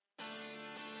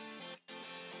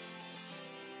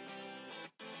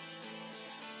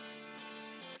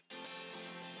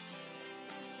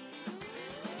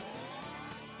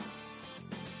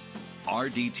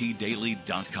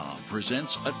RDTDaily.com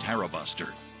presents a Tara Buster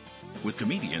with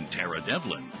comedian Tara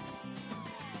Devlin.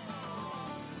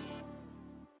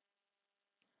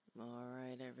 All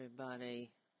right,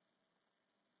 everybody.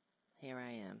 Here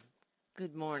I am.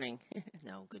 Good morning.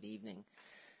 No, good evening.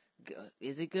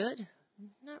 Is it good?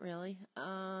 Not really.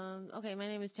 Okay, my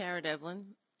name is Tara Devlin,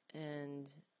 and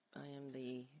I am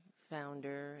the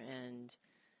founder and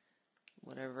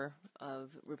whatever of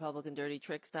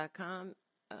RepublicanDirtyTricks.com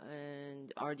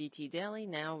and RDT Daily,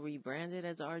 now rebranded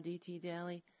as RDT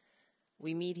Daily.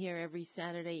 We meet here every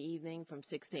Saturday evening from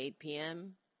 6 to 8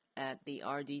 p.m. at the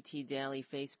RDT Daily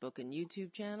Facebook and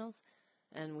YouTube channels,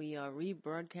 and we are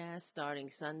rebroadcast starting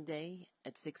Sunday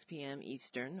at 6 p.m.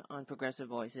 Eastern on Progressive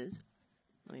Voices.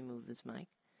 Let me move this mic.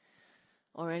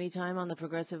 Or anytime on the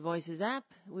Progressive Voices app.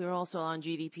 We're also on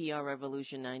GDPR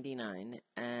Revolution 99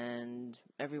 and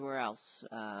everywhere else.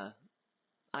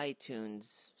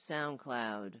 iTunes,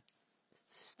 SoundCloud,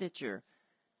 Stitcher.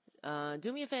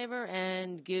 Do me a favor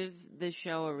and give this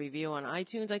show a review on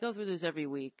iTunes. I go through this every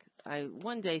week.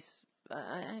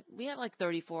 We have like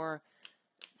 34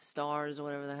 stars or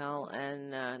whatever the hell,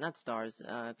 and not stars,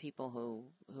 people who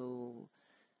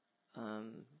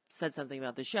said something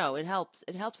about the show. It helps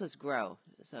us grow.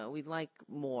 So we'd like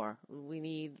more. We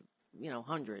need,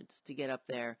 hundreds to get up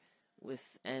there with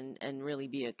and really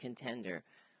be a contender.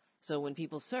 So when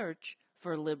people search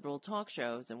for liberal talk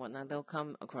shows and whatnot, they'll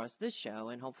come across this show,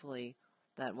 and hopefully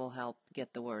that will help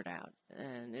get the word out.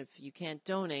 And if you can't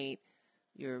donate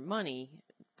your money,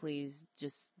 please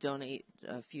just donate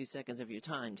a few seconds of your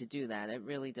time to do that. It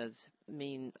really does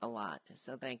mean a lot.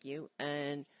 So thank you.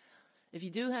 And if you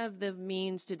do have the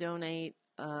means to donate,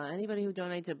 anybody who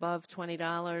donates above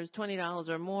 $20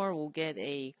 or more will get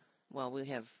it's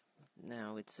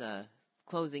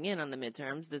closing in on the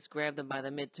midterms. This Grab Them by the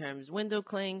Midterms window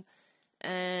cling.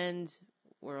 And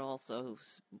we're also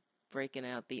breaking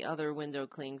out the other window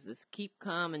clings, this Keep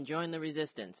Calm and Join the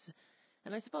Resistance.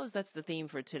 And I suppose that's the theme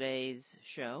for today's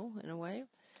show, in a way.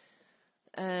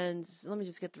 And let me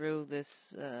just get through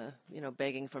this,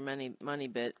 begging for money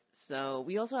bit. So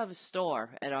we also have a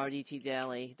store at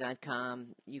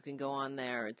rdtdaily.com. You can go on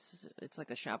there. It's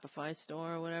like a Shopify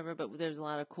store or whatever, but there's a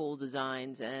lot of cool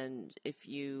designs. And if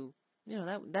you...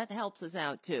 that helps us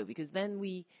out, too, because then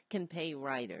we can pay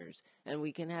writers and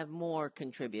we can have more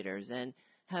contributors and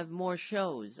have more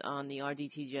shows on the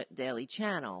RDT Daily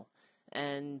channel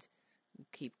and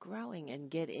keep growing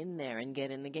and get in there and get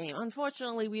in the game.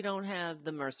 Unfortunately, we don't have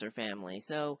the Mercer family,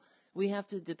 so we have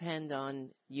to depend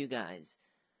on you guys.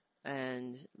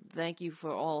 And thank you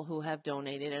for all who have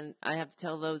donated. And I have to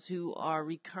tell those who are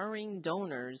recurring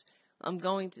donors,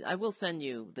 I will send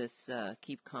you this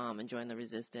Keep Calm and Join the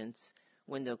Resistance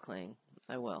window cling.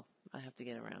 I will. I have to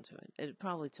get around to it.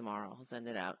 Probably tomorrow I'll send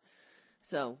it out.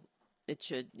 So it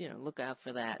should, look out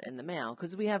for that in the mail,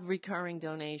 because we have recurring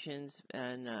donations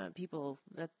and people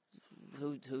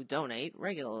who donate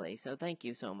regularly. So thank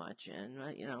you so much. And,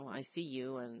 I see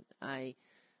you and I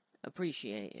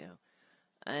appreciate you.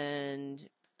 And,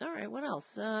 all right, what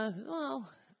else?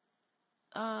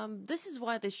 This is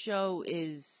why this show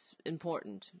is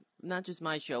important. Not just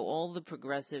my show, all the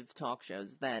progressive talk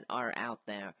shows that are out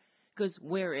there. Because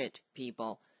we're it,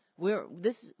 people. We are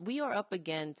up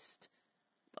against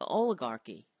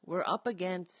oligarchy. We're up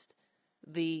against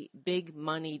the big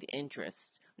moneyed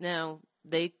interests. Now,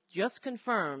 they just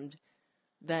confirmed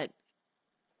that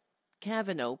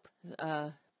Kavanaugh,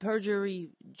 perjury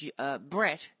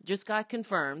Brett, just got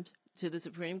confirmed to the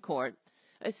Supreme Court.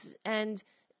 And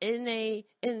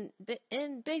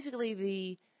in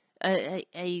basically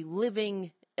a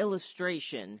living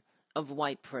illustration of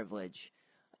white privilege,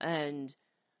 and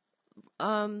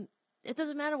it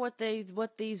doesn't matter what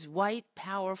these white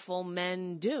powerful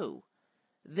men do,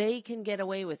 they can get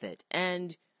away with it.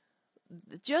 And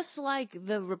just like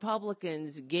the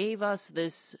Republicans gave us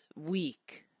this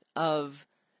week of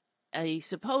a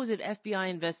supposed FBI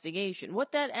investigation,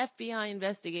 what that FBI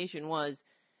investigation was,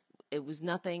 it was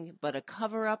nothing but a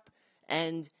cover-up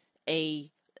and a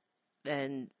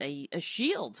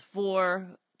shield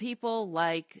for people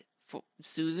like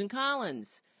Susan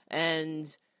Collins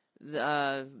and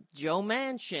Joe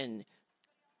Manchin.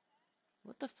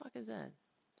 What the fuck is that?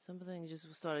 Something just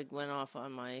went off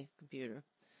on my computer.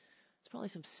 It's probably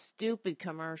some stupid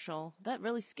commercial. That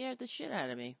really scared the shit out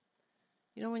of me.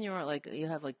 You know when you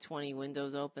have 20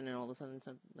 windows open and all of a sudden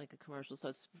a commercial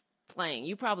starts playing.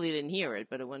 You probably didn't hear it,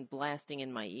 but it went blasting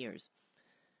in my ears.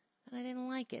 And I didn't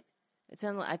like it.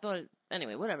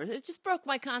 Anyway, whatever. It just broke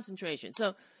my concentration.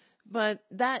 So, but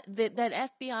that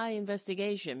FBI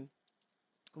investigation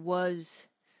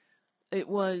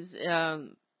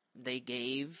they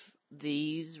gave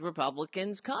these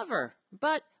Republicans cover.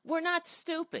 But we're not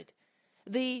stupid.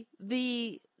 The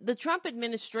Trump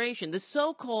administration, the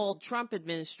so-called Trump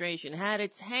administration, had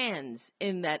its hands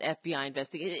in that FBI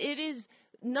investigation. It is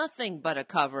nothing but a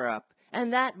cover-up,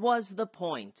 and that was the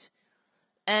point.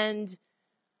 And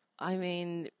I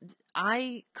mean,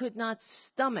 I could not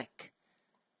stomach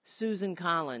Susan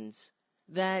Collins,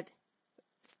 that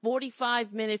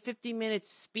 45-minute, 50-minute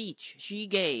speech she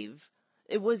gave.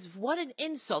 It was, what an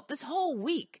insult. This whole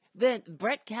week that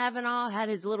Brett Kavanaugh had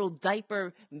his little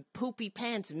diaper poopy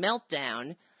pants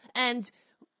meltdown, and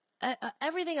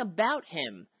everything about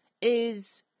him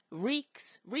is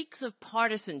reeks of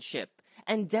partisanship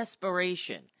and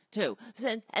desperation too.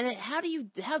 And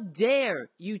how dare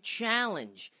you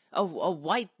challenge a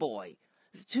white boy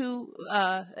to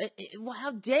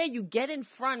how dare you get in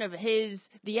front of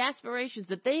the aspirations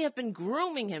that they have been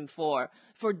grooming him for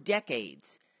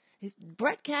decades.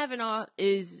 Brett Kavanaugh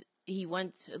he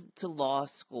went to law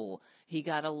school. He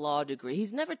got a law degree.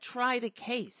 He's never tried a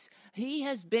case. He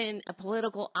has been a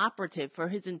political operative for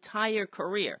his entire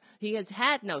career. He has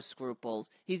had no scruples.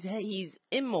 He's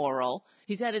immoral.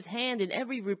 He's had his hand in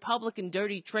every Republican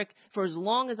dirty trick for as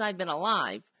long as I've been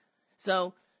alive.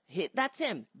 So that's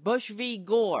him. Bush v.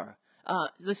 Gore,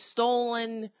 the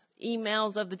stolen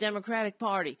emails of the Democratic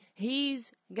Party.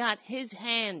 He's got his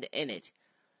hand in it,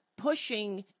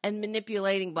 pushing and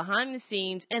manipulating behind the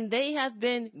scenes, and they have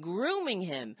been grooming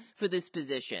him for this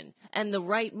position and the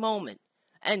right moment.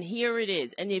 And here it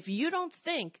is. And if you don't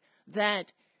think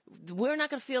that we're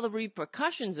not going to feel the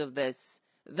repercussions of this,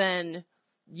 then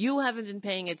you haven't been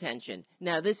paying attention.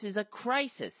 Now, this is a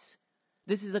crisis.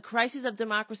 This is a crisis of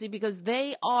democracy, because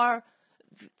they are,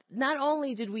 not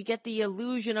only did we get the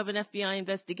illusion of an FBI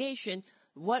investigation,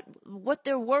 what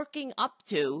they're working up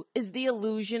to is the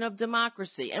illusion of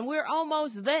democracy. And we're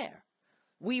almost there.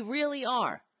 We really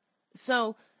are.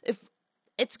 So if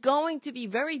it's going to be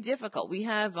very difficult. We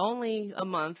have only a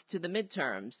month to the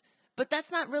midterms, but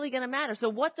that's not really going to matter. So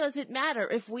what does it matter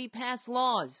if we pass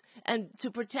laws and to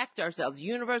protect ourselves?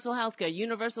 Universal health care,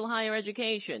 universal higher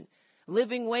education,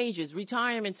 living wages,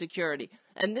 retirement security.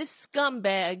 And this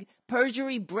scumbag,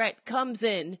 Perjury Brett, comes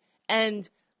in and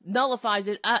nullifies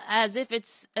it as if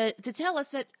it's to tell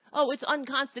us that, it's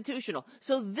unconstitutional.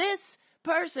 So this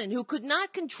person who could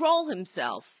not control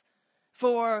himself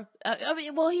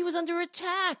he was under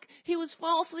attack. He was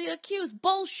falsely accused.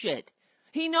 Bullshit.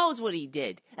 He knows what he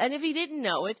did. And if he didn't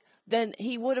know it, then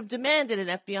he would have demanded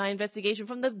an FBI investigation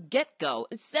from the get-go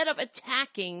instead of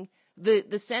attacking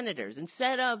the senators,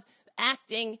 instead of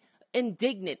acting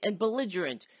indignant and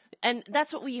belligerent. And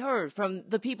that's what we heard from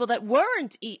the people that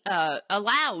weren't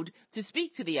allowed to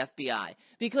speak to the FBI,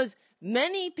 because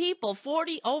many people,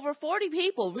 over 40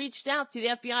 people, reached out to the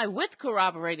FBI with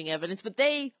corroborating evidence, but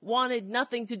they wanted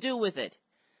nothing to do with it,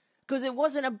 because it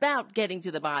wasn't about getting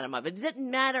to the bottom of it. It didn't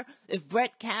matter if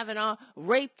Brett Kavanaugh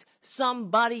raped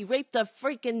a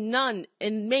freaking nun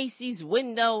in Macy's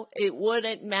window. It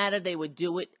wouldn't matter. They would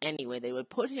do it anyway. They would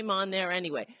put him on there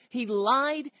anyway. He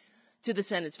lied to the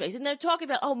Senate's face. And they're talking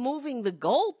about, moving the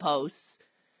goalposts.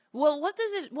 Well,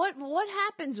 what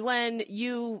happens when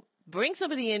you bring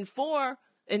somebody in for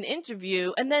an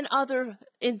interview and then other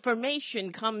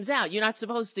information comes out? You're not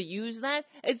supposed to use that.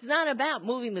 It's not about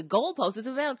moving the goalposts. It's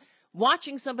about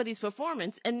watching somebody's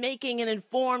performance and making an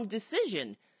informed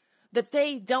decision that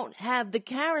they don't have the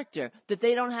character, that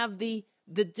they don't have the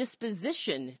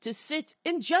disposition to sit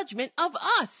in judgment of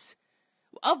us,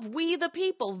 of we the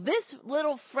people. This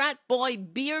little frat boy,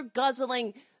 beer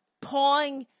guzzling,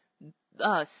 pawing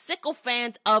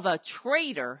sycophant of a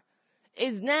traitor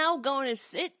is now going to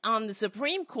sit on the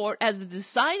Supreme Court as the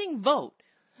deciding vote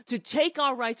to take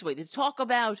our rights away, to talk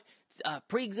about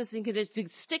pre-existing conditions, to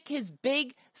stick his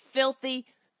big, filthy,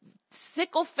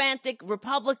 sycophantic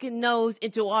Republican nose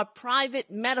into our private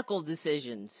medical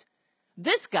decisions.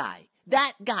 This guy,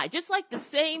 that guy, just like the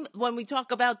same when we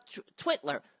talk about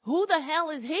Twitler. Who the hell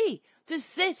is he to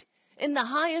sit in the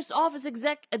highest office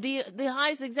the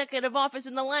highest executive office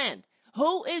in the land?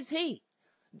 Who is he?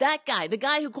 That guy, the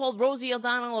guy who called Rosie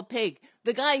O'Donnell a pig,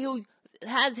 the guy who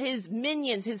has his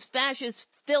minions, his fascist,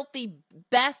 filthy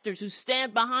bastards who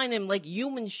stand behind him like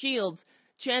human shields,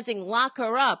 chanting "lock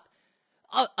her up,"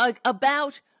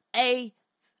 about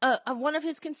one of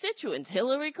his constituents,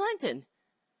 Hillary Clinton.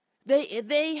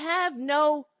 They have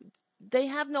no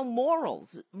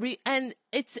morals, and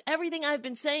it's everything I've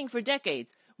been saying for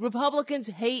decades. Republicans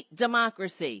hate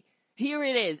democracy. Here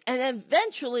it is, and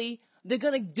eventually they're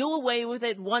going to do away with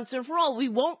it once and for all. We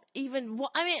won't even,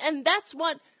 and that's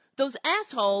what those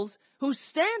assholes who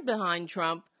stand behind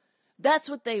Trump, that's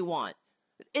what they want.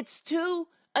 It's too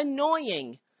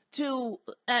annoying and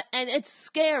it's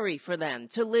scary for them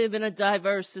to live in a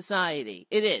diverse society.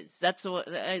 It is. That's what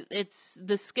it's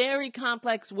the scary,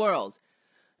 complex world.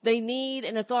 They need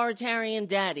an authoritarian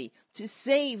daddy to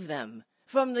save them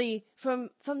from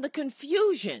the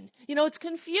confusion. You know, it's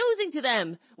confusing to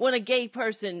them when a gay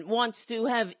person wants to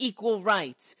have equal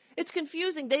rights. It's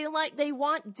confusing. They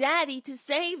want daddy to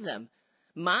save them.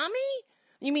 Mommy?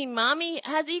 You mean mommy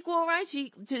has equal rights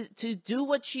to do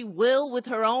what she will with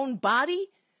her own body?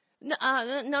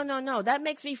 No. That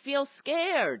makes me feel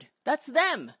scared. That's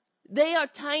them. They are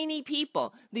tiny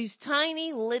people. These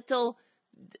tiny little,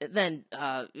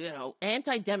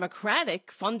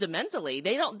 anti-democratic. Fundamentally,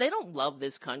 they don't love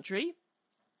this country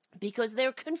because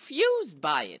they're confused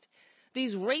by it.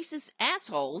 These racist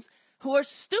assholes who are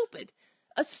stupid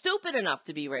enough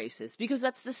to be racist because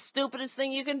that's the stupidest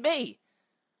thing you can be.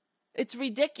 It's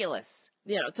ridiculous,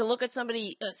 to look at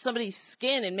somebody's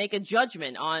skin and make a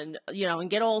judgment on, and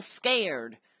get all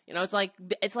scared. It's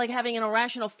like having an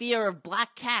irrational fear of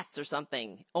black cats or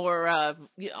something, or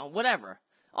whatever,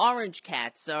 orange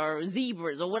cats or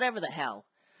zebras or whatever the hell.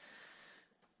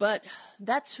 But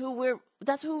that's who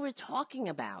we're talking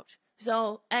about.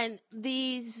 So, and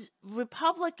these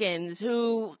Republicans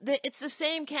it's the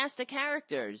same cast of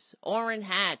characters. Orrin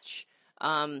Hatch,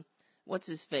 what's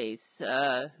his face?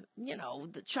 The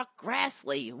Chuck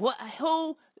Grassley,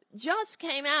 who just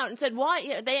came out and said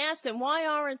why. They asked him why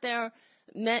aren't there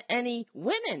any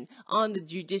women on the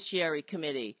Judiciary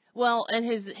Committee? Well, and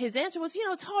his answer was,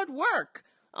 it's hard work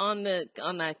on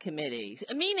that committee.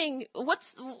 Meaning, what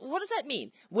does that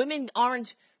mean? Women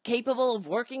aren't capable of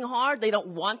working hard? They don't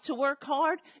want to work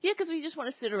hard? Yeah, because we just want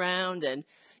to sit around and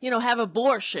have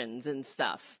abortions and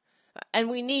stuff. And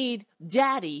we need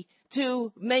daddy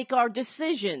to make our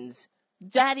decisions.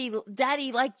 Daddy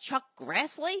like Chuck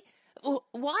Grassley?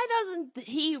 Why doesn't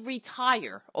he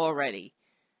retire already?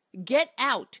 Get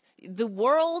out. The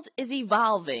world is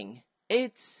evolving.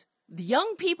 The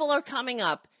young people are coming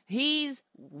up. He's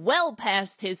well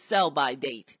past his sell-by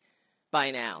date by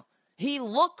now. He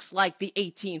looks like the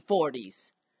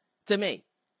 1840s to me.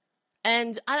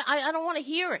 And I don't want to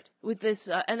hear it with this.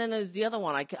 And then there's the other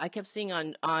one I kept seeing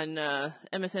on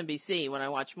MSNBC when I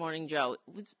watched Morning Joe.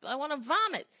 I want to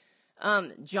vomit.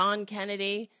 John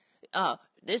Kennedy.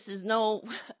 This is no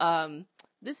no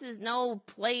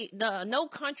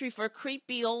country for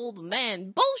creepy old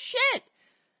men. Bullshit.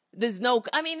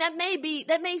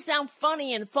 That may sound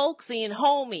funny and folksy and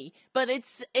homey, but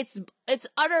it's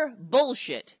utter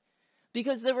bullshit.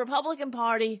 Because the Republican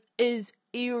Party is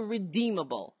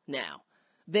irredeemable now.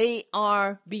 They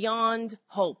are beyond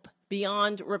hope,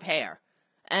 beyond repair.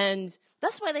 And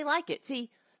that's why they like it. See,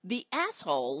 the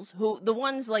assholes, the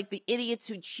ones like the idiots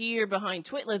who cheer behind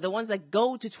Twitler, the ones that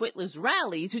go to Twitler's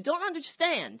rallies, who don't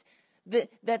understand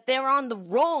that they're on the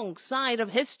wrong side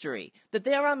of history, that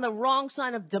they're on the wrong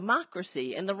side of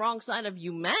democracy and the wrong side of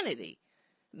humanity.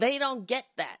 They don't get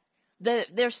that.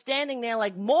 They're standing there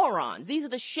like morons. These are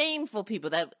the shameful people.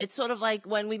 That it's sort of like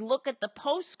when we look at the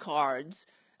postcards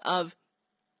of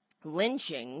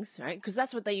lynchings, right? Because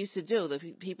that's what they used to do. The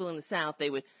people in the South, they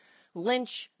would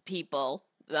lynch people,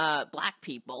 black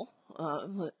people,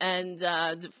 and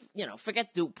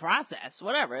forget due process,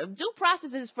 whatever. Due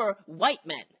process is for white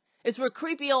men. It's for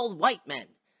creepy old white men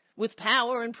with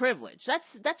power and privilege.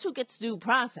 That's who gets due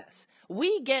process.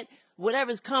 We get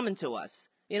whatever's coming to us.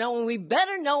 And we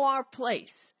better know our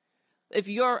place. If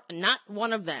you're not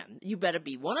one of them, you better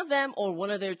be one of them or one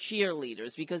of their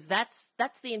cheerleaders, because that's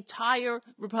the entire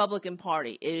Republican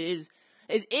Party. It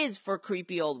is for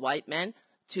creepy old white men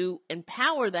to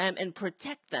empower them and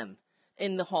protect them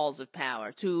in the halls of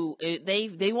power.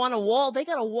 They want a wall. They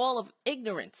got a wall of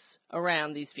ignorance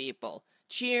around these people,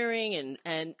 cheering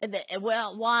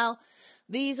while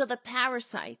these are the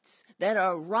parasites that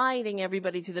are riding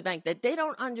everybody to the bank, that they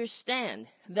don't understand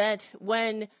that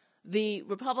when the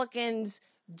Republicans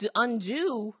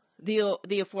undo the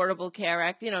Affordable Care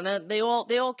Act, they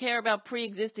all care about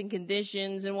pre-existing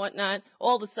conditions and whatnot.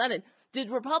 All of a sudden, did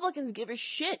Republicans give a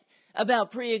shit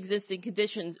about pre-existing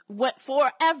conditions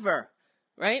forever,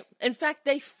 right? In fact,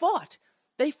 they fought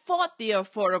the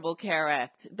Affordable Care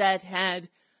Act that had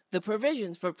the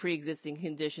provisions for pre-existing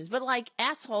conditions, but like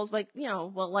assholes, like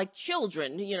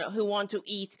children, who want to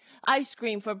eat ice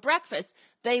cream for breakfast,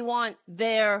 they want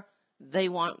their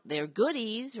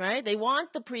goodies, right? They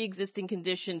want the pre-existing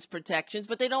conditions protections,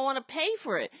 but they don't want to pay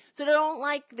for it. So they don't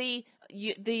like the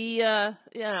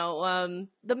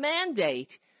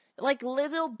mandate, like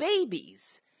little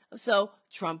babies. So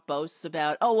Trump boasts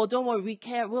about, oh, well, don't worry,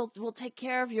 we'll take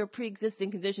care of your pre-existing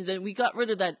conditions, and we got rid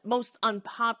of that most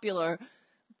unpopular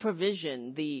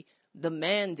provision, the the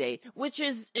mandate, which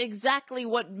is exactly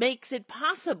what makes it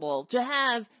possible to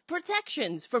have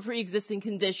protections for pre-existing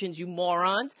conditions, you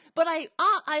morons. But I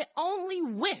only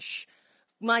wish,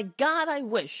 my God, I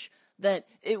wish that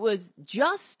it was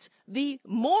just the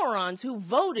morons who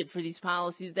voted for these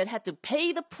policies that had to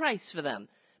pay the price for them.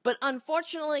 But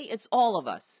unfortunately, it's all of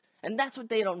us. And that's what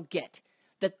they don't get,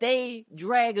 that they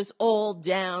drag us all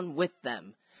down with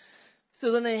them.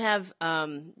 So then they have,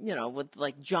 with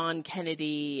like John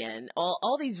Kennedy and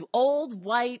all these old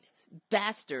white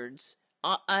bastards,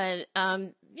 digging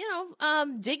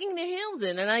their heels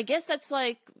in. And I guess that's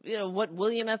like, what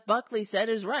William F. Buckley said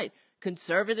is right.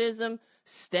 Conservatism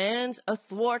stands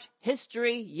athwart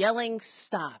history, yelling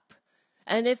stop.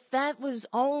 And if that was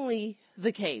only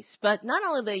the case, but not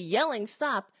only are they yelling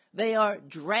stop, they are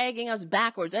dragging us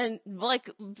backwards. And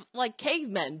like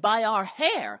cavemen by our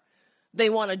hair. They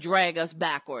want to drag us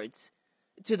backwards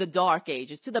to the dark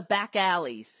ages, to the back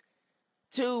alleys,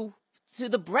 to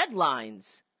the bread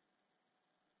lines.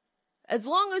 As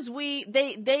long as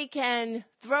they can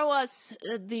throw us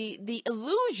the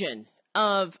illusion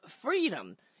of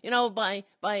freedom, by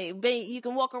you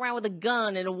can walk around with a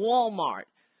gun in a Walmart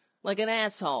like an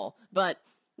asshole, but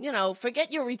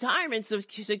forget your retirement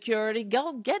security,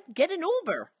 go get an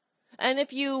Uber, and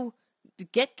if you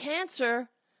get cancer,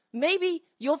 maybe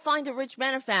you'll find a rich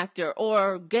benefactor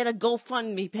or get a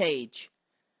GoFundMe page.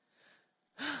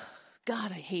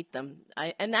 God, I hate them.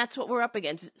 And that's what we're up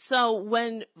against. So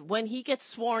when he gets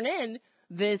sworn in,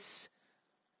 this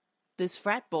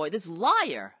frat boy, this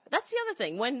liar, that's the other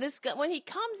thing. When he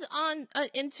comes on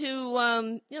into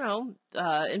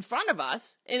in front of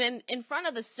us, in front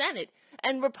of the Senate,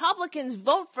 and Republicans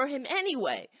vote for him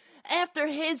anyway after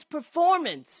his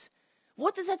performance,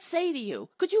 what does that say to you?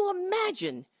 Could you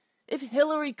imagine if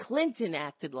Hillary Clinton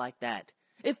acted like that?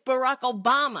 If Barack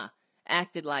Obama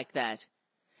acted like that?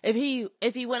 If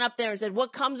he went up there and said,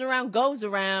 what comes around goes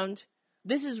around,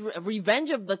 this is revenge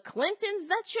of the Clintons,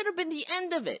 that should have been the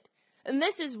end of it. And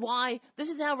this is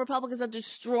how Republicans are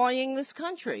destroying this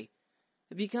country.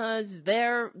 Because they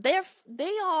are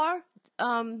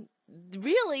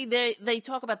really, they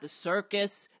talk about the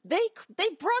circus. They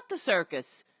brought the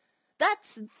circus.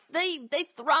 They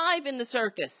thrive in the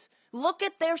circus. Look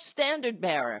at their standard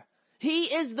bearer.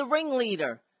 He is the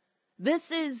ringleader.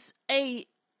 This is a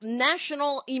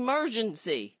national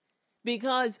emergency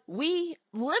because we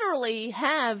literally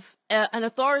have an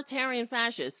authoritarian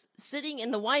fascist sitting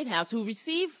in the White House who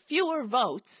received fewer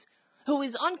votes, who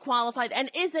is unqualified and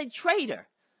is a traitor,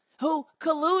 who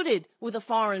colluded with a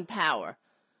foreign power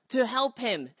to help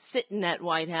him sit in that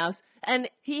White House. And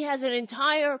he has an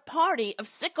entire party of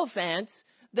sycophants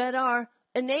that are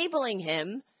enabling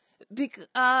him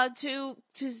to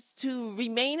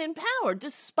remain in power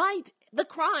despite the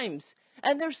crimes,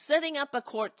 and they're setting up a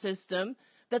court system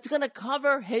that's going to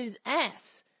cover his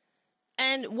ass.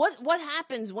 And what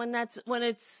happens when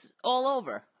it's all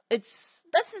over? This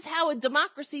is how a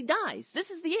democracy dies. This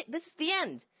is the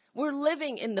end. We're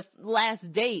living in the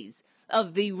last days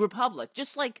of the republic,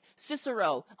 just like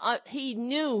Cicero. He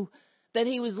knew that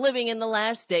he was living in the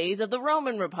last days of the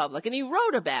Roman Republic, and he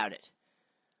wrote about it.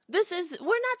 We're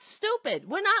not stupid.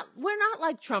 We're not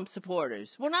like Trump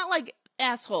supporters. We're not like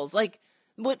assholes. Like,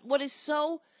 what is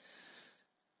so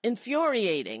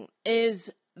infuriating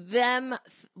is them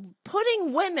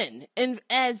putting women in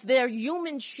as their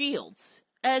human shields,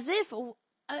 as if,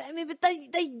 but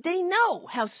they know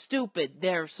how stupid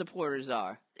their supporters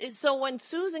are. So when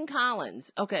Susan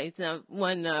Collins,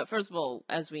 first of all,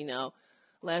 as we know,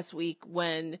 last week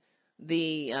when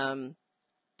the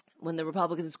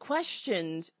Republicans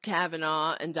questioned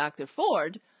Kavanaugh and Dr.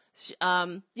 Ford,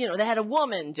 they had a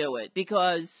woman do it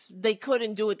because they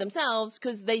couldn't do it themselves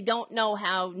because they don't know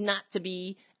how not to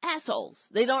be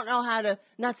assholes. They don't know how to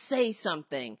not say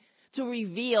something to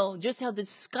reveal just how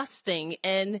disgusting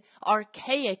and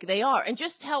archaic they are and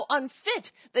just how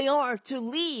unfit they are to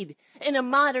lead in a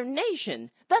modern nation.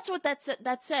 That's what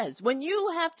that says. When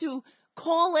you have to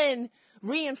call in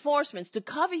reinforcements to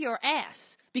cover your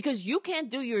ass because you can't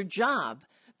do your job,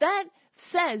 that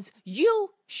says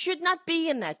you should not be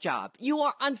in that job. You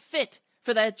are unfit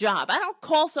for that job. I don't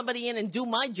call somebody in and do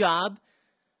my job.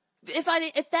 If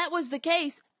that was the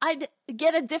case, I'd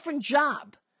get a different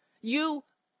job.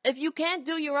 If you can't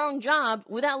do your own job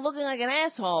without looking like an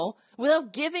asshole,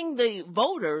 without giving the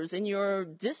voters in your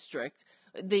district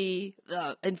the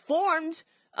informed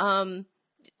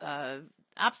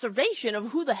observation of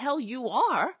who the hell you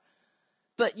are,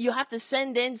 but you have to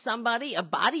send in somebody, a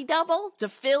body double, to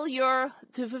fulfill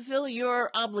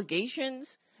your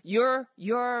obligations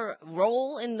your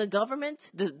role in the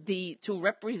government, to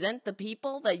represent the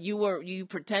people that you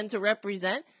pretend to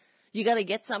represent, you got to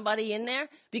get somebody in there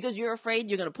because you're afraid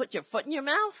you're going to put your foot in your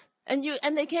mouth, and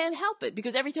they can't help it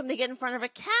because every time they get in front of a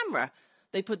camera,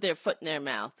 they put their foot in their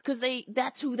mouth because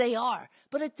that's who they are.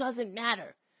 But it doesn't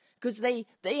matter because they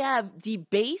have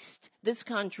debased this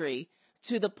country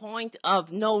to the point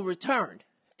of no return.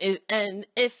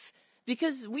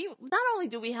 Because we not only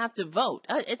do we have to vote,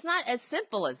 it's not as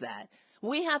simple as that.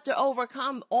 We have to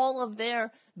overcome all of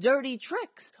their dirty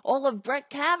tricks, all of Brett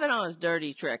Kavanaugh's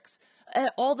dirty tricks,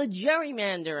 all the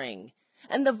gerrymandering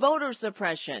and the voter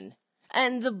suppression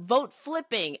and the vote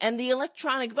flipping and the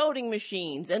electronic voting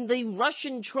machines and the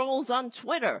Russian trolls on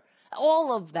Twitter,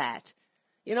 all of that.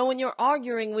 You know, when you're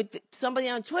arguing with somebody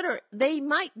on Twitter, they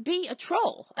might be a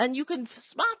troll and you can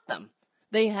spot them.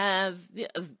 They have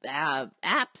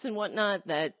apps and whatnot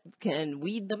that can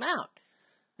weed them out.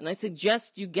 And I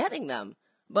suggest you getting them.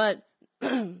 But,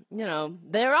 you know,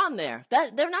 they're on there.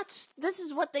 This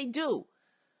is what they do.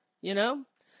 You know?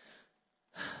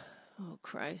 Oh,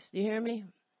 Christ. You hear me?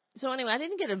 So anyway, I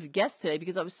didn't get a guest today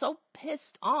because I was so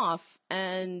pissed off.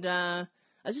 And I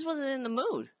just wasn't in the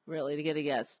mood, really, to get a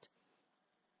guest.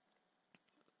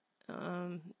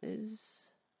 Is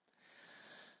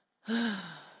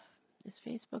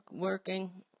Facebook working?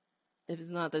 If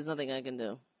it's not, there's nothing I can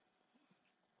do.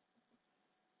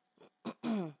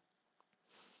 I'm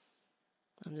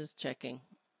just checking.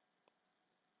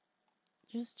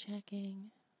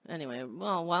 Anyway,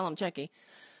 well, while I'm checking,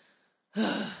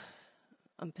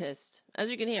 I'm pissed. As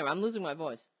you can hear, I'm losing my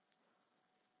voice.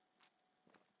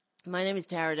 My name is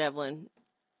Tara Devlin.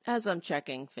 As I'm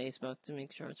checking Facebook to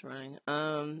make sure it's running.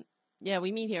 Yeah,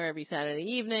 we meet here every Saturday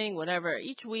evening, whatever.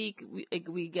 Each week,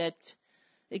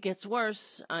 it gets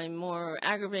worse. I'm more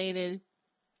aggravated.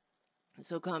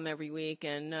 So come every week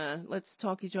and let's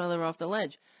talk each other off the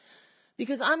ledge.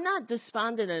 Because I'm not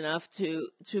despondent enough to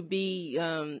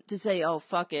say, oh,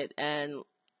 fuck it, and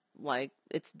like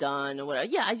it's done or whatever.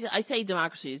 Yeah, I say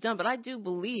democracy is done, but I do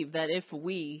believe that if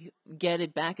we get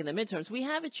it back in the midterms, we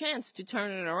have a chance to turn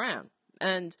it around.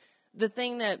 And the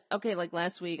thing that, okay, like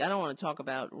last week, I don't want to talk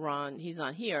about Ron. He's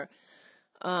not here.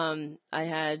 I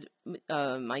had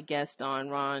my guest on,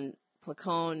 Ron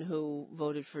Placone, who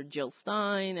voted for Jill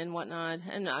Stein and whatnot.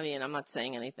 And I mean, I'm not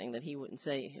saying anything that he wouldn't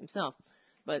say himself.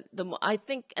 But I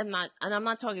think, and I'm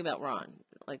not talking about Ron,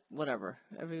 like whatever.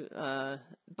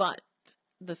 But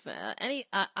I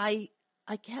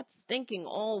kept thinking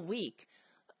all week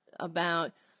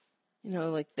about, you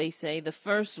know, like they say, the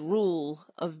first rule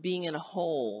of being in a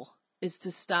hole is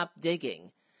to stop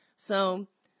digging. So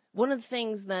one of the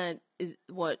things that is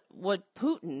what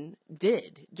Putin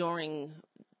did during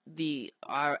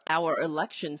our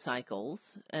election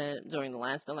cycles, during the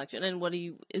last election, and what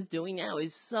he is doing now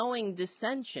is sowing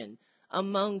dissension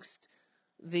amongst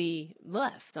the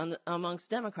left,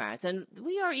 amongst Democrats, and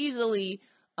we're easily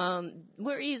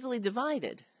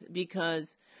divided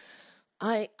because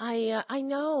I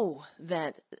know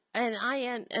that,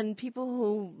 and people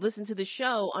who listen to the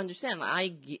show understand.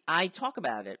 I talk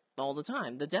about it all the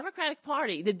time. The Democratic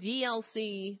Party, the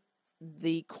DLC,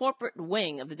 the corporate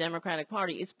wing of the Democratic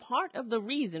Party is part of the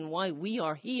reason why we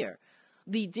are here.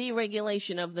 The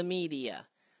deregulation of the media,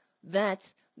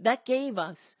 that gave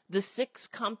us the 6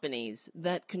 companies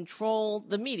that control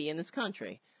the media in this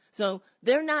country. So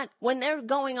they're not, when they're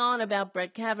going on about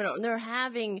Brett Kavanaugh, and they're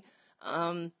having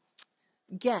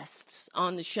guests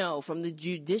on the show from the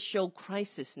Judicial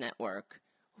Crisis Network,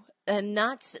 and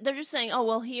they're just saying, oh,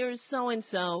 well, here's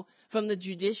so-and-so from the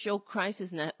Judicial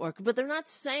Crisis Network, but they're not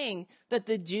saying that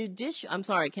the Judicial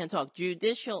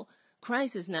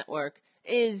Crisis Network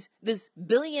is this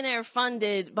billionaire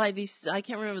funded by these, I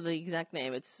can't remember the exact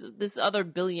name, it's this other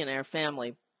billionaire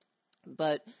family,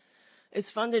 but it's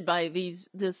funded by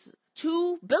this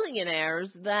 2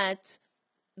 billionaires that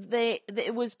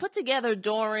it was put together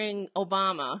during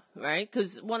Obama, right?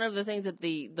 Because one of the things that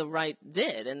the right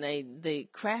did, and they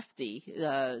craftily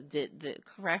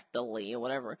or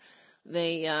whatever,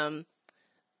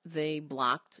 they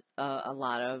blocked a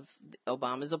lot of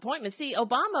Obama's appointments. See,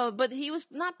 Obama, but he was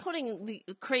not putting the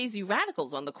crazy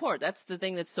radicals on the court. That's the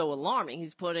thing that's so alarming.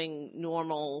 He's putting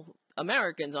normal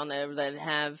Americans on there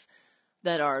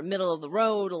that are middle of the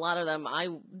road. A lot of them I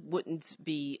wouldn't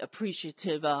be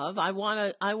appreciative of. I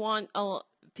want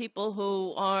people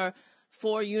who are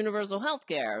for universal health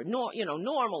care,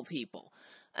 normal people,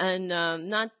 and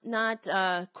not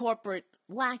corporate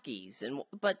lackeys.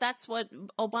 But that's what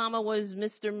Obama was,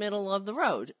 Mr. Middle of the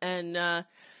Road. And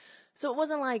so it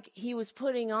wasn't like he was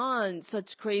putting on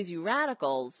such crazy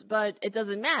radicals, but it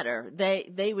doesn't matter.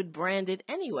 They would brand it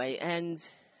anyway. And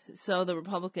so the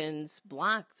Republicans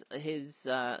blocked his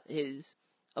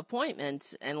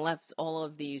appointments and left all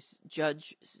of these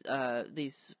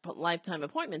these lifetime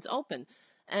appointments open.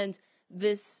 And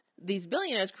these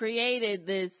billionaires created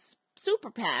this super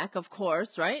PAC, of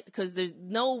course, right? Because there's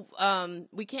no,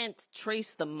 we can't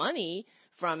trace the money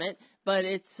from it, but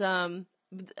it's,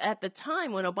 at the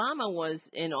time when Obama was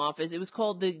in office, it was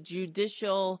called the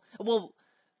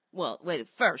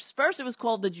first it was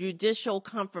called the Judicial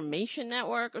Confirmation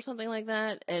Network or something like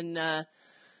that. And,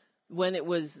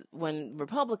 when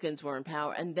Republicans were in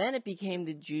power, and then it became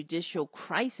the Judicial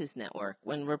Crisis Network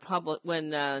when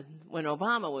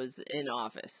Obama was in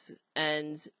office.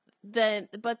 And then,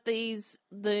 but the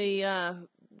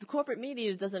corporate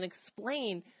media doesn't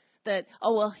explain that,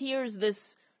 oh, well, here's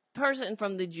this person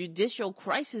from the Judicial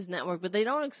Crisis Network, but they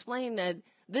don't explain that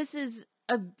this is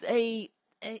how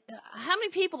many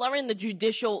people are in the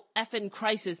Judicial effing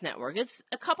Crisis Network? It's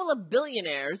a couple of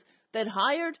billionaires that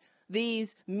hired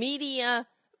these media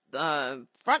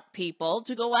front people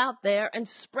to go out there and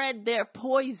spread their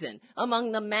poison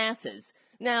among the masses.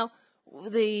 Now,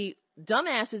 the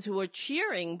dumbasses who are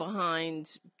cheering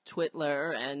behind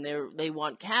Twitler and they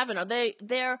want Kavanaugh, they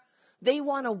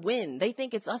want to win. They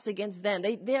think it's us against them.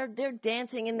 They're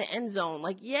dancing in the end zone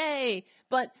like, yay!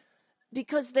 But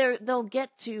because they'll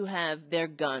get to have their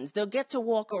guns, they'll get to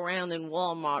walk around in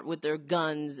Walmart with their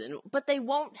guns, but they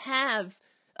won't have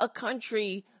a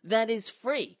country that is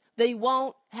free. They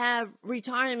won't have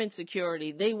retirement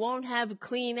security. They won't have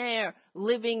clean air,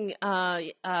 clean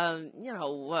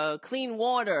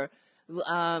water,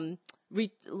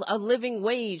 a living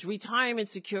wage, retirement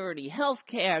security, health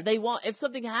care. If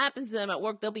something happens to them at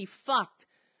work, they'll be fucked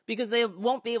because they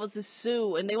won't be able to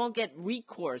sue and they won't get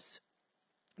recourse.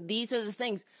 These are the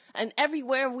things. And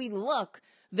everywhere we look,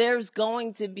 there's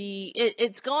going to be,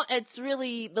 it's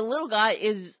really, the little guy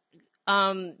is,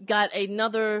 got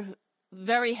another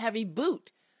very heavy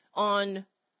boot on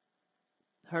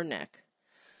her neck.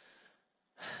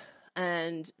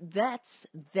 And that's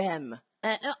them.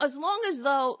 As long as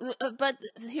though, but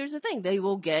here's the thing, they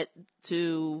will get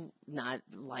to not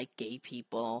like gay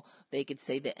people. They could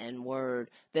say the N-word.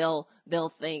 They'll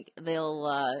think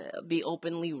they'll be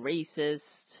openly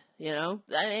racist. You know,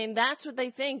 I mean, that's what they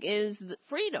think is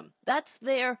freedom. That's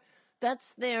their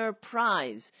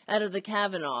prize out of the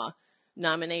Kavanaugh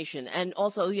nomination. And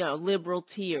also, liberal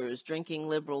tears, drinking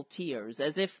liberal tears,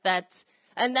 as if that's,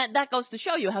 and that goes to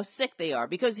show you how sick they are.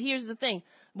 Because here's the thing.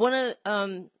 One of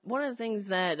the things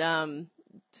that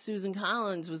Susan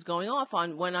Collins was going off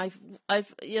on when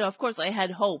of course I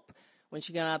had hope when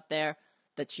she got up there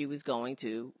that she was going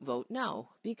to vote no,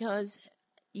 because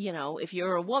if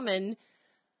you're a woman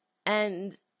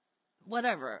and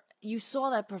whatever, you saw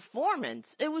that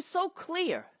performance, it was so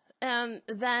clear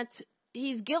that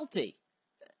he's guilty,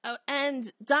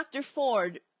 and Dr.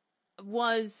 Ford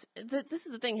was, this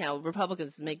is the thing, how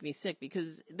Republicans make me sick,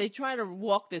 because they try to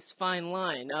walk this fine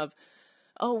line of,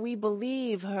 oh, we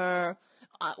believe her,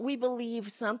 we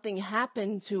believe something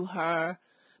happened to her,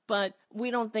 but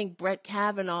we don't think Brett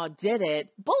Kavanaugh did it.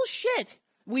 Bullshit.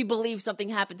 We believe something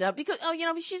happened to her because,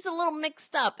 she's a little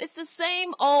mixed up. It's the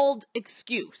same old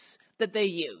excuse that they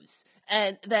use,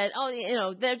 and that,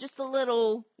 they're just a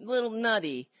little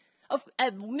nutty.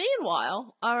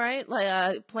 Meanwhile, all right, like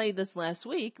I played this last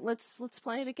week. Let's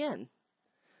play it again.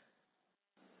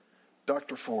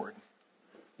 Dr. Ford,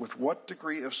 with what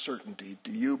degree of certainty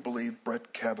do you believe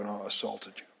Brett Kavanaugh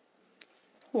assaulted you?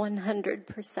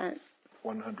 100%.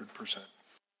 100%.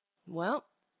 Well,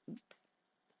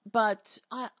 but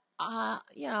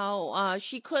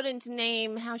she couldn't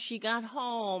name how she got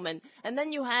home, and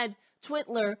then you had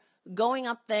Twitler going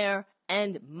up there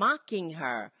and mocking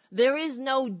her. There is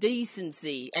no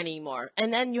decency anymore.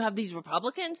 And then you have these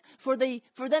Republicans for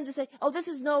them to say, oh, this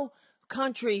is no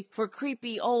country for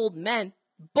creepy old men.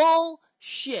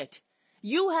 Bullshit.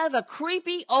 You have a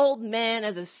creepy old man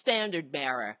as a standard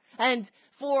bearer. And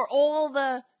for all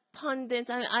the pundits,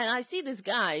 I see this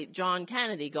guy, John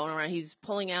Kennedy, going around. He's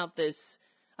pulling out this,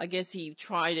 I guess he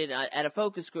tried it at a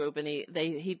focus group, and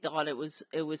he thought it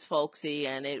was folksy,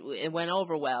 and it went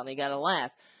over well, and he got a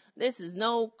laugh. This is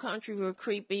no country for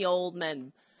creepy old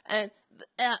men.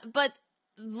 But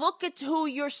look at who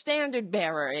your standard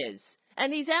bearer is.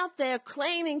 And he's out there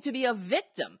claiming to be a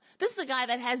victim. This is a guy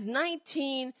that has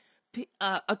 19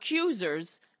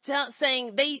 accusers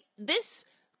saying this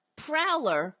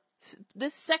prowler,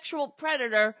 this sexual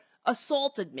predator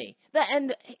assaulted me.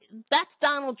 And that's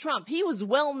Donald Trump. He was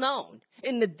well known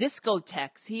in the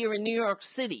discotheques here in New York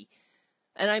City.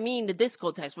 And I mean the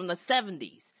discotheques from the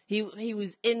 70s. He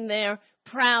was in there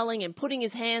prowling and putting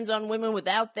his hands on women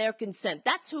without their consent.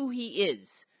 That's who he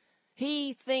is.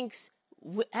 He thinks,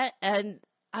 and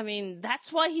I mean,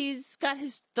 that's why he's got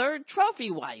his third trophy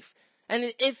wife.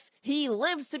 And if he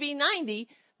lives to be 90,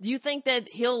 do you think that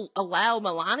he'll allow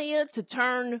Melania to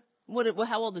turn,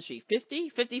 how old is she, 50,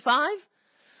 55?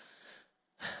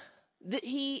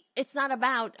 It's not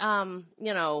about,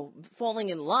 falling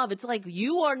in love. It's like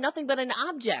you are nothing but an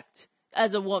object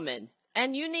as a woman.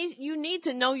 And you need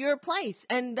to know your place.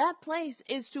 And that place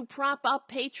is to prop up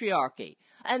patriarchy.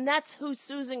 And that's who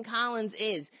Susan Collins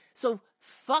is. So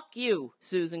fuck you,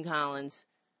 Susan Collins.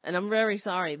 And I'm very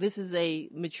sorry. This is a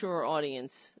mature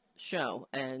audience show.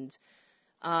 And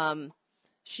they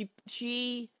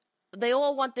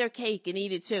all want their cake and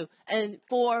eat it too. And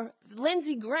for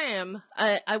Lindsey Graham,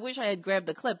 I wish I had grabbed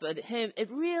the clip, but it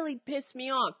really pissed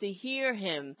me off to hear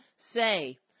him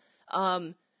say,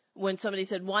 when somebody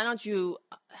said, why don't you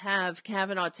have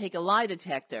Kavanaugh take a lie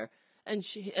detector? And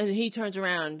he turns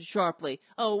around sharply.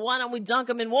 Oh, why don't we dunk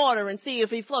him in water and see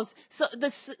if he floats? So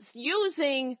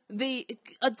adopting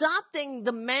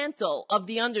the mantle of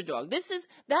the underdog.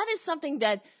 That is something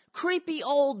that creepy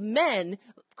old man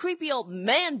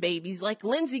babies like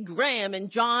Lindsey Graham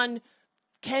and John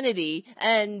Kennedy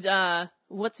and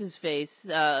what's his face,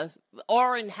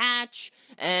 Orrin Hatch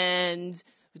and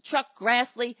Chuck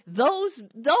Grassley. Those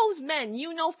men,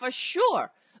 for sure,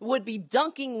 would be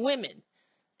dunking women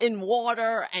in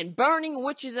water and burning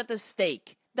witches at the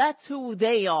stake. That's who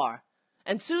they are.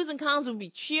 And Susan Collins would be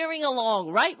cheering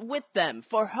along right with them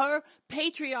for her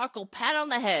patriarchal pat on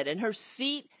the head and her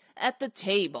seat at the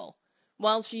table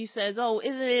while she says, oh,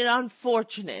 isn't it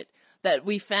unfortunate that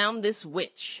we found this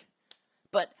witch?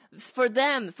 But for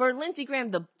Lindsey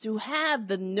Graham to have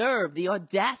the nerve, the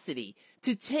audacity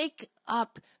to take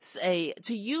up,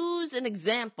 to use an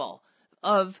example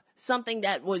of something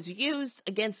that was used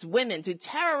against women to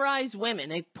terrorize women.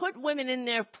 They put women in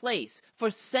their place for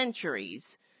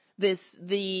centuries.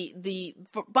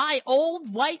 By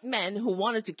old white men who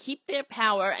wanted to keep their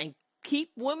power and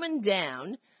keep women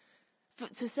down,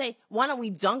 to say, why don't we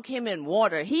dunk him in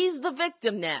water? He's the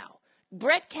victim now.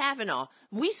 Brett Kavanaugh,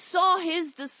 we saw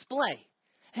his display,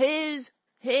 his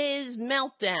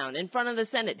meltdown in front of the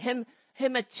Senate, him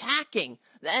attacking,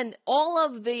 and all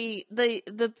of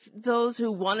those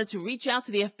who wanted to reach out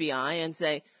to the FBI and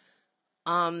say,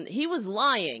 he was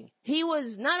lying. He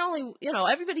was not only,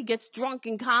 everybody gets drunk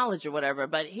in college or whatever,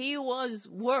 but he was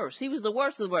worse. He was the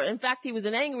worst of the worst. In fact, he was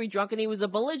an angry drunk and he was a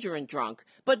belligerent drunk.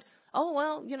 But, oh,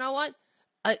 well, you know what?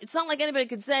 It's not like anybody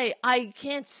could say, I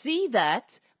can't see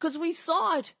that, because we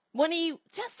saw it when he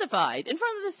testified in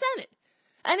front of the Senate.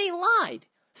 And he lied.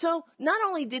 So not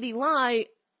only did he lie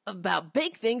about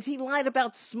big things, he lied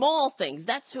about small things.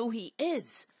 That's who he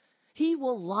is. He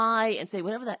will lie and say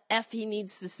whatever the F he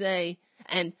needs to say.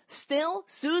 And still,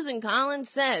 Susan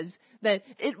Collins says that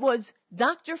it was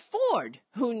Dr. Ford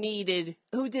who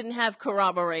didn't have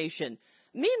corroboration.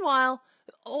 Meanwhile,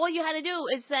 all you had to do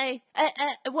is say,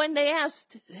 when they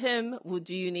asked him, well,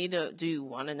 do you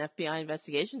want an FBI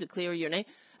investigation to clear your name?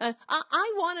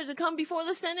 I wanted to come before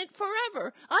the Senate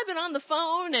forever. I've been on the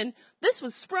phone, and this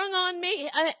was sprung on me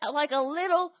like a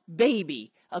little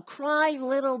baby, a cry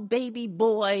little baby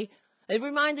boy. It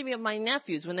reminded me of my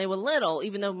nephews when they were little,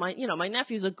 even though my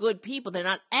nephews are good people. They're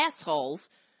not assholes.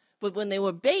 But when they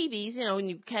were babies, when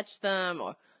you catch them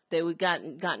or they would got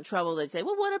in trouble, they'd say,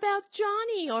 well, what about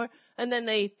Johnny? And then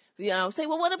they, say,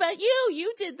 well, what about you?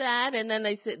 You did that. And then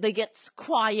they get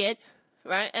quiet,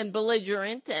 right? And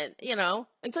belligerent and,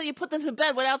 until you put them to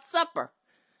bed without supper.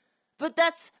 But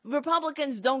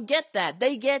Republicans don't get that.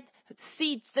 They get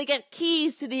seats. They get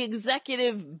keys to the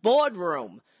executive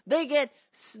boardroom. They get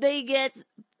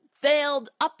failed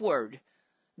upward.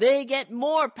 They get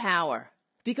more power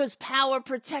because power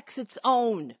protects its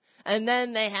own. And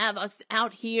then they have us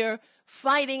out here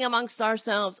fighting amongst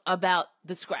ourselves about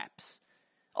the scraps,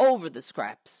 over the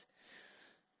scraps.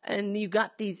 And you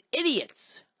got these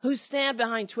idiots who stand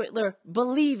behind Twitter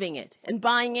believing it and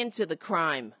buying into the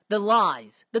crime, the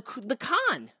lies, the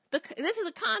con. This is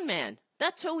a con man.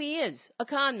 That's who he is, a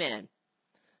con man.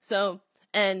 So,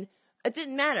 and it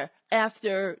didn't matter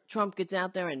after Trump gets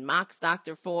out there and mocks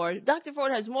Dr. Ford. Dr.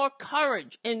 Ford has more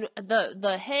courage in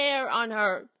the hair on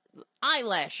her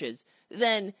eyelashes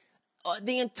than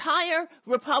the entire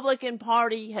Republican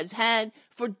Party has had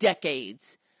for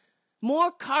decades.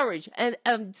 More courage. And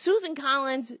Susan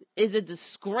Collins is a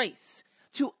disgrace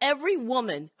to every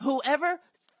woman who ever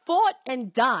fought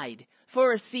and died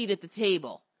for a seat at the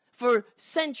table. For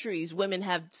centuries, women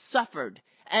have suffered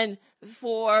and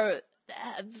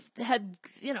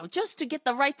just to get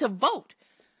the right to vote,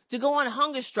 to go on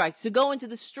hunger strikes, to go into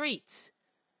the streets.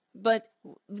 But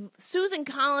Susan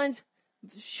Collins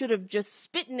should have just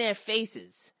spit in their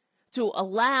faces to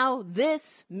allow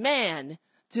this man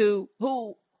who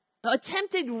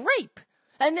attempted rape.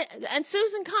 And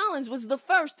Susan Collins was the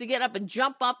first to get up and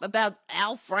jump up about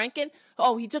Al Franken.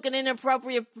 Oh, he took an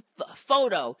inappropriate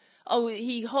photo. Oh,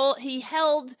 he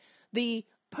held the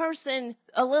person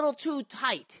a little too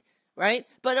tight, right?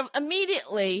 But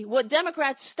immediately, what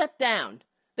Democrats step down.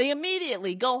 They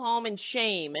immediately go home in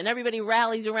shame, and everybody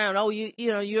rallies around. Oh,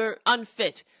 you're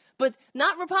unfit. But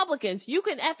not Republicans. You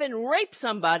can effing rape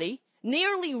somebody,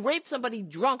 nearly rape somebody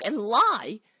drunk, and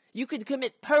lie. You could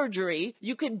commit perjury.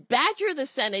 You could badger the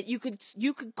Senate. You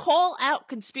could call out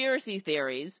conspiracy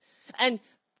theories and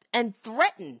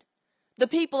threaten the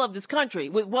people of this country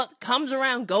with what comes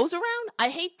around goes around. I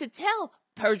hate to tell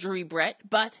perjury, Brett,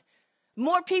 but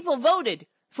more people voted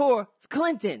for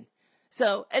Clinton.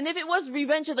 So, and if it was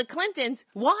revenge of the Clintons,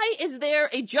 why is there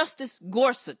a Justice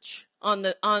Gorsuch on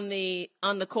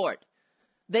the court?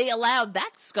 They allowed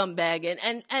that scumbag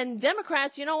in, and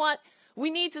Democrats, you know what? We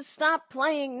need to stop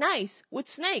playing nice with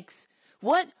snakes.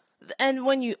 What? And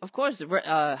when you, of course,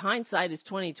 hindsight is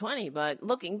 20/20, but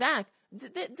looking back, the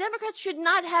Democrats should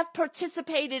not have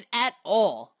participated at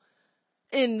all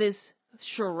in this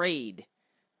charade.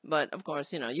 But of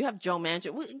course, you have Joe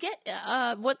Manchin.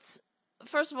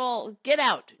 First of all, get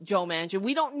out, Joe Manchin.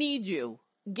 We don't need you.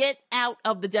 Get out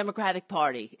of the Democratic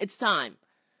Party. It's time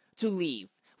to leave.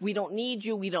 We don't need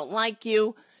you. We don't like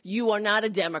you. You are not a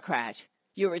Democrat.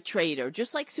 You're a traitor,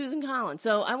 just like Susan Collins.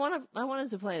 So I wanted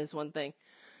to play this one thing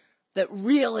that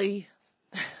really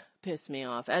pissed me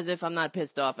off. As if I'm not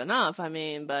pissed off enough.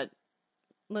 But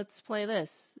let's play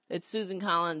this. It's Susan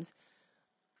Collins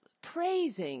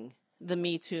praising the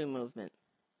Me Too movement.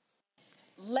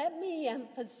 Let me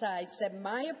emphasize that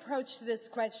my approach to this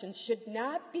question should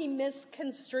not be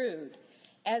misconstrued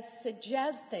as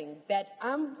suggesting that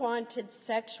unwanted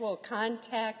sexual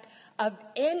contact of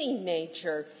any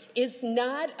nature is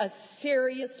not a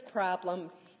serious problem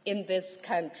in this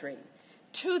country.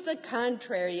 To the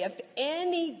contrary, if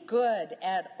any good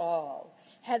at all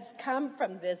has come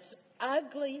from this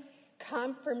ugly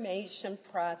confirmation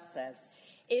process,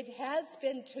 it has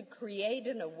been to create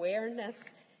an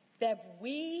awareness that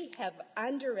we have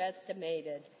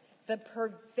underestimated the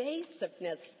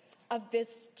pervasiveness of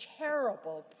this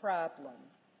terrible problem.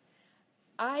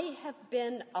 I have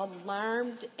been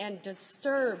alarmed and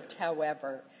disturbed,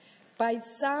 however, by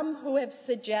some who have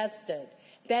suggested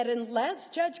that unless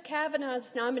Judge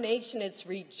Kavanaugh's nomination is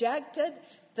rejected,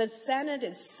 the Senate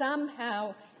is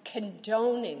somehow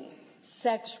condoning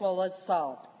sexual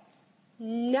assault.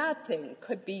 Nothing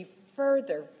could be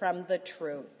further from the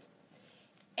truth.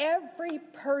 Every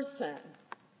person,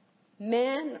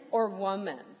 man or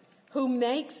woman, who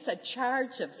makes a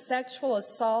charge of sexual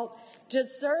assault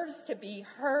deserves to be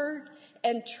heard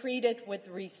and treated with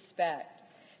respect.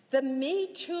 The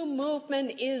Me Too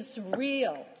movement is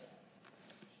real.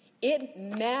 It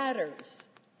matters.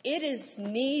 It is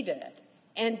needed,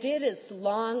 and it is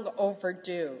long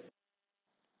overdue.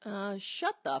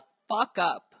 Shut the fuck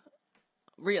up.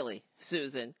 Really,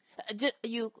 Susan.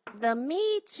 The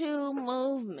Me Too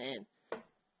movement,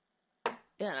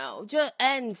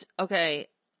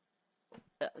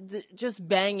 just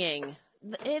banging.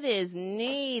 It is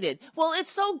needed. Well,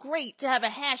 it's so great to have a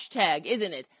hashtag,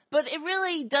 isn't it? But it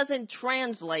really doesn't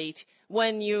translate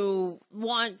when you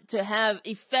want to have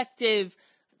effective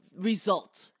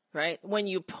results, right? When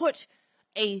you put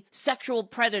a sexual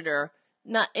predator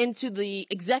not into the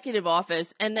executive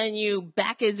office and then you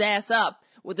back his ass up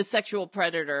with a sexual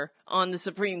predator on the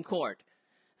Supreme Court.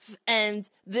 And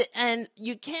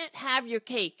you can't have your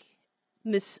cake,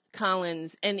 Miss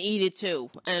Collins, and eat it too.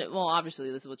 And well,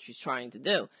 obviously this is what she's trying to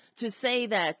do. To say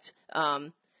that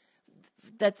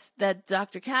that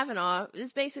Dr. Kavanaugh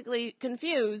is basically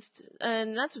confused,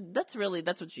 and that's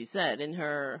what she said in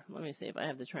her. Let me see if I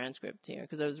have the transcript here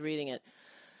because I was reading it.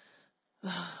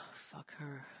 Oh, fuck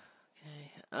her.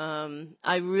 Okay.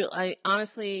 I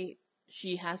honestly,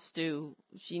 she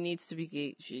needs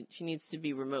to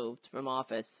be removed from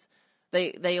office.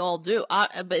 They all do.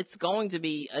 But it's going to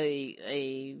be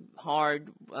a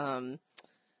hard,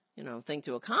 thing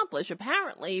to accomplish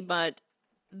apparently, but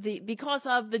because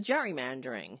of the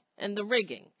gerrymandering and the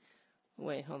rigging.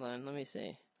 Wait, hold on. Let me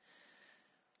see.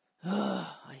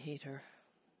 I hate her.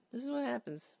 This is what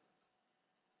happens.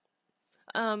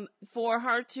 For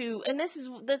her to, and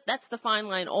that's the fine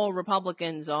line all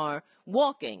Republicans are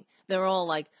walking. They're all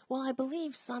like, well, I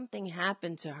believe something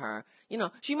happened to her.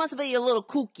 She must be a little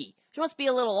kooky. She must be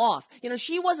a little off.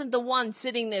 She wasn't the one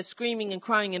sitting there screaming and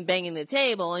crying and banging the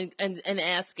table and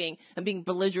asking and being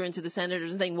belligerent to the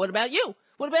senators and saying, what about you?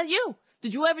 What about you?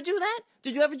 Did you ever do that?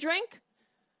 Did you ever drink?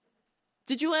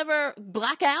 Did you ever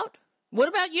black out? What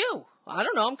about you? I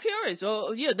don't know. I'm curious.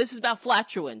 Oh, yeah, this is about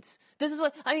flatulence. This is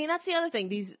what, I mean, that's the other thing.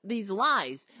 These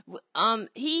lies.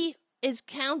 He is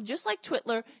just like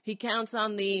Twitler, he counts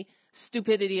on the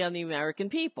stupidity of the American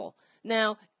people.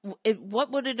 Now,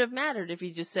 what would it have mattered if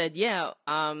he just said, yeah,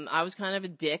 I was kind of a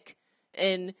dick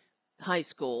in high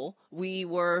school. We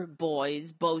were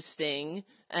boys boasting,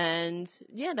 and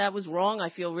yeah, that was wrong. I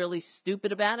feel really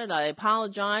stupid about it. I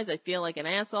apologize. I feel like an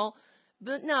asshole.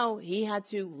 But no, he had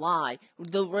to lie.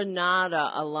 The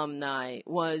Renata alumni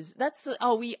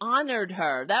we honored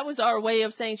her. That was our way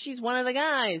of saying she's one of the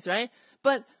guys, right?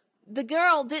 But the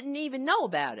girl didn't even know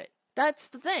about it. That's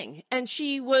the thing. And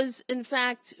she was, in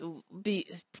fact,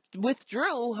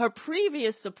 withdrew her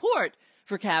previous support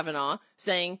for Kavanaugh,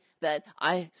 saying that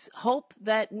I hope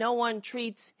that no one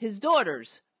treats his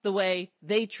daughters the way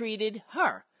they treated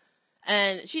her.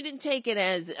 And she didn't take it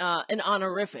as an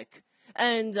honorific.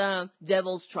 And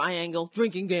Devil's Triangle,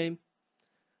 drinking game,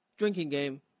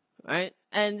 right?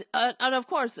 And of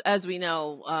course, as we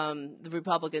know, the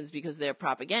Republicans, because they're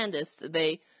propagandists,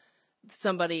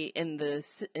 somebody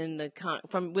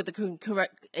with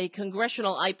a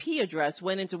congressional IP address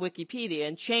went into Wikipedia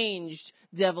and changed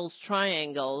Devil's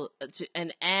Triangle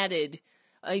and added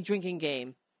a drinking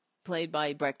game played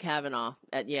by Brett Kavanaugh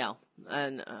at Yale,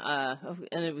 and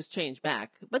it was changed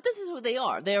back. But this is who they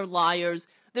are. They're liars.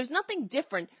 There's nothing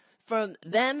different from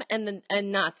them and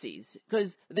Nazis,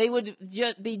 because they would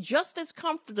be just as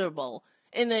comfortable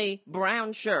in a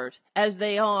brown shirt as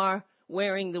they are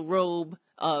wearing the robe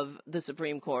of the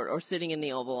Supreme Court or sitting in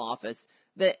the Oval Office.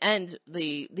 The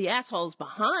assholes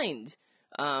behind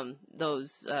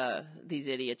these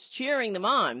idiots cheering them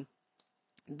on,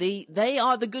 they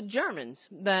are the good Germans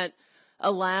that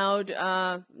allowed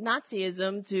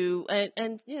Nazism to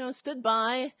and stood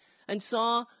by and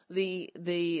saw the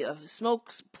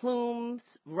smoke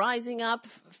plumes rising up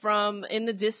from in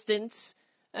the distance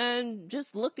and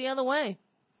just looked the other way.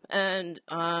 And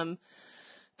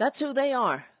that's who they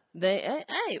are.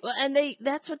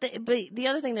 That's what but the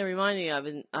other thing they remind me of,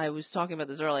 and I was talking about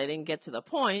this earlier, I didn't get to the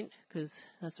point because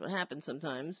that's what happens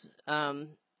sometimes.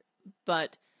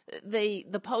 But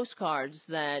the postcards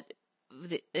that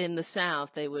in the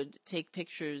South, they would take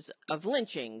pictures of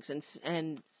lynchings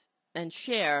and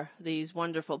share these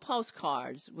wonderful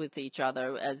postcards with each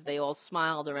other as they all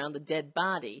smiled around the dead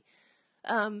body.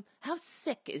 How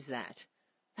sick is that?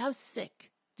 How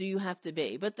sick do you have to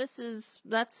be? But there's,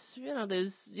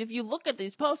 if you look at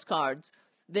these postcards,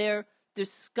 they're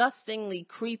disgustingly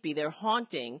creepy. They're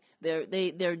haunting.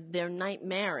 They're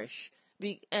nightmarish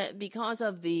because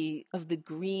of the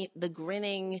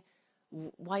grinning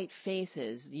white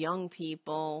faces, young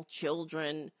people,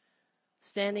 children,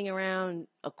 standing around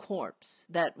a corpse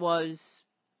that was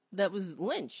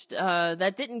lynched,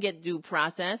 that didn't get due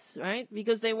process, right?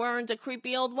 Because they weren't a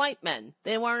creepy old white men.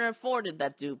 They weren't afforded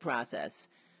that due process.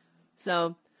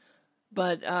 So,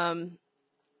 but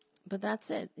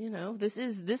that's it. This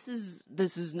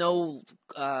is no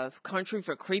country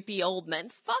for creepy old men.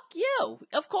 Fuck you.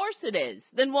 Of course it is.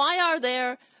 Then why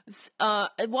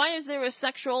is there a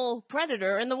sexual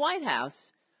predator in the White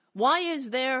House? Why is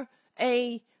there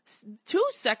two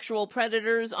sexual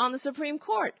predators on the Supreme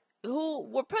Court who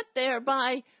were put there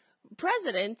by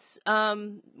presidents?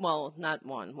 Well, not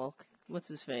one. Well, what's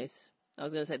his face? I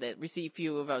was going to say that received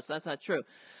fewer votes. That's not true.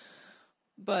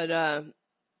 But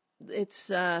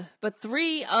but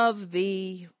 3 of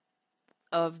the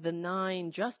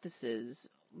 9 justices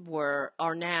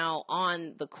are now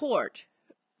on the court.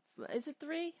 Is it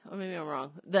 3? Or maybe I'm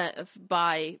wrong. That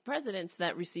by presidents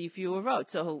that receive fewer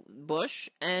votes. So Bush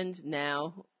and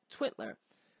now Twitler.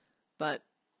 But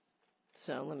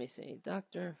so let me see.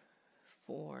 Dr.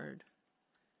 Ford.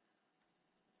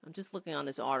 I'm just looking on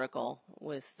this article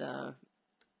with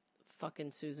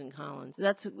fucking Susan Collins.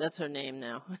 That's her name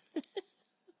now.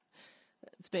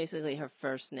 It's basically her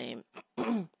first name.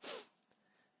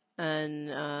 And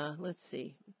let's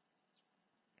see.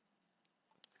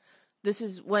 This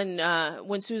is when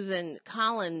Susan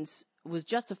Collins was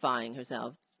justifying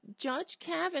herself. Judge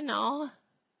Kavanaugh,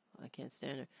 I can't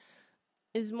stand her,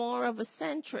 is more of a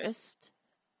centrist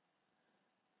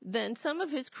than some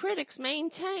of his critics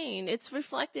maintain. It's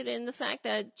reflected in the fact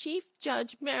that Chief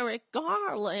Judge Merrick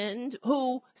Garland,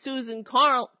 who Susan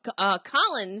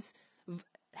Collins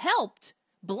helped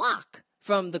block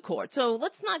from the court. So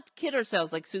let's not kid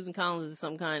ourselves like Susan Collins is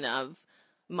some kind of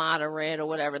moderate or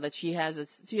whatever, that she has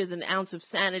an ounce of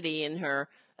sanity in her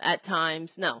at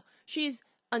times. No, she's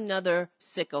another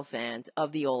sycophant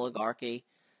of the oligarchy.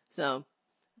 So,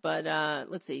 but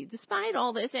let's see. Despite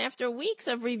all this, after weeks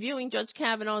of reviewing Judge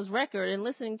Kavanaugh's record and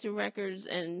listening to records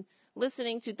and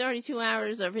listening to 32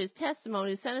 hours of his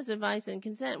testimony, Senate's advice and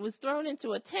consent was thrown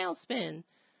into a tailspin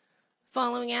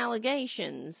following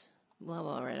allegations. Blah,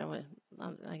 blah, right.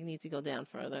 I need to go down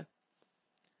further.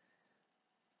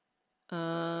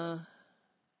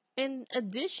 In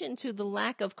addition to the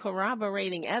lack of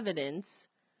corroborating evidence,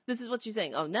 this is what she's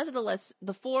saying. Nevertheless,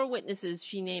 the 4 witnesses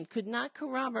she named could not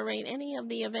corroborate any of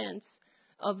the events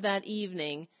of that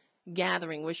evening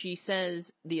gathering where she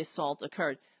says the assault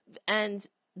occurred. And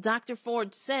Dr.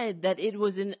 Ford said that it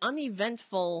was an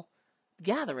uneventful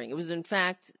gathering. It was, in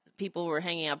fact, people were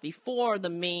hanging out before the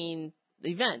main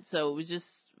event. So it was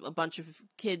just a bunch of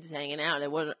kids hanging out.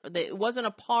 It wasn't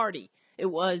a party. It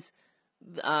was,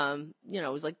 it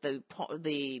was like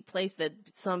the place that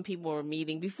some people were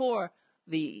meeting before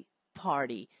the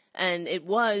party. And it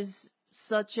was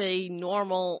such a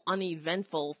normal,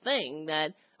 uneventful thing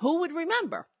that who would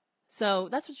remember? So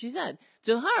that's what she said.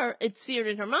 To her, it seared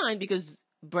in her mind because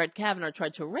Brett Kavanaugh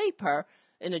tried to rape her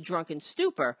in a drunken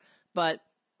stupor. But,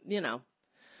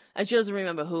 and she doesn't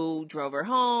remember who drove her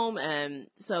home. And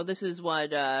so this is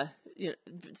what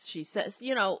she says,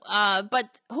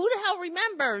 but who the hell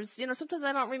remembers? Sometimes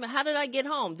I don't remember. How did I get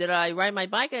home? Did I ride my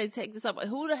bike? I take this up.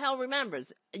 Who the hell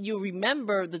remembers? You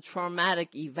remember the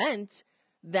traumatic event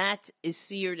that is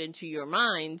seared into your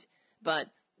mind, but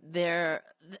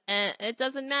it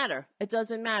doesn't matter. It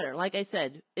doesn't matter. Like I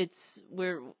said,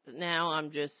 I'm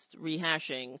just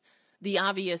rehashing. The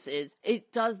obvious is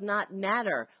it does not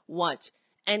matter what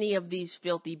any of these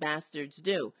filthy bastards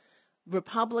do.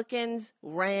 Republicans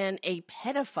ran a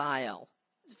pedophile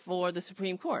for the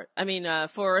Supreme Court.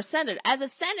 For a senator, as a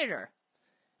senator.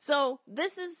 So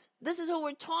this is who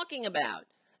we're talking about.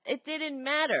 It didn't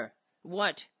matter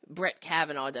what Brett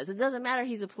Kavanaugh does. It doesn't matter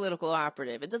he's a political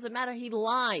operative. It doesn't matter he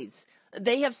lies.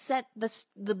 They have set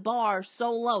the bar so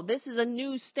low. This is a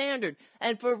new standard.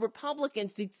 And for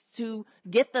Republicans to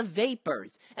get the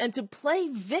vapors and to play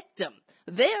victim,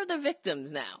 they're the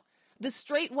victims now. The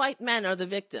straight white men are the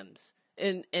victims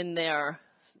in their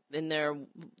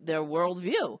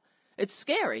worldview. It's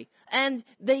scary. And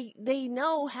they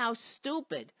know how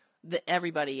stupid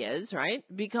everybody is, right?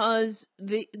 Because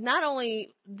not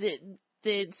only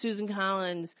did Susan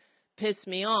Collins piss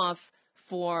me off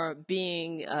for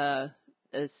being a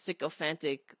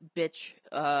sycophantic bitch,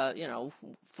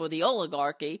 for the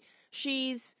oligarchy,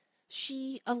 she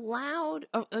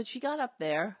got up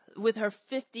there with her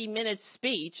 50-minute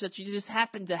speech that she just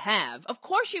happened to have. Of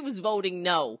course she was voting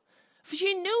no.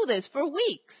 She knew this for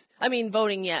weeks.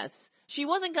 Voting yes. She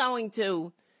wasn't going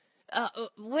to.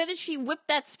 Where did she whip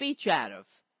that speech out of?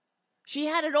 She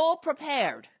had it all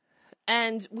prepared.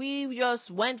 And we just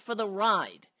went for the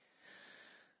ride.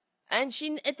 And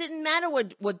it didn't matter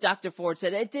what Dr. Ford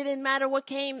said. It didn't matter what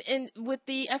came in with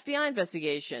the FBI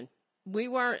investigation. We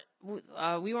weren't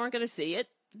going to see it.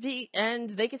 And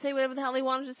they could say whatever the hell they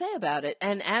wanted to say about it.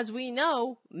 And as we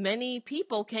know, many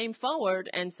people came forward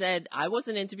and said, I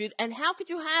wasn't interviewed. And how could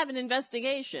you have an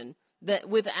investigation that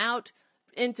without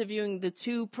interviewing the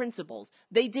 2 principals?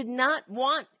 They did not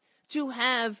want to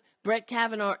have Brett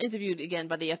Kavanaugh interviewed again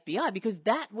by the FBI because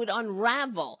that would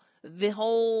unravel the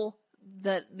whole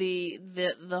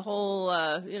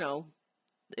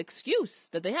excuse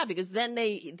that they have, because then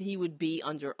he would be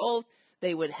under oath.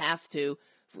 They would have to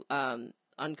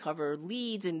uncover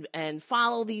leads and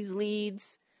follow these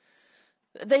leads.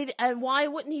 And why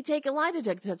wouldn't he take a lie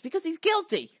detector test? Because he's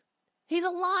guilty. He's a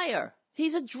liar.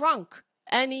 He's a drunk.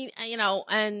 And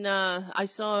I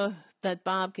saw that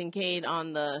Bob Kincaid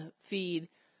on the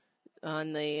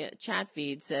chat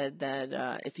feed said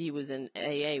that if he was in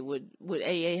AA, would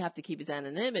AA have to keep his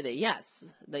anonymity?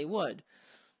 Yes, they would.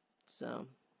 So,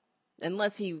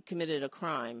 unless he committed a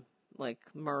crime like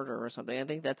murder or something, I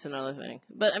think that's another thing.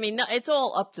 But no, it's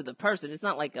all up to the person. It's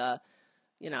not like a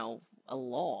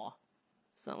law.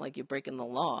 It's not like you're breaking the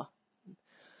law.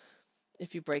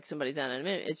 If you break somebody's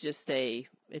anonymity, it's just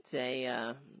it's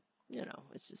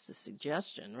just a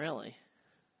suggestion, really.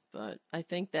 But I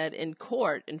think that in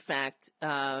court, in fact,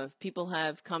 people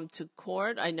have come to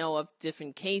court. I know of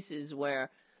different cases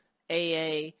where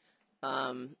AA,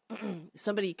 I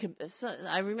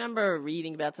remember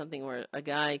reading about something where a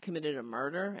guy committed a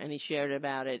murder and he shared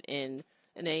about it in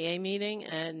an AA meeting,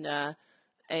 and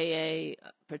AA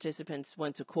participants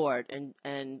went to court and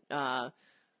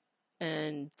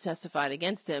testified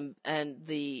against him, and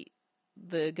the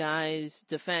guy's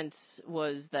defense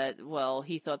was that, well,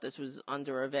 he thought this was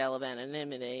under a veil of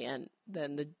anonymity, and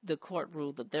then the court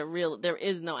ruled that there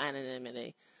is no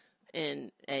anonymity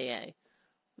in AA,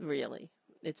 really.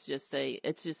 It's just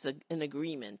an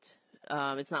agreement.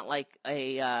 It's not like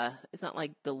the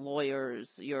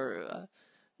lawyers, your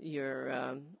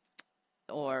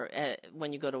or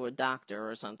when you go to a doctor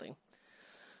or something.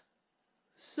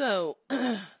 So,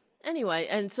 anyway,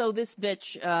 and so this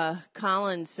bitch,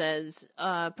 Colin says,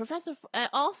 Professor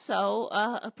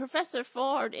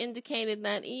Ford indicated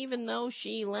that even though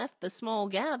she left the small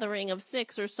gathering of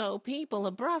 6 or so people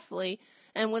abruptly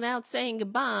and without saying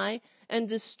goodbye and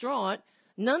distraught,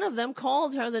 none of them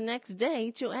called her the next day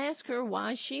to ask her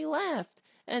why she left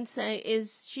and say,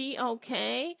 is she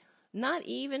okay? Not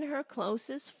even her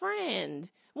closest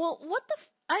friend. Well, what the...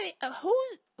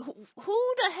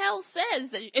 who the hell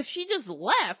says that if she just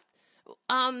left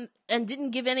and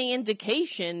didn't give any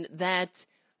indication that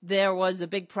there was a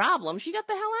big problem, she got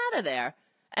the hell out of there.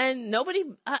 And nobody,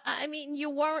 I mean,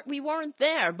 we weren't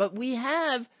there, but we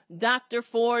have Dr.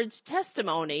 Ford's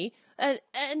testimony.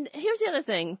 And here's the other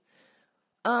thing.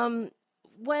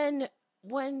 When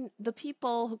the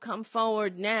people who come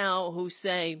forward now who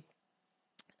say,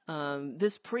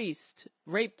 this priest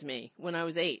raped me when I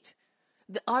was 8,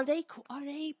 are they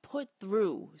put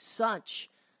through such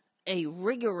a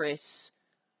rigorous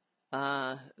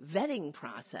vetting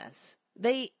process?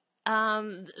 They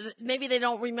maybe they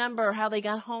don't remember how they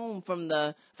got home from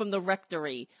the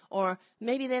rectory, or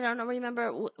maybe they don't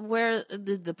remember where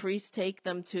did the priest take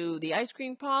them to, the ice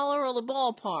cream parlor or the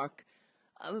ballpark.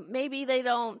 Maybe they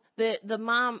don't. The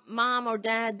mom or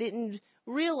dad didn't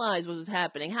realize what was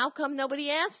happening. How come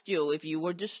nobody asked you if you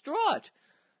were distraught?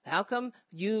 How come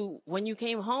when you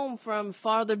came home from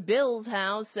Father Bill's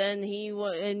house and you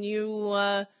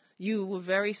were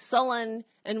very sullen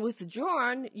and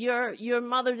withdrawn, your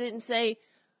mother didn't say,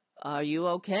 "Are you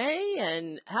okay?"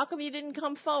 And how come you didn't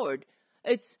come forward?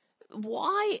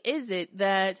 Why is it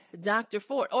that Dr.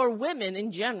 Ford or women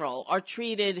in general are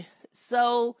treated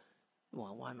so?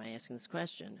 Well, why am I asking this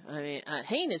question? I mean,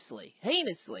 heinously.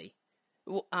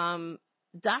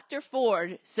 Dr.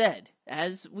 Ford said,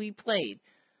 as we played,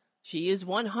 she is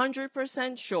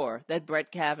 100% sure that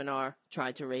Brett Kavanaugh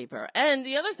tried to rape her. And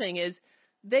the other thing is,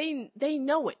 they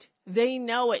know it. They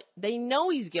know it. They know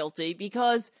he's guilty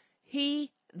because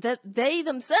they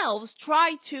themselves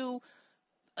try to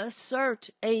assert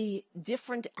a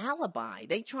different alibi.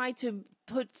 They try to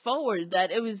put forward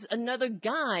that it was another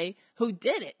guy who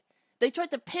did it. They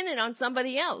tried to pin it on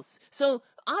somebody else. So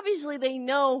obviously they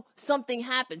know something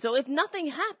happened. So if nothing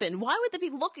happened, why would they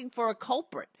be looking for a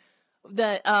culprit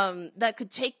that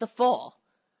could take the fall?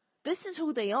 This is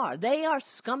who they are. They are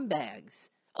scumbags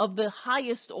of the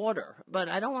highest order. But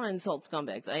I don't want to insult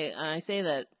scumbags. I say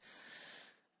that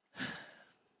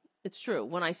it's true.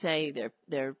 When I say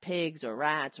they're pigs or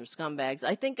rats or scumbags,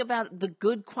 I think about the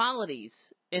good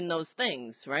qualities in those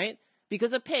things, right?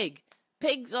 Because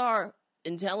pigs are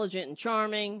intelligent and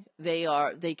charming.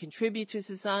 They contribute to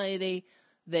society.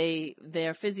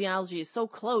 Their physiology is so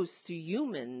close to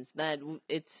humans that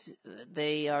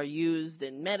they are used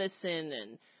in medicine,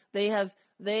 and they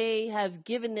have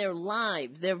given their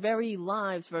very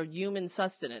lives for human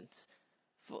sustenance.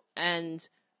 And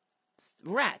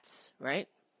rats, right?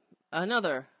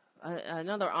 Another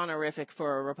honorific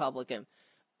for a Republican.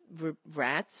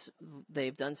 Rats,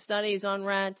 they've done studies on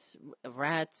rats.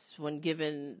 Rats, when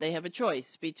given, they have a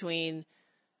choice between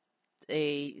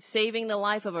saving the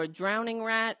life of a drowning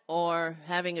rat or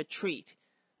having a treat.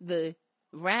 The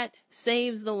rat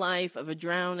saves the life of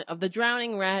the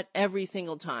drowning rat every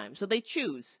single time. So they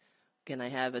choose. Can I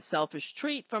have a selfish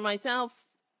treat for myself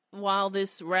while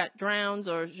this rat drowns,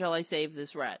 or shall I save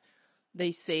this rat?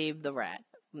 They save the rat,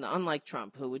 unlike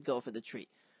Trump, who would go for the treat.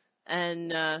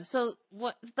 And so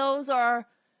those are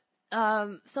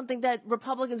something that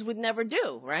Republicans would never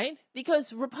do, right?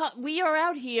 Because we are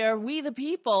out here, we the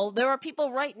people, there are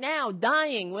people right now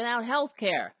dying without health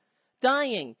care.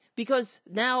 Dying because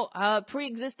now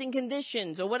pre-existing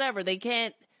conditions or whatever, they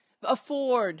can't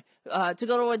afford to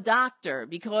go to a doctor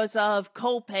because of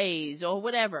co-pays or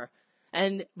whatever.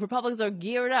 And Republicans are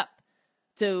geared up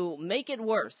to make it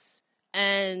worse.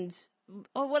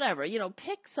 Or whatever,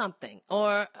 pick something.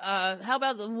 Or how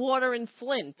about the water in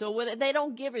Flint? Or what? They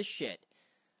don't give a shit.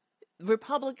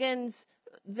 Republicans,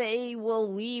 they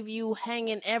will leave you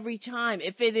hanging every time.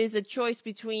 If it is a choice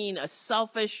between a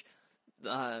selfish,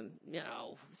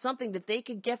 something that they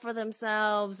could get for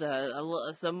themselves,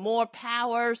 some more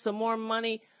power, some more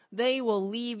money, they will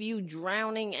leave you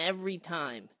drowning every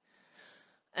time.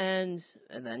 And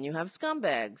then you have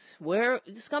scumbags, where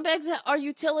scumbags are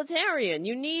utilitarian.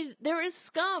 There is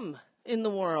scum in the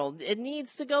world. It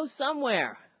needs to go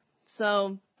somewhere.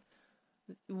 So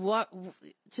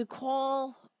to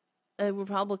call a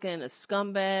Republican a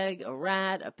scumbag, a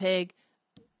rat, a pig,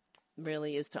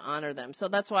 really is to honor them. So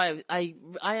that's why I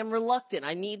am reluctant.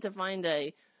 I need to find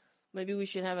maybe we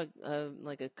should have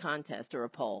a contest or a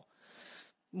poll.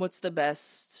 what's the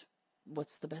best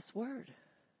word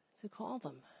to call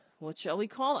them? What shall we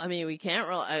call? I mean, we can't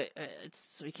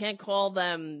we can't call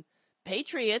them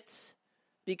patriots,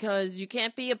 because you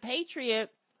can't be a patriot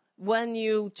when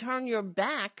you turn your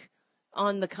back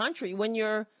on the country, when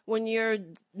you're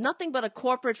nothing but a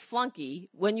corporate flunky,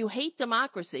 when you hate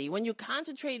democracy, when you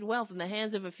concentrate wealth in the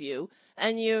hands of a few,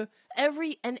 and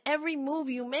every move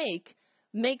you make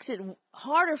makes it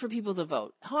harder for people to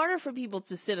vote, harder for people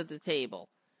to sit at the table.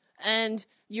 And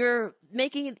you're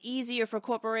making it easier for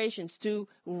corporations to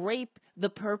rape the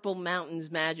Purple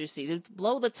Mountain's majesty, to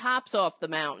blow the tops off the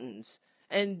mountains,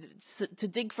 and to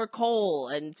dig for coal,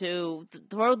 and to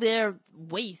throw their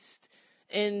waste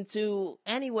into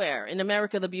anywhere in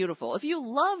America the Beautiful. If you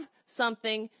love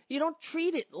something, you don't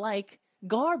treat it like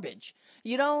garbage.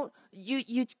 You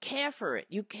care for it.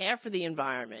 You care for the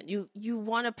environment. You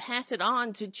want to pass it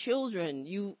on to children,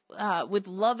 with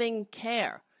loving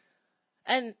care.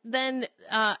 And then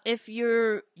if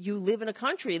you live in a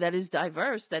country that is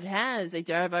diverse, that has a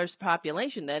diverse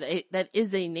population, that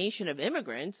is a nation of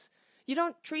immigrants, you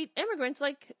don't treat immigrants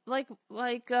like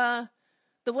the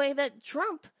way that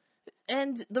Trump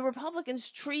and the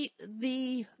Republicans treat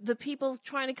the people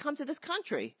trying to come to this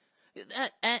country.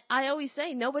 I always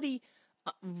say nobody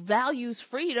values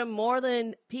freedom more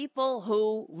than people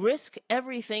who risk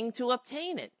everything to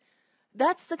obtain it.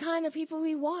 That's the kind of people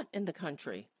we want in the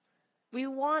country. We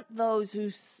want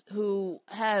those who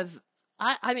have,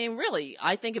 I mean, really,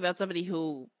 I think about somebody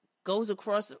who goes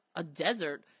across a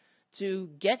desert to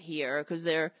get here because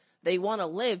they want to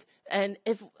live. And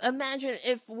imagine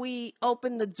if we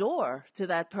open the door to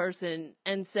that person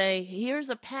and say, here's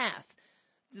a path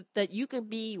that you could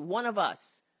be one of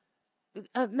us.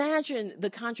 Imagine the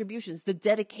contributions, the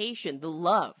dedication, the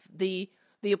love, the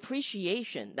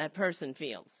appreciation that person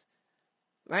feels,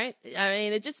 right? I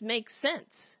mean, it just makes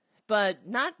sense. But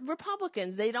not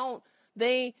Republicans. They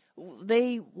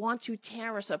want to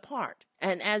tear us apart.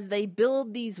 And as they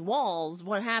build these walls,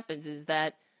 what happens is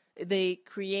that they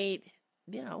create,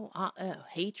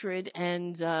 hatred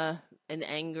and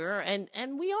anger,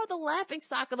 and we are the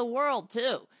laughingstock of the world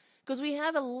too, because we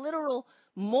have a literal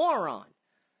moron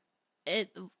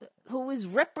who is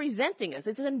representing us.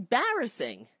 It's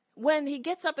embarrassing when he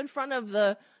gets up in front of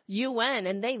the UN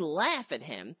and they laugh at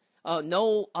him.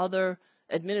 No other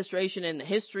administration in the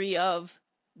history of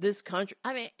this country.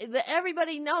 I mean,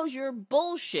 everybody knows you're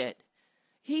bullshit.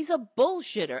 He's a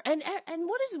bullshitter. And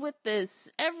what is with this?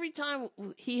 Every time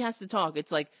he has to talk,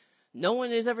 it's like no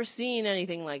one has ever seen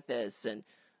anything like this. And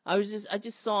I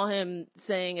just saw him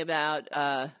saying about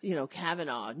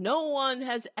Kavanaugh. No one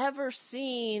has ever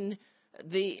seen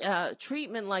the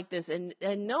treatment like this, and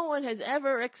no one has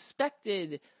ever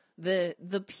expected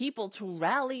the people to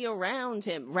rallying around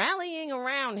him.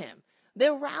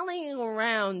 They're rallying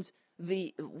around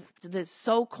the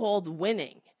so-called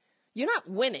winning. You're not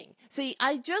winning. See,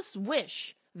 I just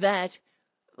wish that,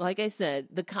 like I said,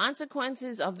 the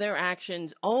consequences of their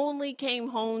actions only came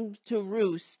home to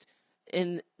roost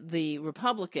in the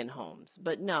Republican homes.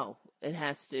 But no, it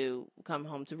has to come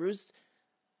home to roost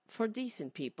for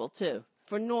decent people, too,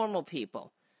 for normal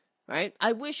people, right?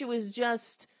 I wish it was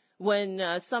just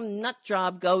when some nut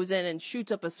job goes in and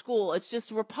shoots up a school, it's just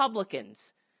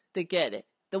Republicans that get it.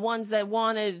 The ones that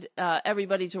wanted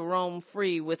everybody to roam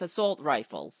free with assault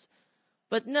rifles.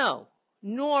 But no,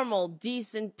 normal,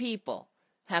 decent people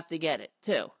have to get it,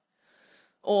 too.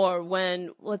 Or when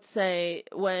Twitler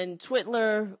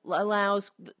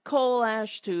allows coal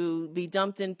ash to be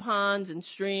dumped in ponds and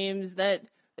streams, that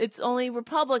it's only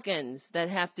Republicans that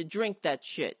have to drink that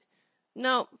shit.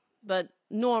 No, but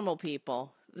normal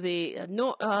people. The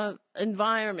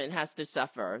environment has to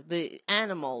suffer. The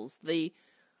animals, the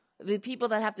people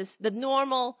that have to, the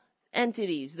normal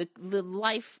entities, the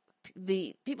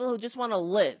people who just want to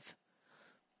live,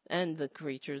 and the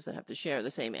creatures that have to share the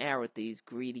same air with these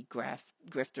greedy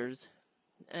grifters.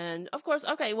 And of course,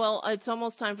 okay, well, it's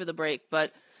almost time for the break,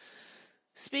 but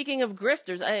speaking of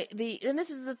grifters, and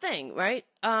this is the thing, right?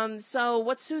 So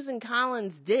what Susan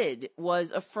Collins did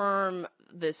was affirm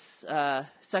this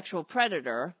sexual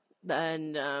predator,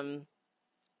 and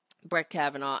Brett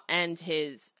Kavanaugh, and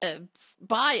his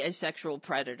by a sexual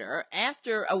predator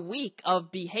after a week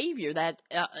of behavior that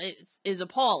is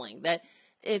appalling. That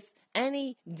if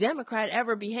any Democrat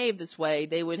ever behaved this way,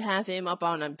 they would have him up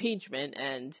on impeachment,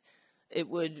 and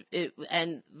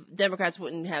and Democrats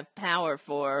wouldn't have power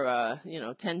for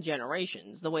 10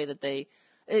 generations. The way that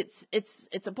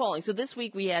it's appalling. So this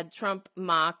week we had Trump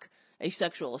mock a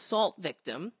sexual assault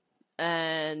victim.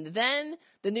 And then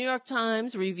the New York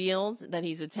Times revealed that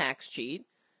he's a tax cheat,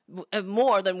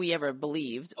 more than we ever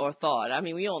believed or thought. I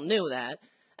mean, we all knew that.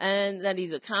 and that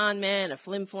he's a con man, a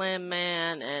flim-flam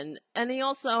man, and he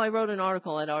also, I wrote an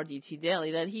article at RDT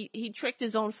Daily that he tricked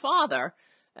his own father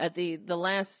at the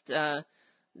last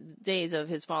days of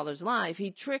his father's life. He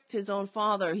tricked his own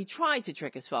father. He tried to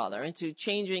trick his father into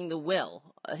changing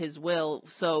his will,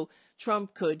 so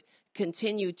Trump could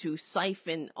continue to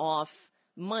siphon off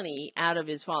money out of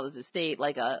his father's estate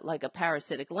like a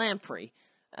parasitic lamprey.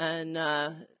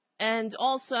 And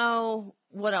also,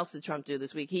 what else did Trump do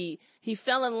this week? He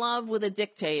fell in love with a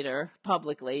dictator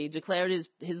publicly, declared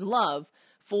his love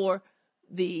for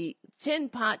the Tin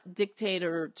Pot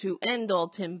dictator to end all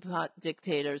Tin Pot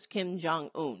dictators, Kim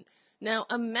Jong-un. Now,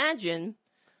 imagine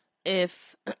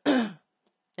if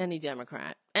any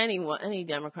Democrat,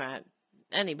 anybody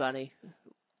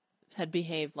had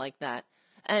behaved like that.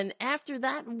 And after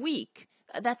that week,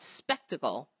 that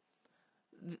spectacle,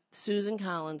 Susan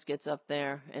Collins gets up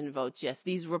there and votes yes.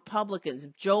 These Republicans,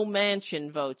 Joe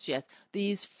Manchin votes yes.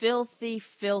 These filthy,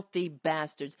 filthy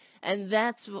bastards. And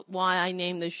that's why I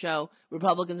named the show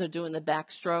Republicans Are Doing the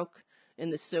Backstroke in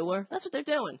the Sewer. That's what they're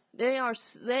doing. They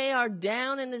are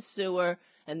down in the sewer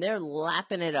and they're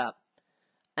lapping it up.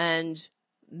 And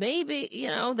maybe,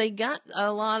 they got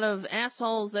a lot of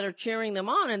assholes that are cheering them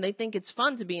on and they think it's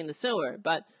fun to be in the sewer.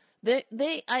 But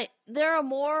there are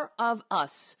more of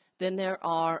us than there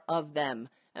are of them.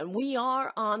 And we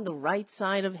are on the right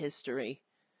side of history.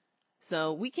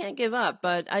 So we can't give up.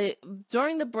 But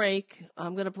during the break,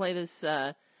 I'm going to play this,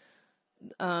 the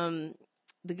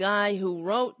guy who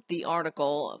wrote the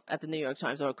article at the New York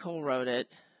Times, or co-wrote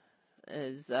it,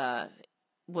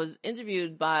 was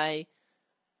interviewed by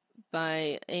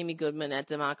Amy Goodman at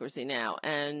Democracy Now!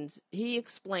 And he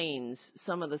explains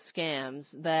some of the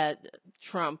scams that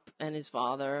Trump and his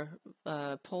father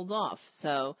pulled off.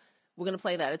 So we're going to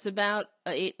play that. It's about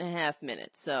 8.5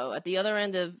 minutes. So at the other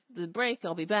end of the break,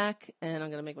 I'll be back, and I'm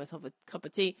going to make myself a cup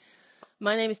of tea.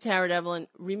 My name is Tara Devlin.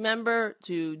 Remember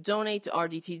to donate to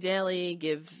RDT Daily,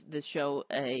 give the show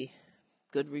a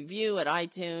good review at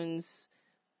iTunes,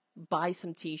 buy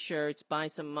some t-shirts, buy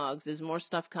some mugs. There's more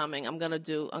stuff coming. I'm going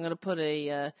to put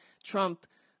a Trump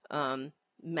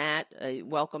mat, a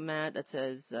welcome mat that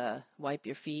says wipe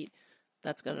your feet.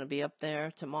 That's going to be up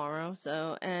there tomorrow.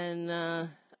 So, and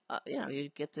you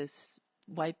get to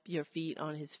wipe your feet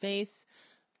on his face.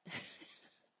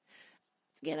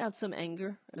 Get out some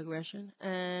anger, aggression.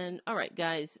 And all right,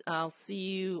 guys, I'll see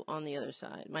you on the other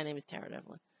side. My name is Tara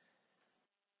Devlin.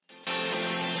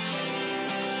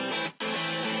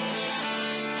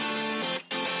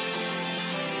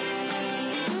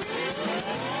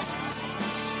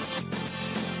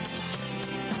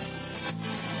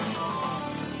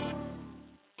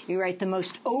 You write, the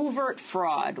most overt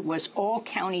fraud was All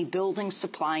County Building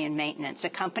Supply and Maintenance, a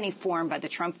company formed by the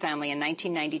Trump family in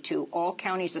 1992. All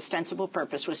County's ostensible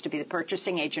purpose was to be the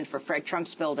purchasing agent for Fred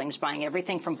Trump's buildings, buying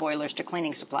everything from boilers to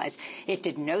cleaning supplies. It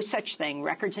did no such thing,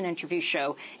 records and interviews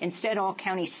show. Instead, All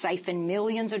County siphoned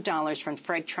millions of dollars from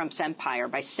Fred Trump's empire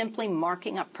by simply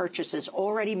marking up purchases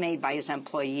already made by his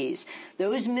employees.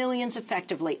 Those millions,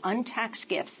 effectively untaxed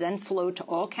gifts, then flowed to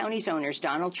All County's owners,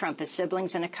 Donald Trump, his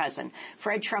siblings, and a cousin.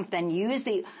 Fred Trump then used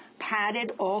the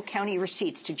padded all-county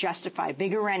receipts to justify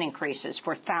bigger rent increases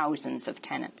for thousands of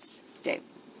tenants. Dave.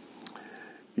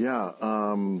 Yeah,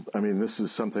 this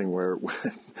is something where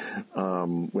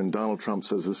when Donald Trump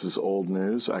says this is old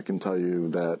news, I can tell you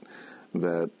that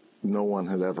no one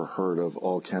had ever heard of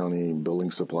All County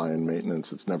Building Supply and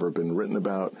Maintenance. It's never been written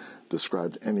about,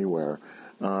 described anywhere.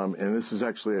 And this is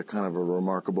actually a kind of a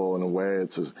remarkable, in a way,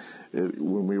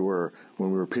 when we were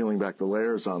peeling back the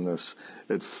layers on this,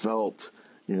 it felt,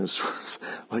 sort of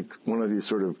like one of these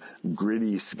sort of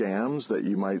gritty scams that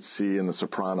you might see in The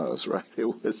Sopranos, right?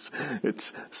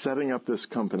 It's setting up this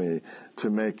company to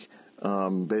make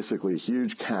basically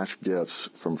huge cash gifts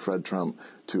from Fred Trump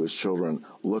to his children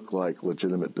look like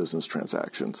legitimate business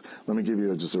transactions. Let me give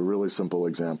you just a really simple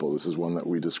example. This is one that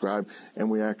we describe, and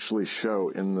we actually show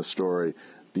in the story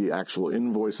the actual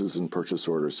invoices and purchase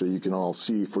orders, so you can all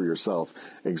see for yourself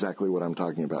exactly what I'm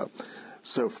talking about.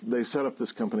 So they set up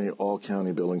this company, All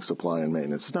County Building Supply and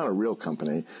Maintenance. It's not a real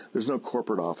company. There's no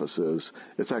corporate offices.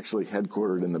 It's actually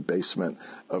headquartered in the basement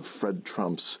of Fred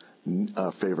Trump's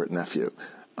favorite nephew.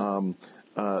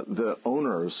 The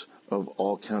owners of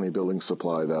All County Building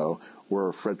Supply, though,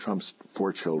 were Fred Trump's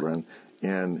 4 children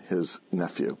and his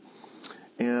nephew.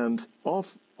 And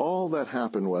all that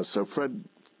happened was, so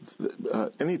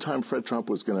anytime Fred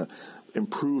Trump was going to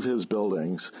improve his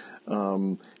buildings,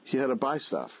 he had to buy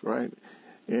stuff, right?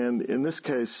 And in this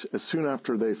case, as soon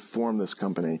after they formed this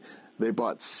company, they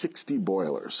bought 60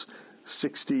 boilers,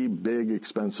 60 big,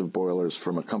 expensive boilers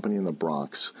from a company in the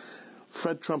Bronx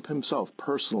Fred Trump himself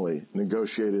personally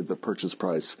negotiated the purchase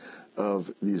price of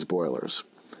these boilers.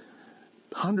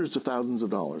 Hundreds of thousands of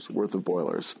dollars worth of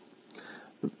boilers.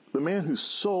 The man who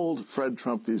sold Fred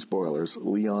Trump these boilers,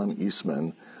 Leon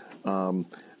Eastman,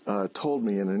 told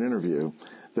me in an interview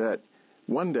that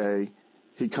one day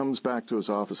he comes back to his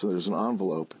office and there's an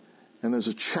envelope and there's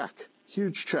a check,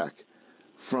 huge check,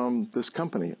 from this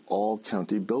company, All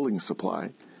County Building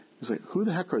Supply. He's like, who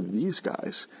the heck are these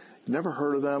guys? Never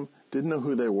heard of them, didn't know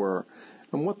who they were.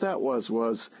 And what that was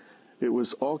it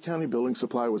was All County Building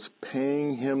Supply was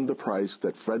paying him the price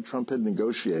that Fred Trump had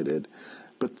negotiated,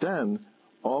 but then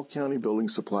All County Building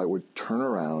Supply would turn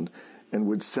around and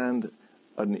would send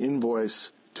an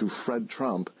invoice to Fred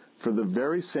Trump for the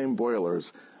very same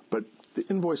boilers, but the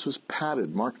invoice was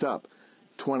padded, marked up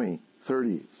 20,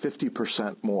 30,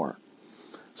 50% more.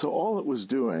 So all it was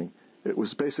doing, it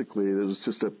was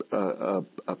just a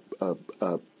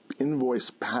invoice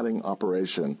padding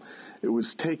operation. It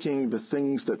was taking the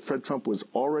things that Fred Trump was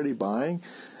already buying,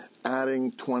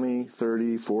 adding 20,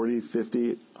 30, 40,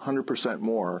 50, 100%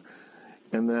 more,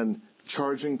 and then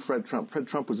charging Fred Trump. Fred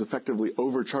Trump was effectively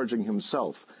overcharging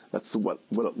himself. That's what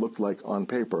it looked like on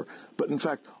paper. But in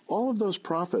fact, all of those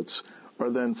profits are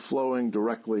then flowing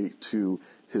directly to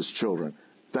his children.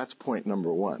 That's point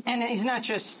number one. And he's not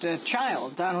just a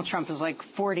child. Donald Trump is like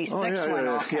 46 when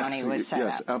All County was set up.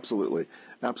 Yes, absolutely.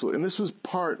 Absolutely. And this was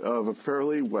part of a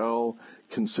fairly well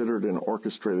considered and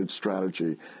orchestrated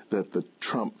strategy that the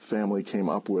Trump family came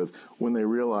up with when they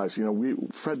realized,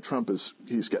 Fred Trump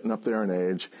he's getting up there in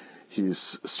age.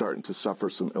 He's starting to suffer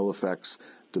some ill effects,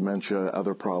 dementia,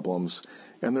 other problems.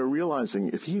 And they're realizing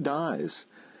if he dies,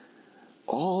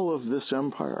 all of this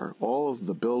empire, all of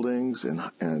the buildings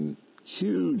and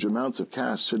huge amounts of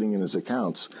cash sitting in his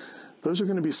accounts, those are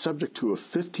going to be subject to a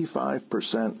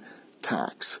 55%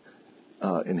 tax,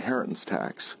 inheritance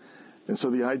tax. And so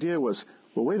the idea was,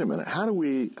 well, wait a minute, how do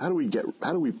we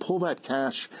pull that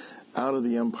cash out of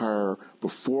the empire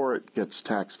before it gets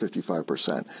taxed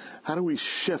 55%? How do we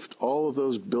shift all of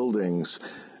those buildings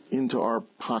into our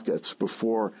pockets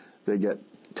before they get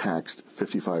taxed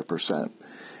 55%?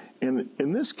 And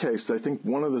in this case, I think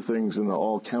one of the things in the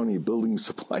All County Building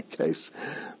Supply case,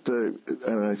 and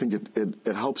I think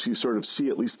it helps you sort of see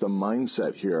at least the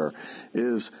mindset here,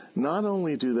 is not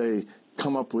only do they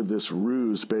come up with this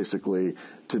ruse basically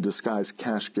to disguise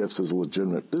cash gifts as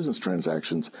legitimate business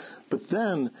transactions, but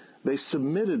then they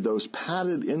submitted those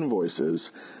padded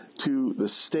invoices to the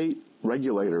state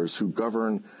regulators who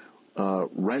govern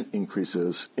rent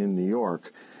increases in New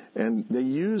York. And they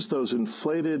used those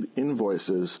inflated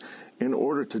invoices in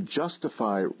order to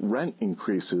justify rent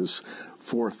increases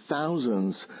for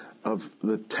thousands of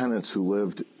the tenants who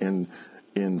lived in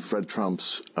Fred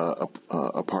Trump's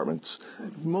apartments.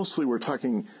 Mostly we're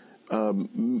talking,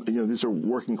 these are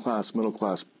working class, middle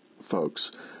class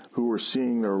folks who were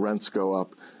seeing their rents go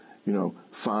up, $5,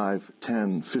 $10,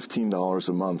 $15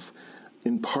 a month,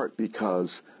 in part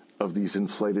because of these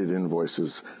inflated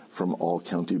invoices from All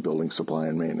County Building Supply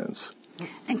and Maintenance.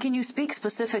 And can you speak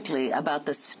specifically about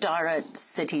the Starrett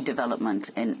City development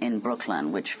in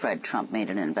Brooklyn, which Fred Trump made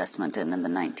an investment in the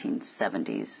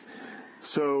 1970s?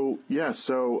 So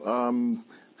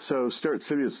Starrett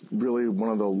City is really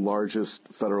one of the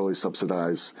largest federally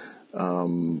subsidized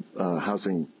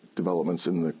housing developments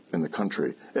in the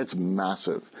country. It's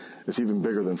massive. It's even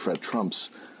bigger than Fred Trump's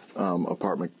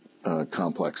apartment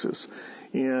complexes.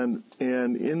 And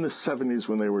in the 70s,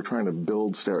 when they were trying to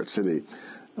build Starrett City,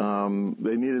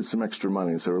 they needed some extra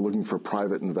money, so they were looking for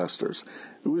private investors.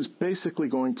 It was basically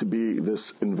going to be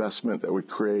this investment that would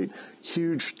create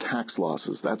huge tax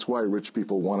losses. That's why rich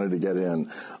people wanted to get in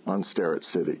on Starrett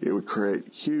City. It would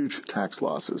create huge tax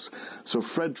losses. So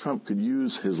Fred Trump could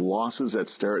use his losses at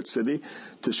Starrett City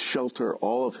to shelter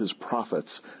all of his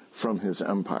profits from his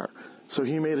empire. So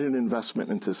he made an investment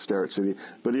into Starrett City,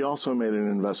 but he also made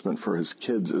an investment for his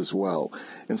kids as well.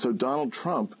 And so Donald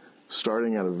Trump,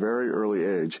 starting at a very early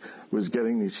age, was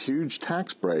getting these huge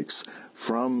tax breaks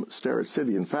from Starrett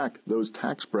City. In fact, those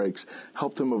tax breaks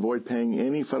helped him avoid paying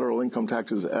any federal income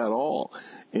taxes at all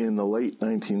in the late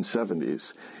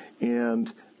 1970s.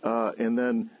 And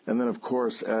then of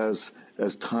course, as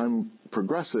time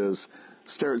progresses,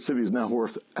 Starrett City is now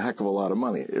worth a heck of a lot of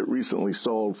money. It recently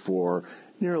sold for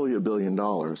nearly $1 billion.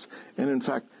 And in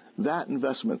fact, that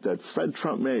investment that Fred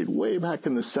Trump made way back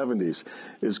in the 70s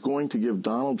is going to give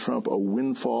Donald Trump a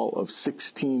windfall of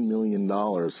 $16 million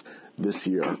this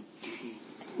year.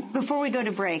 Before we go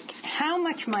to break, how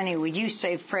much money would you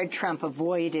say Fred Trump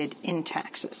avoided in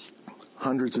taxes?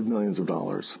 Hundreds of millions of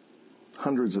dollars.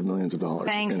 hundreds of millions of dollars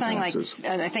paying in something taxes.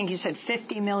 like, I think you said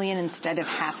 $50 million instead of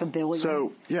 $500 million.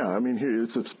 So, yeah, I mean, here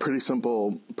it's pretty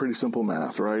simple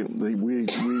math, right? We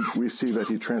see that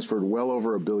he transferred well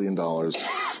over $1 billion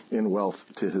in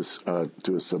wealth to his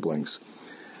siblings.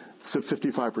 It's a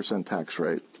 55% tax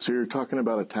rate. So you're talking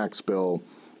about a tax bill,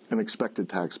 an expected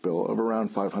tax bill of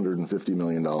around $550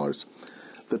 million.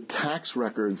 The tax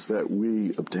records that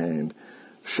we obtained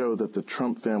show that the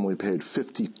Trump family paid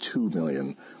 $52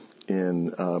 million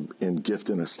in gift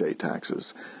and estate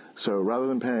taxes. So rather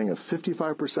than paying a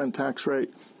 55% tax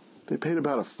rate, they paid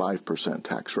about a 5%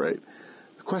 tax rate.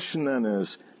 The question then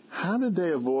is, how did they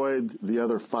avoid the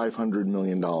other $500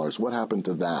 million? What happened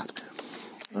to that?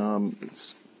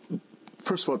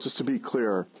 First of all, just to be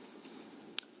clear,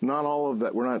 not all of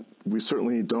that. We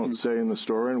certainly don't say in the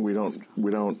story, and we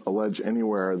don't allege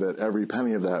anywhere that every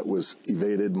penny of that was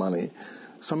evaded money.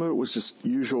 Some of it was just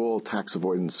usual tax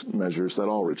avoidance measures that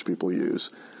all rich people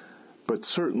use. But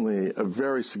certainly a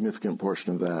very significant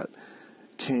portion of that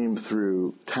came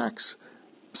through tax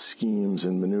schemes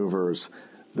and maneuvers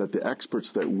that the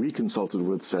experts that we consulted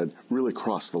with said really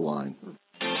crossed the line.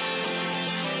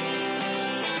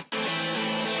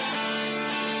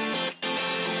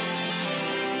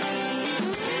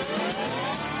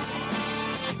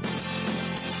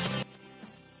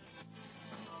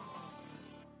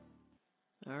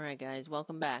 All right, guys,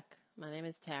 welcome back. My name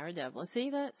is Tara Devlin. See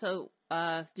that? So,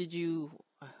 did you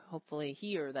hopefully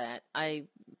hear that? I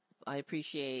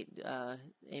appreciate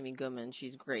Amy Goodman.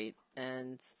 She's great,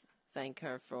 and thank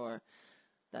her for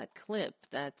that clip.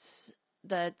 That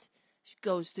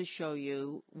goes to show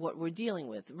you what we're dealing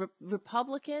with.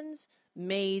 Republicans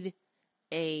made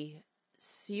a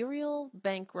serial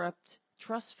bankrupt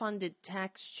trust-funded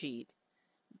tax cheat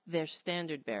their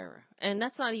standard bearer, and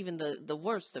that's not even the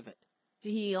worst of it.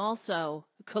 He also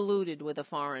colluded with a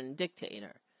foreign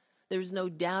dictator. There's no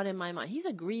doubt in my mind. He's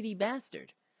a greedy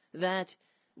bastard that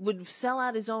would sell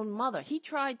out his own mother. He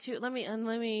tried to, let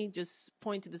me just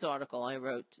point to this article I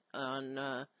wrote on,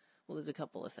 there's a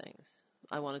couple of things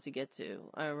I wanted to get to.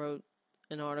 I wrote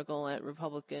an article at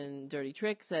Republican Dirty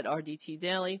Tricks at RDT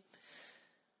Daily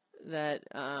that,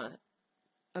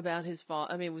 about his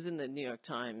father. I mean, it was in the New York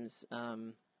Times,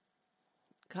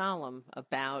 column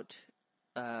about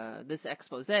this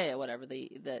expose or whatever,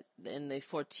 that in the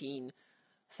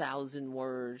 14,000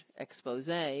 word expose,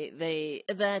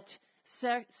 that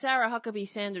Sarah Huckabee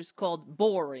Sanders called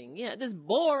boring. Yeah, this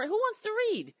boring. Who wants to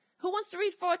read? Who wants to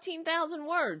read 14,000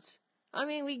 words? I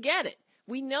mean, we get it.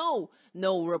 We know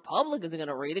no Republicans are going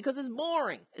to read it because it's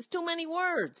boring. It's too many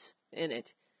words in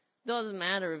it. Doesn't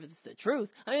matter if it's the truth.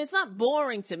 I mean, it's not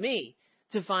boring to me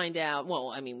to find out.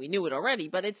 Well, I mean, we knew it already,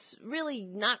 but it's really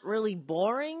not really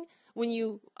boring when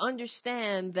you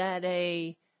understand that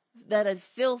a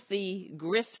filthy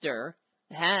grifter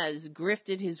has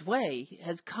grifted his way,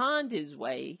 has conned his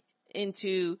way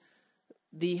into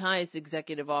the highest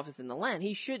executive office in the land.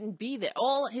 He shouldn't be there.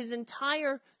 All his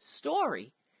entire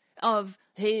story of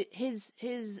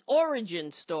his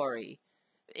origin story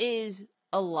is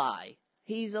a lie.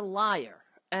 He's a liar.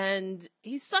 And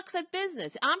he sucks at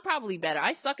business. I'm probably better.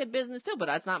 I suck at business too, but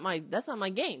that's not my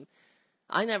game.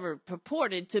 I never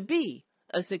purported to be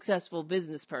a successful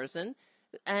business person,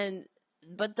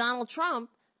 but Donald Trump,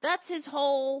 that's his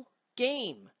whole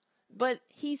game. But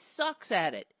he sucks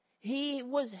at it. He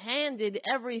was handed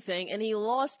everything, and he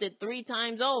lost it 3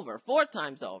 times over, 4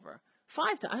 times over,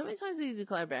 5 times. How many times did he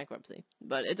declare bankruptcy?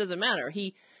 But it doesn't matter.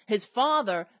 His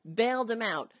father bailed him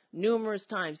out numerous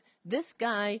times. This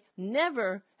guy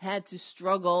never had to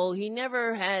struggle. He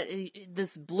never had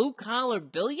this blue-collar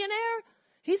billionaire.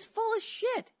 He's full of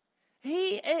shit.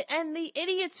 And the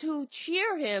idiots who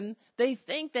cheer him, they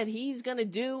think that he's going to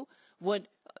do what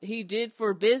he did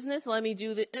for business. Let me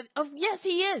do that. Yes,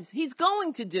 he is. He's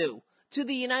going to do to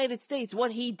the United States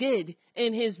what he did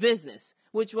in his business,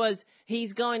 which was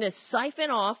he's going to siphon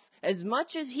off as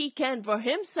much as he can for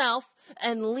himself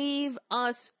and leave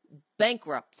us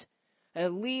bankrupt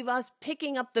and leave us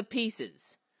picking up the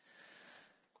pieces.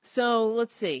 So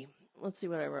let's see. Let's see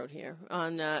what I wrote here.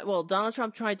 Donald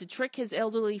Trump tried to trick his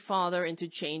elderly father into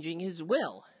changing his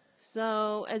will.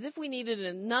 So, as if we needed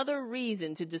another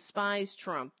reason to despise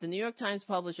Trump, the New York Times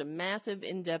published a massive,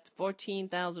 in-depth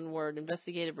 14,000-word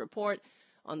investigative report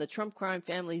on the Trump crime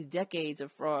family's decades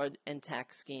of fraud and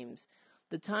tax schemes.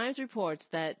 The Times reports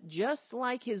that just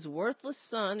like his worthless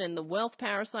son and the wealth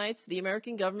parasites the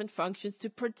American government functions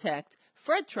to protect,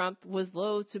 Fred Trump was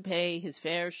loath to pay his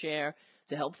fair share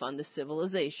to help fund the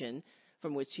civilization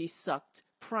from which he sucked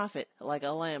profit like a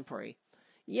lamprey.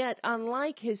 Yet,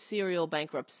 unlike his serial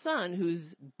bankrupt son,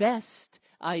 whose best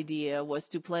idea was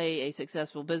to play a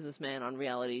successful businessman on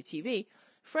reality TV,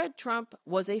 Fred Trump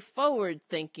was a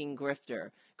forward-thinking grifter,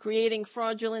 creating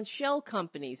fraudulent shell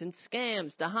companies and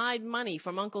scams to hide money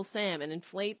from Uncle Sam and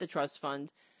inflate the trust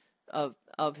fund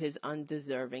of his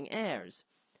undeserving heirs.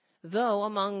 Though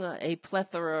among a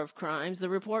plethora of crimes, the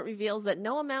report reveals that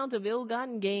no amount of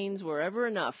ill-gotten gains were ever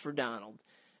enough for Donald.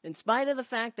 In spite of the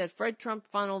fact that Fred Trump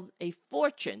funneled a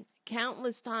fortune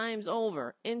countless times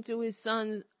over into his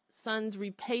son's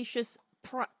rapacious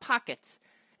pockets,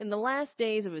 in the last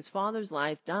days of his father's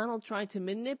life, Donald tried to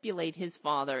manipulate his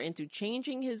father into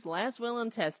changing his last will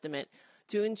and testament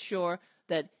to ensure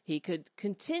that he could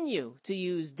continue to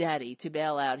use Daddy to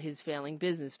bail out his failing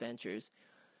business ventures.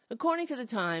 According to the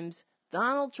Times,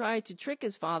 Donald tried to trick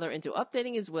his father into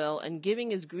updating his will and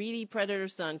giving his greedy predator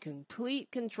son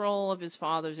complete control of his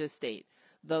father's estate,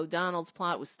 though Donald's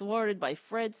plot was thwarted by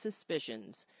Fred's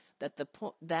suspicions to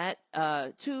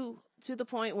the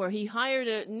point where he hired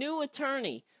a new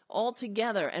attorney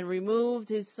altogether and removed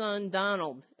his son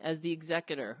Donald as the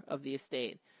executor of the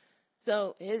estate.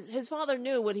 So his father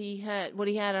knew what he had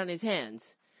on his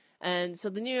hands. And so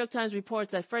the New York Times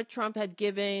reports that Fred Trump had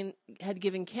given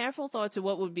careful thought to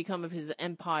what would become of his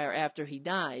empire after he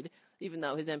died, even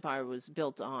though his empire was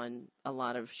built on a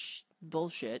lot of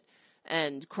bullshit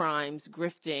and crimes,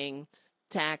 grifting,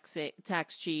 tax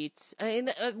cheats. I mean,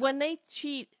 when they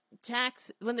cheat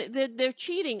tax, when they're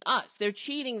cheating us, they're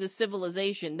cheating the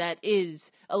civilization that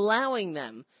is allowing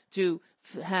them to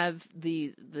have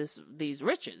these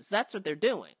riches. That's what they're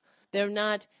doing.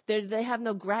 They have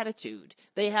no gratitude.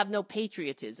 They have no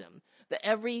patriotism.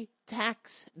 Every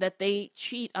tax that they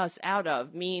cheat us out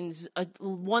of means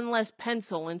one less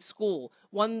pencil in school,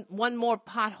 one more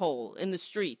pothole in the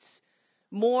streets,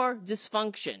 more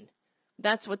dysfunction.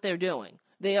 That's what they're doing.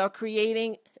 They are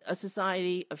creating a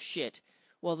society of shit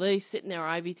while they sit in their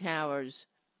ivory towers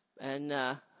and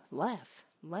laugh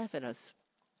at us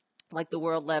like the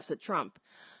world laughs at Trump.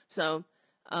 So,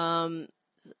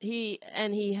 he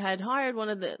had hired one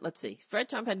of the, Fred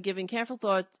Trump had given careful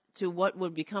thought to what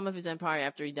would become of his empire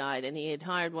after he died, and he had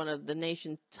hired one of the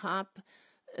nation's top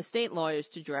estate lawyers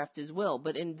to draft his will.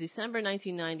 But in December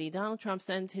 1990, Donald Trump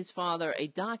sent his father a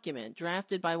document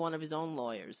drafted by one of his own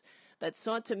lawyers that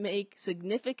sought to make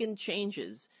significant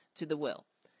changes to the will.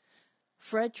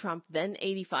 Fred Trump, then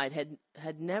 85,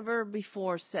 had never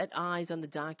before set eyes on the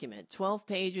document, 12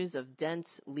 pages of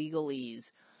dense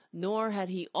legalese. Nor had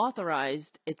he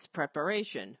authorized its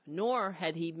preparation, nor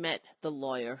had he met the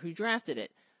lawyer who drafted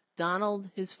it. Donald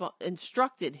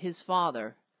instructed his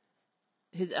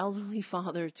elderly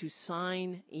father, to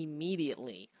sign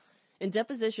immediately. In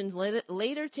depositions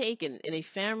later taken in a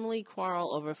family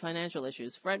quarrel over financial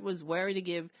issues, Fred was wary to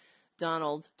give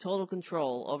Donald total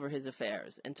control over his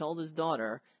affairs and told his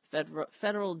daughter,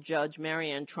 federal judge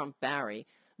Marianne Trump Barry,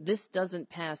 "This doesn't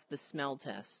pass the smell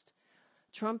test."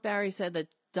 Trump Barry said that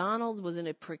Donald was in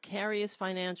a precarious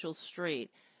financial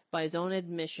strait by his own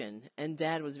admission, and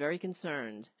Dad was very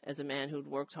concerned as a man who'd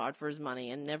worked hard for his money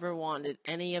and never wanted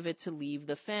any of it to leave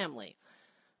the family.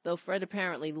 Though Fred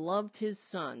apparently loved his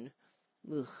son,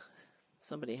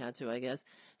 somebody had to, I guess,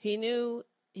 he knew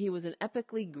he was an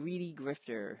epically greedy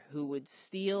grifter who would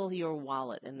steal your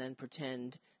wallet and then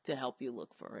pretend to help you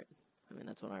look for it. I mean,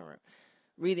 that's what I wrote.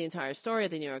 Read the entire story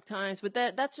at the New York Times, but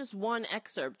that's just one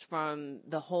excerpt from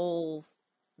the whole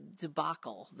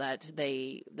debacle that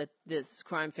this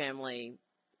crime family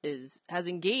has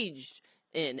engaged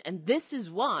in. And this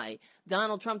is why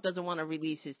Donald Trump doesn't want to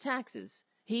release his taxes.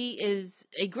 He is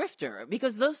a grifter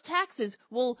because those taxes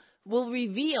will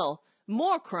reveal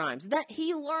more crimes. That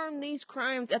he learned these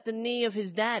crimes at the knee of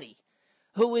his daddy,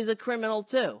 who is a criminal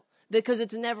too, because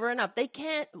it's never enough. They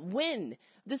can't win.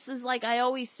 This is like I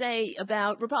always say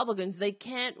about Republicans. They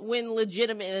can't win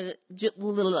legitimately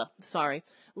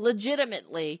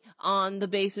on the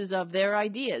basis of their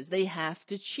ideas. They have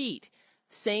to cheat.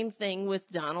 Same thing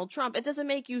with Donald Trump. It doesn't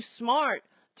make you smart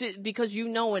because you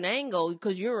know an angle,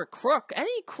 because you're a crook.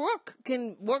 Any crook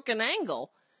can work an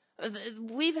angle.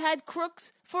 We've had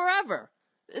crooks forever.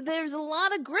 There's a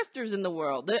lot of grifters in the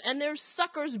world, and there's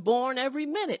suckers born every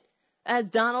minute, as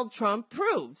Donald Trump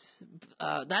proves.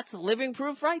 That's living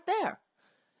proof right there.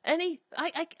 And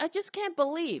I just can't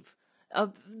believe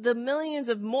of the millions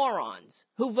of morons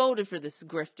who voted for this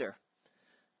grifter.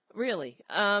 Really.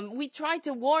 We tried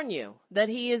to warn you that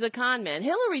he is a con man.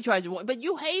 Hillary tried to warn, but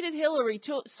you hated Hillary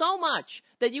so much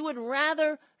that you would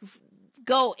rather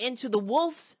go into the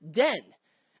wolf's den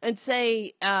and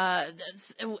say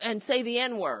the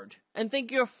N-word and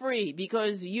think you're free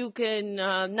because you can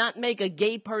not make a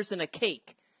gay person a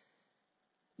cake.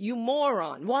 you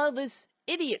moron, while this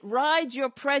idiot rides your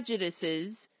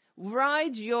prejudices,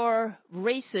 rides your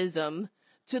racism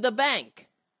to the bank,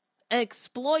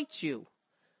 exploits you.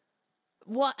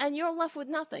 What? And you're left with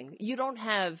nothing. You don't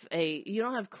have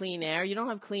clean air. You don't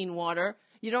have clean water.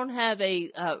 You don't have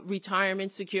a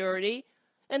retirement security.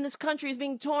 And this country is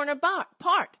being torn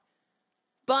apart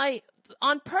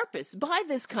on purpose by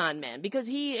this con man, because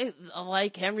he,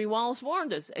 like Henry Wallace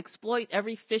warned us, exploit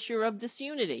every fissure of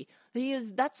disunity.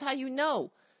 That's how you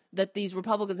know that these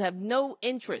Republicans have no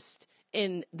interest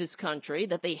in this country,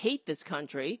 that they hate this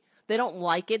country. They don't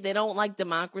like it. They don't like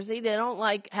democracy. They don't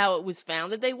like how it was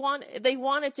founded. They want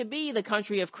it to be the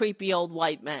country of creepy old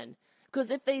white men.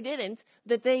 Because if they didn't,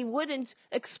 that they wouldn't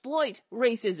exploit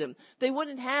racism. They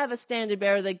wouldn't have a standard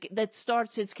bearer that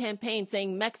starts his campaign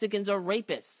saying Mexicans are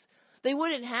rapists. They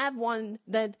wouldn't have one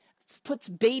that puts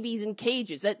babies in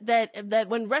cages. That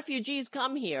when refugees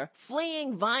come here,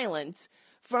 fleeing violence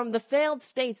from the failed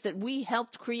states that we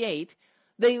helped create,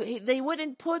 they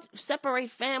wouldn't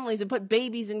separate families and put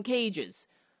babies in cages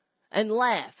and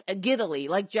laugh giddily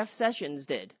like Jeff Sessions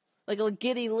did, like a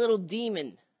giddy little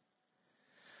demon.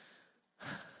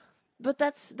 But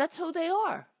that's who they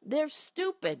are. They're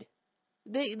stupid.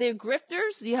 They're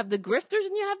grifters. You have the grifters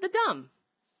and you have the dumb.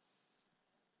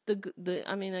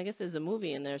 I mean, I guess there's a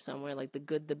movie in there somewhere, like The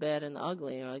Good, the Bad, and the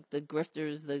Ugly, or like the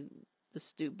grifters, the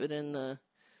stupid, and the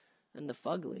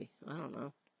fugly. I don't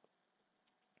know.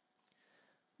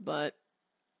 But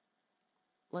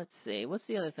let's see, what's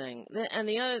the other thing?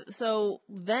 So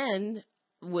then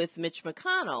with Mitch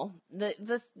McConnell,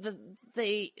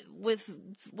 with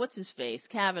what's his face,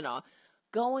 Kavanaugh,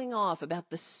 going off about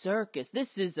the circus.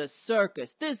 This is a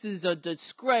circus. This is a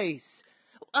disgrace.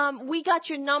 We got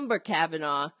your number,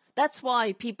 Kavanaugh. That's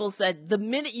why people said the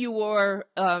minute you were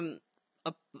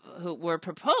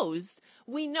proposed,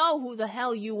 we know who the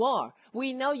hell you are.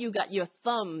 We know you got your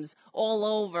thumbs all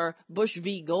over Bush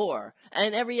v. Gore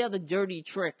and every other dirty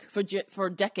trick for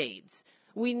decades.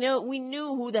 We knew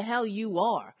who the hell you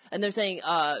are. And they're saying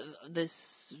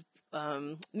this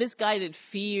misguided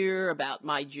fear about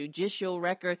my judicial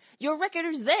record. Your record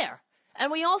is there.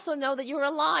 And we also know that you're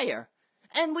a liar.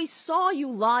 And we saw you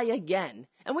lie again.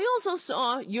 And we also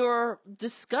saw your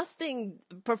disgusting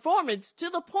performance to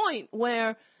the point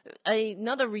where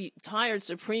another retired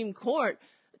Supreme Court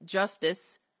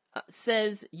justice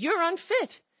says you're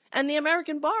unfit. And the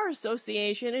American Bar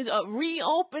Association is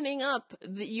reopening up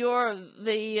the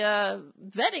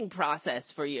vetting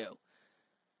process for you.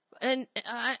 And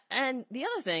the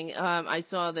other thing, I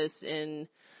saw this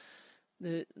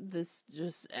this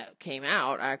just came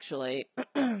out actually.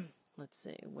 Let's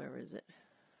see, where is it?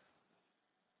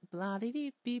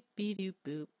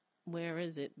 Blah-dee-dee-beep-beep-boop. Where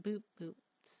is it? Boop, boop.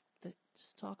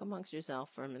 Just talk amongst yourself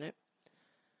for a minute.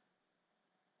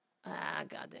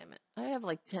 God damn it. I have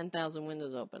like 10,000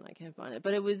 windows open. I can't find it.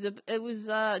 But it was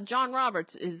John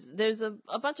Roberts. There's a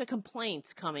bunch of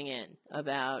complaints coming in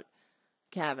about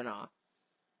Kavanaugh.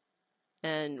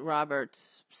 And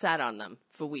Roberts sat on them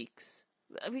for weeks.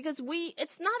 Because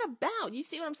it's not about, you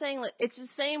see what I'm saying? Like, it's the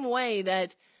same way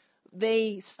that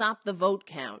they stop the vote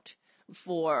count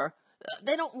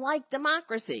they don't like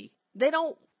democracy. They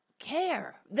don't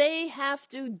care. They have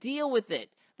to deal with it.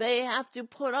 They have to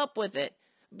put up with it.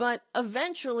 But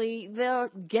eventually they're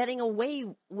getting away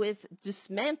with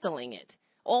dismantling it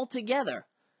altogether.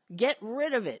 Get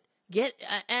rid of it.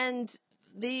 And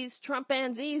these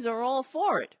Trumpanzees are all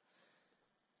for it.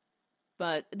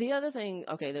 But the other thing,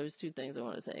 okay, there was two things I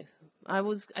want to say.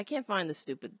 I can't find the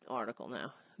stupid article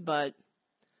now, but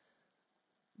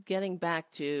getting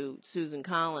back to Susan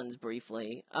Collins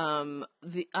briefly,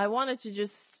 I wanted to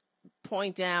just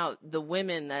point out the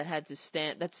women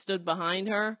that stood behind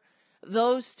her.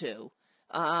 Those two.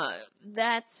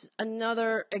 That's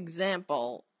another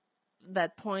example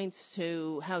that points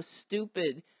to how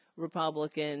stupid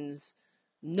Republicans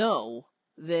know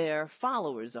their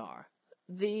followers are.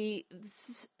 When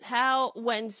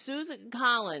Susan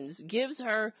Collins gives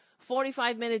her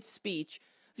 45-minute speech,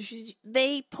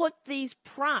 they put these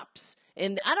props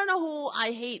in. I don't know who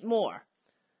I hate more,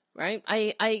 right?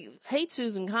 I hate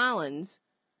Susan Collins,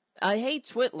 I hate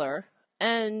Twitler,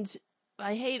 and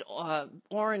I hate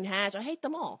Orrin Hatch. I hate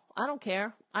them all. I don't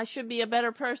care. I should be a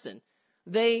better person.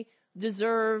 They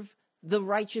deserve the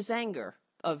righteous anger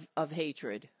of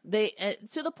hatred. They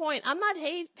to the point. I'm not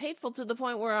hateful to the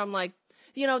point where I'm like,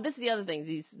 this is the other thing.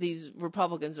 These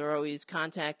Republicans are always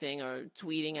contacting or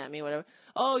tweeting at me, whatever.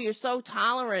 Oh, you're so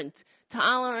tolerant,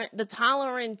 the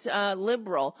tolerant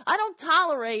liberal. I don't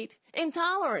tolerate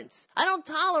intolerance. I don't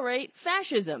tolerate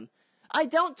fascism. I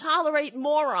don't tolerate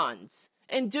morons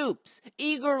and dupes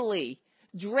eagerly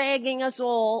dragging us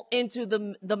all into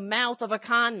the mouth of a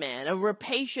con man, a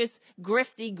rapacious,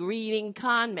 grifty, greeting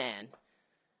con man.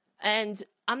 And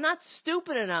I'm not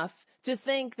stupid enough to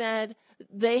think that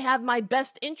they have my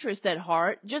best interest at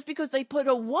heart just because they put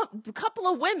a couple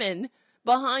of women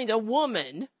behind a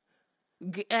woman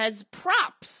as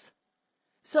props.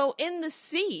 So in the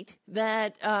seat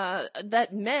that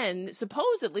that men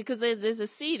supposedly, because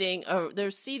there's seating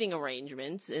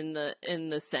arrangements in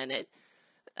the Senate,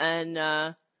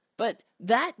 and but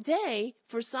that day,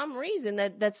 for some reason,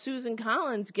 that Susan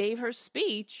Collins gave her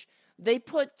speech, they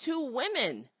put two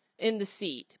women in the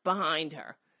seat behind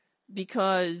her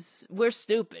because we're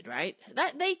stupid, right?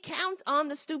 That they count on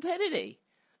the stupidity.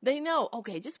 They know,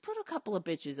 okay, just put a couple of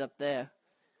bitches up there.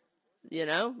 You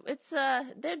know, it's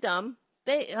they're dumb.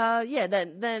 They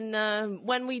then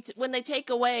when they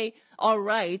take away our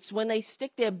rights, when they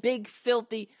stick their big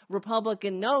filthy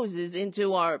Republican noses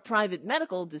into our private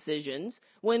medical decisions,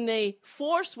 when they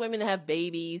force women to have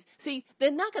babies, see,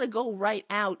 they're not going to go right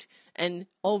out and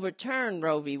overturn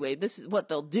Roe v. Wade. This is what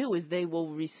they'll do: is they will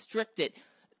restrict it.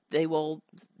 They will,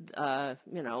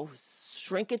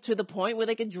 shrink it to the point where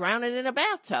they could drown it in a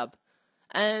bathtub.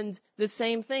 And the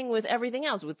same thing with everything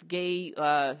else, with gay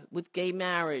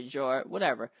marriage or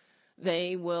whatever.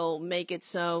 They will make it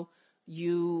so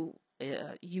you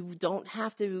don't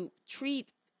have to treat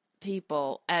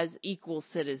people as equal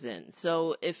citizens.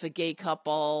 So if a gay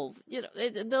couple,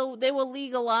 they will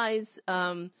legalize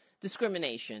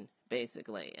discrimination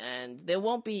basically, and there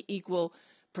won't be equal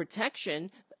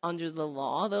protection under the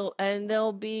law.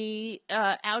 They'll be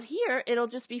out here. It'll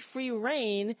just be free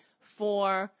reign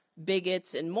for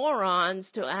bigots and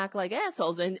morons to act like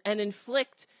assholes and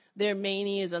inflict their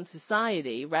manias on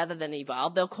society rather than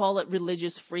evolve. They'll call it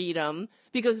religious freedom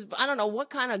because I don't know what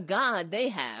kind of God they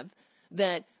have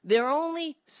that their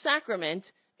only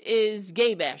sacrament is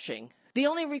gay bashing. The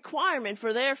only requirement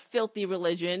for their filthy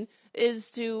religion is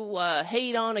to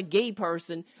hate on a gay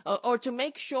person or to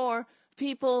make sure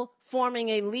people forming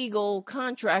a legal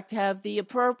contract have the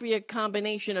appropriate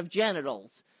combination of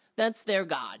genitals. That's their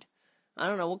God. I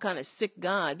don't know what kind of sick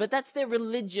God, but that's their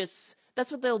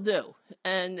that's what they'll do.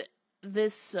 And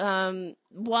this,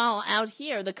 while out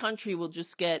here, the country will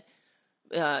just get,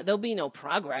 there'll be no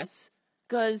progress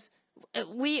because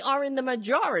we are in the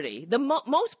majority.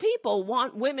 Most people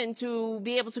want women to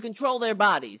be able to control their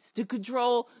bodies, to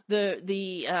control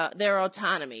their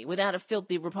autonomy without a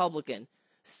filthy Republican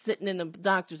sitting in the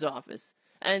doctor's office.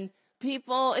 And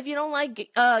people, if you don't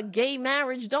like gay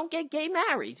marriage, don't get gay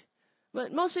married.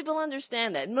 But most people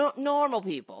understand that, normal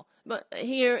people. But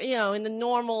here, in the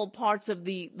normal parts of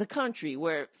the country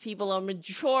where people are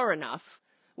mature enough,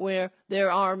 where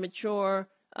there are mature,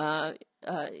 they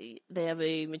have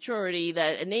a maturity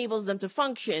that enables them to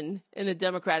function in a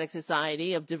democratic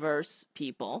society of diverse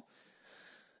people.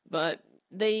 But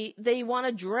they want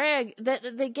to drag,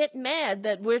 that they get mad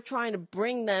that we're trying to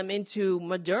bring them into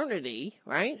modernity,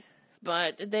 right?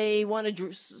 But they want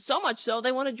to, so much so,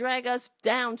 they want to drag us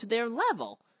down to their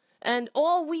level. And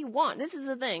all we want, this is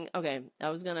the thing. Okay, I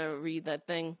was going to read that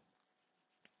thing.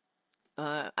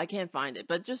 I can't find it,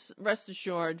 but just rest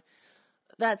assured,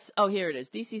 here it is.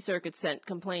 D.C. Circuit sent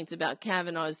complaints about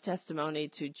Kavanaugh's testimony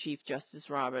to Chief Justice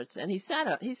Roberts, and he sat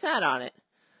on it.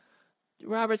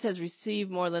 Roberts has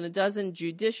received more than a dozen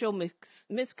judicial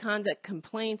misconduct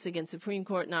complaints against Supreme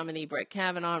Court nominee Brett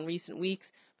Kavanaugh in recent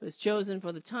weeks, but has chosen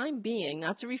for the time being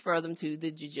not to refer them to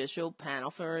the judicial panel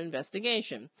for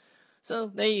investigation.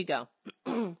 So there you go.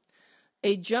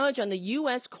 A judge on the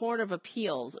U.S. Court of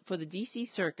Appeals for the D.C.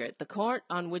 Circuit, the court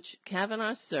on which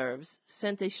Kavanaugh serves,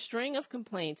 sent a string of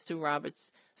complaints to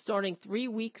Roberts starting 3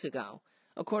 weeks ago,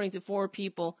 according to 4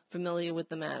 people familiar with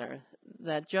the matter.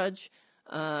 That judge,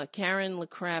 Karen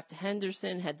LaCraft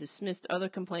Henderson, had dismissed other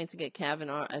complaints against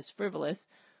Kavanaugh as frivolous,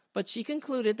 but she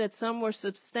concluded that some were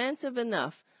substantive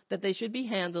enough that they should be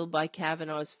handled by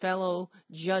Kavanaugh's fellow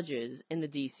judges in the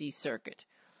D.C. Circuit.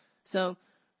 So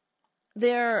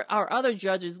there are other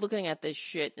judges looking at this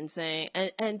shit and saying,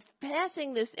 and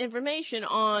passing this information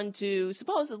on to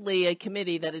supposedly a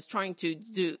committee that is trying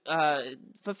to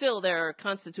fulfill their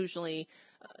constitutionally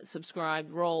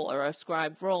subscribed role or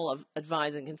ascribed role of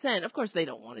advise and consent. Of course, they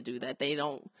don't want to do that.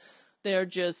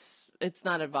 It's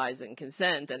not advise and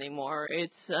consent anymore.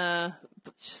 It's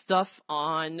stuff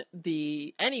on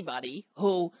anybody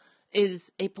who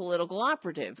is a political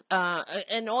operative.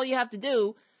 And all you have to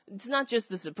do, it's not just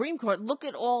the Supreme Court. Look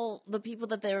at all the people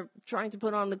that they're trying to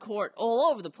put on the court all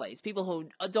over the place. People who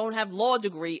don't have law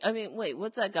degree. I mean, wait,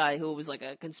 what's that guy who was like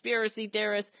a conspiracy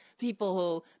theorist? People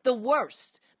who, the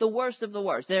worst of the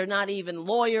worst. They're not even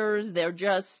lawyers. They're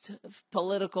just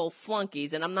political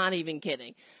flunkies. And I'm not even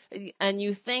kidding. And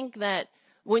you think that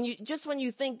when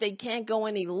you think they can't go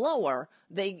any lower,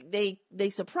 they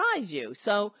surprise you.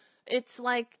 So it's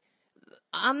like,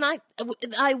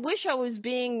 I wish I was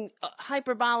being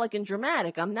hyperbolic and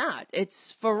dramatic. I'm not.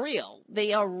 It's for real.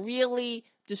 They are really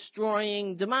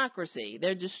destroying democracy.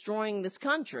 They're destroying this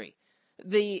country.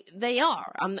 They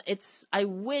are. I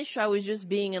wish I was just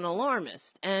being an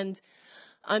alarmist. And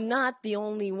I'm not the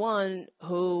only one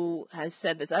who has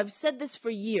said this. I've said this for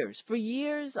years. For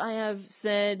years, I have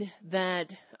said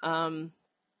that,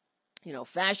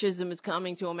 fascism is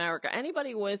coming to America.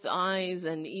 Anybody with eyes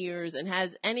and ears and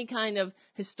has any kind of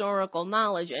historical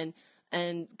knowledge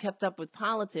and kept up with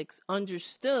politics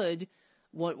understood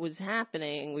what was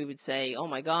happening. We would say, oh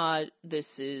my God,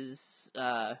 this is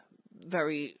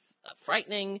very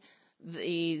frightening.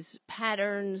 These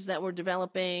patterns that we're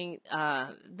developing,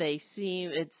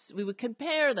 we would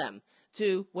compare them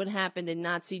to what happened in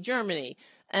Nazi Germany.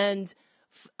 And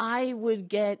I would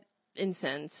get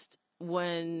incensed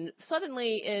when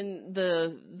suddenly in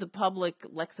the public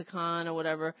lexicon or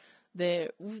whatever, there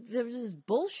was this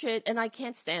bullshit, and I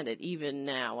can't stand it even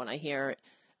now when I hear it,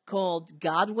 called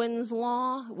Godwin's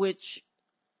Law, which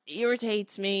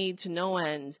irritates me to no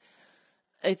end.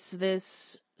 It's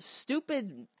this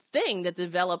stupid thing that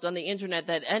developed on the internet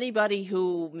that anybody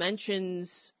who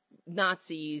mentions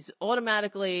Nazis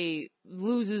automatically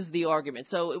loses the argument.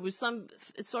 So it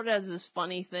sort of has this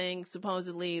funny thing,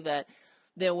 supposedly, that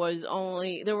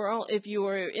if you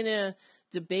were in a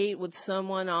debate with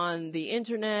someone on the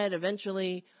internet,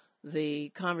 eventually the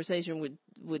conversation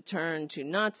would turn to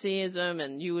Nazism,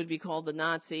 and you would be called the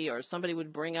Nazi, or somebody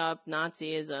would bring up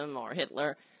Nazism or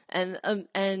Hitler.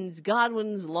 And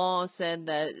Godwin's Law said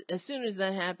that as soon as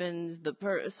that happens,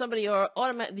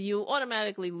 you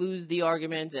automatically lose the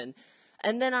argument.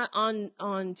 And then on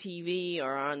TV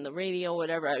or on the radio,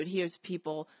 whatever, I would hear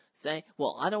people say,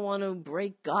 well, I don't want to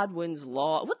break Godwin's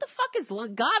Law. What the fuck is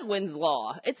Godwin's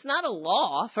Law? It's not a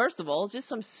law, first of all. It's just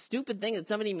some stupid thing that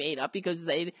somebody made up because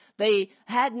they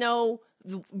had no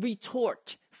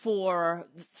retort for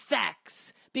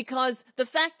facts. Because the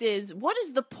fact is, what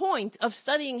is the point of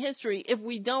studying history if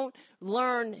we don't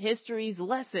learn history's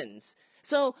lessons?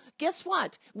 So guess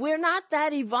what? We're not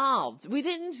that evolved.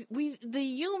 The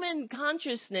human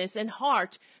consciousness and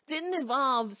heart didn't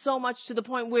evolve so much to the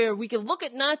point where we could look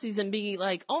at Nazis and be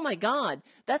like, oh my God,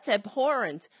 that's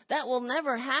abhorrent. That will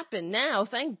never happen now.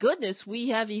 Thank goodness we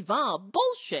have evolved.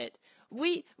 Bullshit.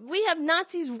 We have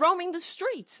Nazis roaming the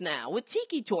streets now with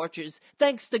tiki torches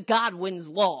thanks to Godwin's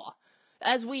Law.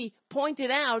 As we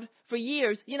pointed out for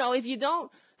years, if you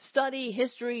don't study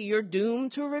history, you're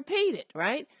doomed to repeat it,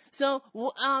 right? So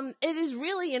it is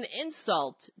really an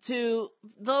insult to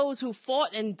those who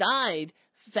fought and died,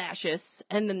 fascists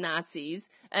and the Nazis,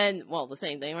 and, well, the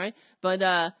same thing, right? But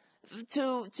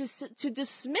to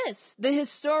dismiss the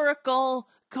historical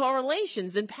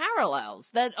correlations and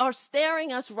parallels that are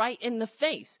staring us right in the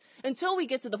face until we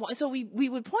get to the point. So we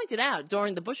would point it out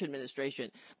during the Bush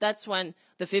administration. That's when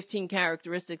the 15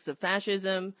 characteristics of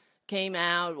fascism came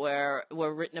out, were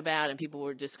written about, and people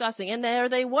were discussing, and there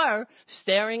they were,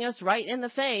 staring us right in the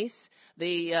face.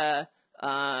 I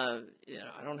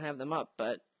don't have them up,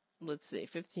 but let's see,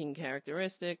 15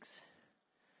 characteristics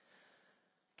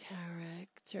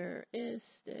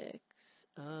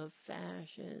of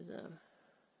fascism.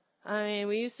 I mean,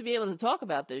 we used to be able to talk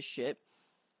about this shit.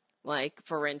 Like,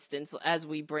 for instance, as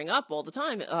we bring up all the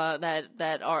time,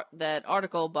 that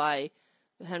article by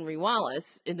Henry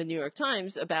Wallace in the New York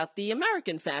Times about the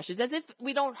American fascists, as if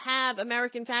we don't have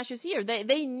American fascists here.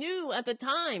 They knew at the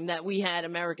time that we had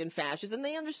American fascists, and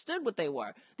they understood what they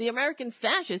were. The American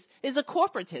fascist is a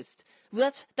corporatist.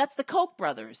 That's the Koch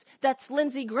brothers. That's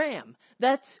Lindsey Graham.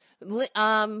 That's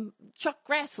Chuck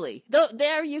Grassley.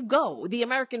 There you go. The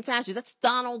American fascist. That's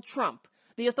Donald Trump,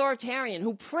 the authoritarian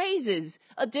who praises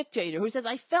a dictator, who says,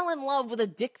 I fell in love with a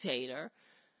dictator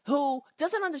who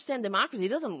doesn't understand democracy. He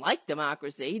doesn't like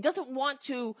democracy. He doesn't want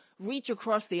to reach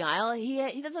across the aisle.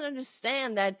 He doesn't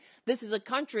understand that this is a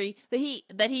country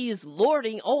that he is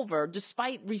lording over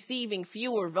despite receiving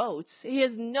fewer votes. He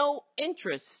has no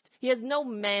interest. He has no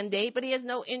mandate, but he has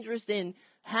no interest in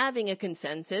having a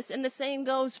consensus. And the same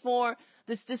goes for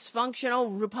this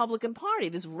dysfunctional Republican Party,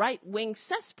 this right-wing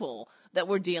cesspool that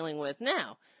we're dealing with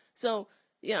now. So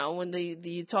you know, when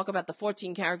you talk about the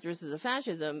 14 characteristics of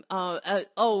fascism, I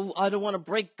don't want to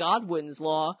break Godwin's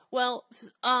law. Well,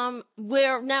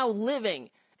 we're now living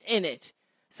in it.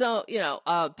 So, you know,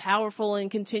 powerful and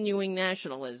continuing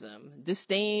nationalism,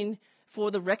 disdain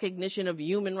for the recognition of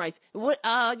human rights.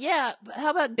 How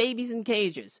about babies in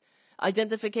cages?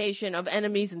 Identification of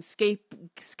enemies and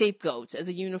scapegoats as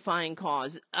a unifying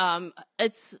cause.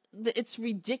 It's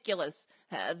ridiculous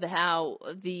how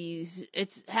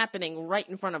it's happening right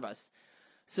in front of us.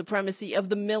 Supremacy of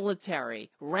the military,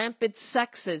 rampant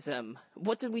sexism.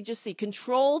 What did we just see?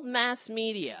 Controlled mass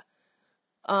media.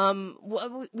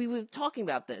 We were talking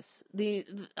about this.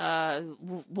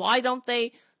 Why don't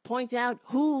they point out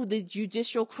who the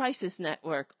Judicial Crisis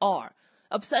Network are?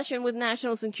 Obsession with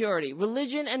national security.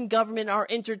 Religion and government are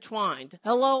intertwined.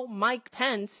 Hello, Mike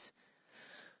Pence.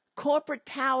 Corporate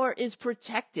power is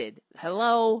protected.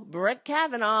 Hello, Brett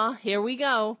Kavanaugh. Here we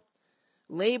go.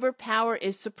 Labor power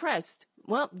is suppressed.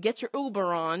 Well, get your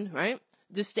Uber on, right?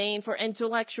 Disdain for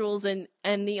intellectuals and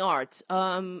the arts.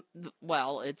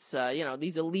 It's,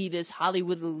 these elitists,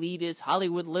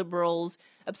 Hollywood liberals,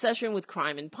 obsession with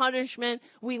crime and punishment.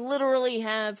 We literally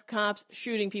have cops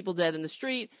shooting people dead in the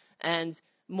street and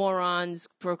morons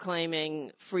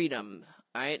proclaiming freedom,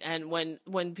 right? And when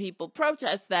people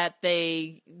protest that,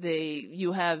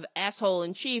 you have asshole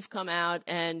in chief come out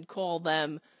and call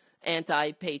them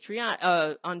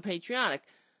unpatriotic.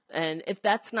 And if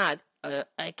that's not a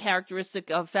characteristic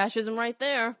of fascism right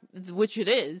there, which it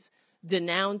is,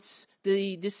 denounce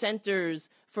the dissenters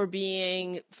for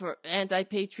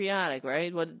anti-patriotic,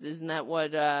 right? What's his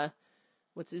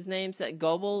name said?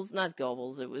 Goebbels? Not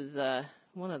Goebbels. It was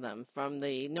one of them from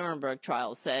the Nuremberg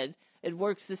trial said it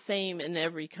works the same in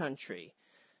every country.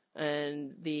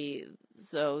 And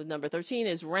so number 13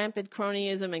 is rampant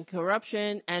cronyism and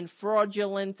corruption and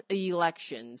fraudulent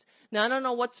elections. Now I don't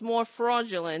know what's more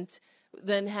fraudulent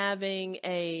than having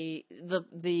a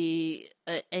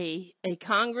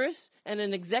Congress and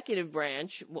an executive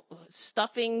branch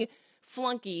stuffing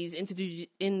flunkies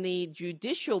in the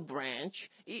judicial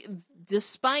branch,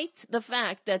 despite the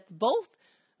fact that both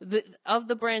of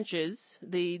the branches,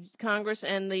 the Congress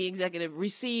and the executive,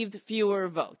 received fewer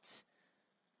votes.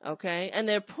 Okay? And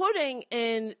they're putting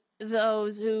in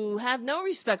those who have no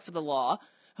respect for the law,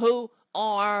 who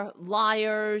are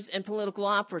liars and political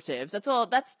operatives. That's all.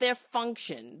 That's their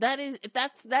function. That is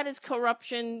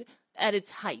corruption at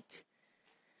its height.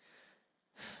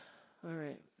 All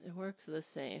right. It works the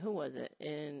same. Who was it?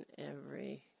 In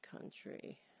every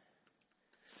country.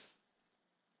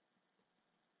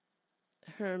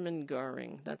 Hermann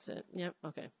Goering. That's it. Yep.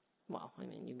 Okay. Well, I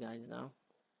mean, you guys know.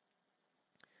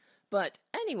 But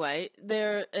anyway,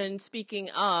 and speaking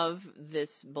of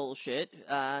this bullshit,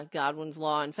 Godwin's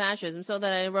Law and Fascism, so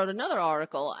that I wrote another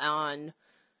article on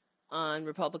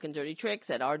Republican Dirty Tricks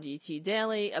at RDT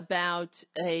Daily about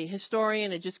a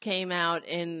historian. It just came out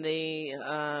in the,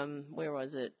 where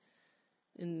was it?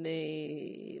 In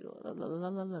the,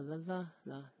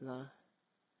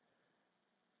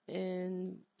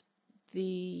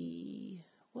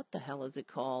 what the hell is it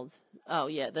called? Oh,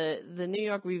 yeah, the New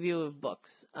York Review of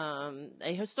Books. A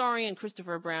historian,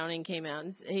 Christopher Browning, came out,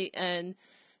 and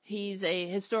he's a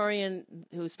historian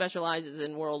who specializes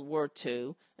in World War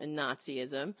II and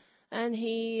Nazism, and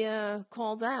he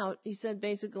called out, he said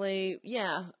basically,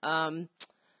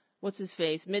 what's his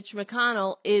face? Mitch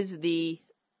McConnell is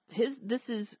this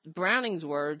is Browning's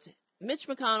words, Mitch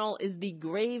McConnell is the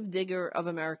gravedigger of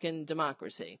American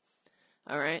democracy.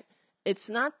 All right?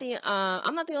 It's not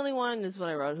I'm not the only one, is what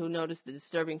I wrote, who noticed the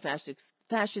disturbing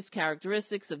fascist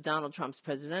characteristics of Donald Trump's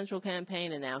presidential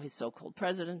campaign and now his so-called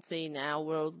presidency. Now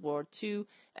World War II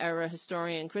era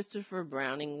historian Christopher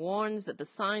Browning warns that the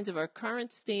signs of our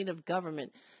current state of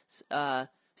government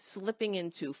slipping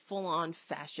into full-on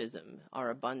fascism are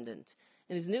abundant.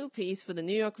 In his new piece for the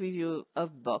New York Review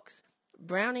of Books,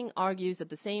 Browning argues that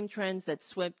the same trends that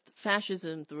swept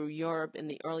fascism through Europe in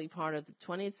the early part of the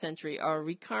 20th century are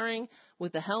recurring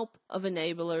with the help of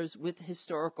enablers with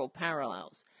historical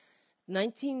parallels.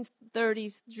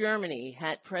 1930s Germany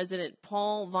had President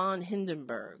Paul von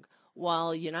Hindenburg,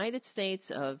 while United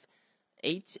States of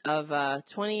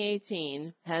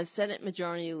 2018 has Senate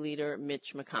Majority Leader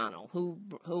Mitch McConnell, who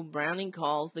Browning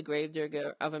calls the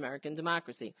gravedigger of American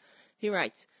democracy. He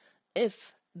writes,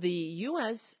 if the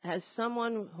U.S. has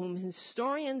someone whom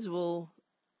historians will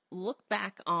look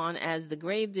back on as the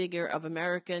gravedigger of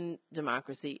American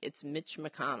democracy, it's Mitch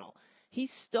McConnell. He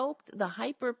stoked the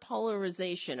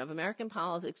hyperpolarization of American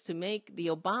politics to make the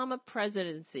Obama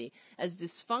presidency as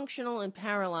dysfunctional and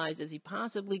paralyzed as he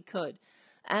possibly could.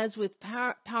 As with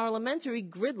parliamentary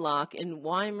gridlock in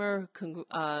Weimar,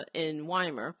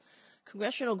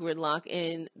 congressional gridlock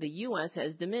in the U.S.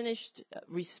 has diminished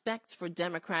respect for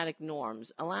democratic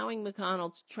norms, allowing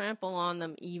McConnell to trample on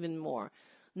them even more.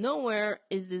 Nowhere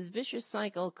is this vicious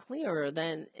cycle clearer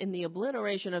than in the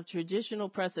obliteration of traditional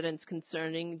precedents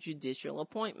concerning judicial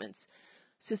appointments.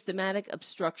 Systematic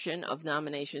obstruction of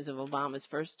nominations of Obama's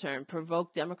first term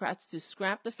provoked Democrats to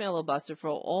scrap the filibuster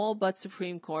for all but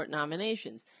Supreme Court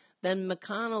nominations. Then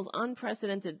McConnell's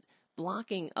unprecedented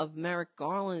blocking of Merrick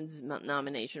Garland's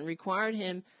nomination required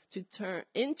him to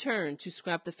in turn to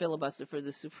scrap the filibuster for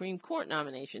the Supreme Court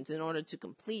nominations in order to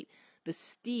complete the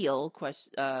steal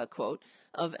quote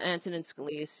of Antonin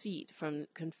Scalia's seat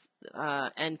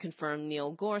and confirm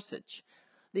Neil Gorsuch.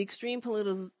 The extreme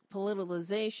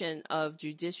politicalization of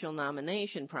judicial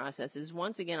nomination process is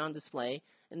once again on display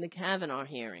in the Kavanaugh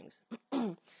hearings.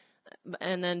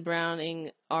 And then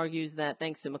Browning argues that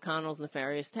thanks to McConnell's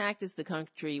nefarious tactics, the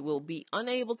country will be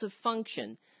unable to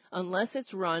function unless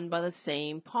it's run by the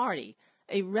same party,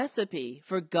 a recipe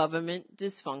for government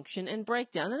dysfunction and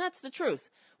breakdown. And that's the truth.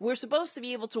 We're supposed to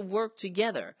be able to work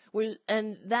together,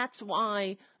 and that's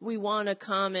why we want a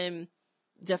common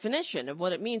definition of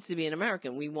what it means to be an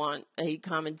American. We want a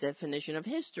common definition of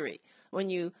history. When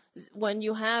you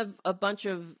have a bunch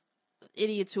of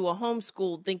idiots who are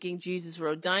homeschooled thinking Jesus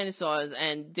rode dinosaurs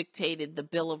and dictated the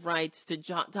Bill of Rights to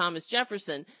Thomas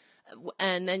Jefferson,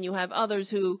 and then you have others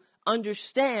who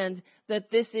understand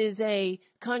that this is a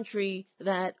country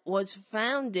that was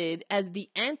founded as the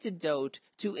antidote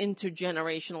to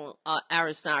intergenerational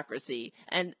aristocracy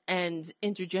and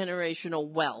intergenerational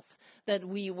wealth, that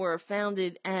we were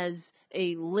founded as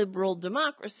a liberal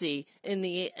democracy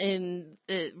that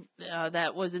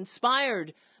was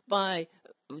inspired by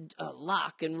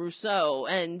Locke and Rousseau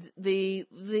and the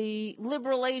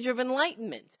liberal age of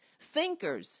enlightenment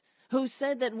thinkers who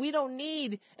said that we don't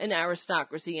need an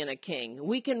aristocracy and a king.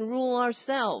 We can rule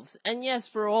ourselves. And yes,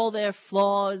 for all their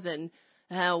flaws and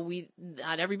how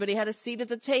not everybody had a seat at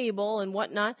the table and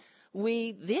whatnot,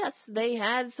 they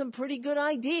had some pretty good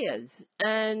ideas.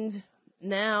 And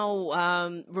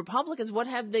now Republicans, what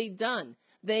have they done?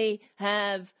 They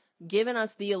have given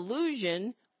us the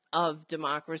illusion of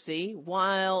democracy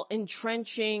while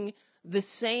entrenching the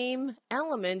same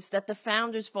elements that the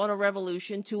founders fought a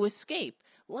revolution to escape,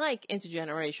 like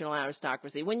intergenerational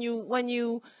aristocracy. When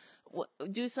you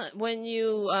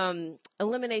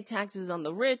eliminate taxes on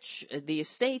the rich, the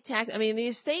estate tax. I mean, the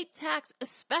estate tax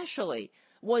especially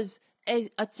was a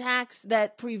tax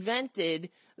that prevented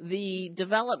the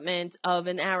development of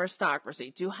an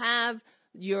aristocracy. To have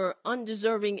your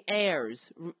undeserving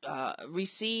heirs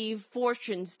receive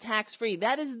fortunes tax-free,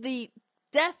 that is the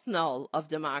death knell of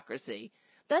democracy.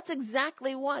 That's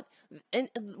exactly what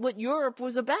Europe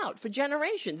was about for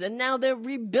generations, and now they're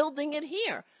rebuilding it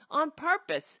here on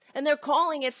purpose, and they're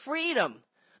calling it freedom.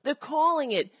 They're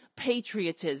calling it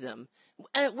patriotism,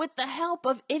 and with the help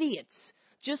of idiots,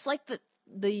 just like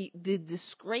the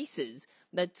disgraces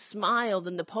that smiled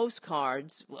in the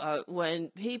postcards when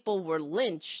people were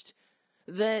lynched.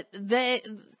 I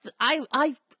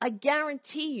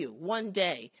guarantee you, one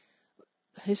day,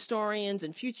 historians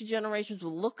and future generations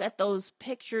will look at those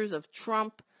pictures of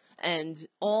Trump and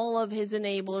all of his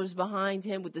enablers behind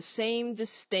him with the same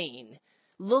disdain.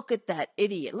 Look at that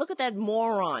idiot. Look at that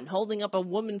moron holding up a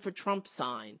woman for Trump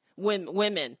sign.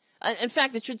 Women. In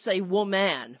fact, it should say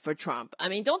woman for Trump. I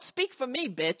mean, don't speak for me,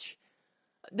 bitch.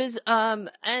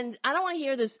 And I don't want to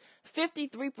hear this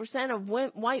 53% of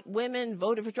white women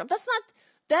voted for Trump.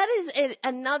 That is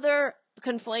another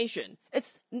conflation.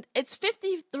 It's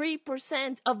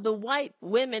 53% of the white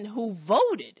women who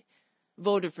voted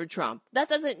for Trump.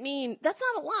 That's not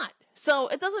a lot. So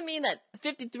it doesn't mean that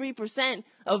 53%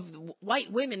 of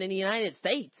white women in the United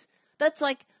States, that's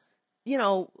like,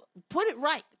 put it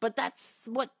right, but that's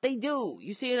what they do.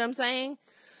 You see what I'm saying?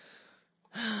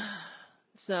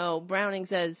 So Browning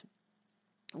says,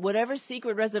 whatever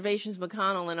secret reservations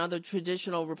McConnell and other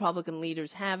traditional Republican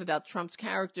leaders have about Trump's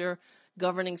character,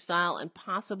 governing style, and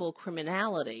possible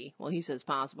criminality, well, he says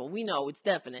possible, we know it's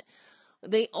definite,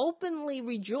 they openly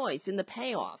rejoice in the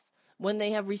payoff when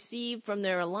they have received from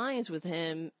their alliance with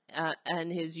him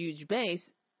and his huge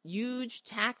base, huge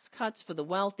tax cuts for the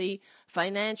wealthy,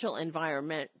 financial,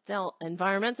 environmental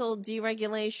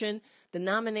deregulation, the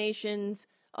nominations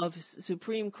of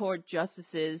Supreme Court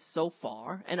justices so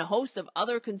far, and a host of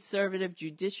other conservative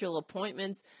judicial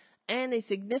appointments, and a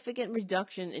significant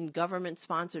reduction in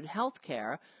government-sponsored health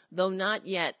care, though not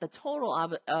yet the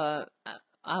total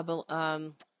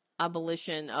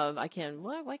abolition of why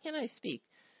can't I speak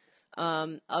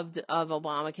of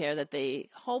Obamacare that they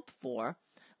hope for.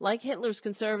 Like Hitler's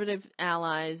conservative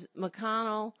allies,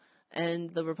 McConnell and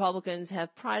the Republicans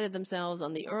have prided themselves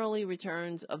on the early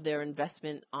returns of their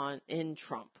investment in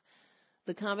Trump.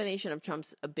 The combination of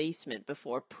Trump's abasement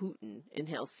before Putin in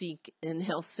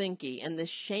Helsinki and the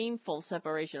shameful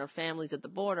separation of families at the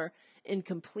border in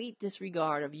complete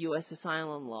disregard of U.S.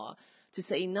 asylum law, to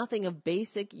say nothing of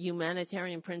basic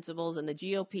humanitarian principles and the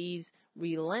GOP's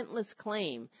relentless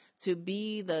claim to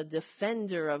be the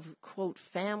defender of, quote,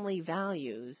 family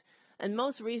values, and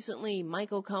most recently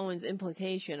Michael Cohen's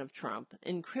implication of Trump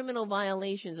in criminal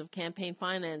violations of campaign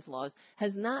finance laws,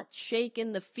 has not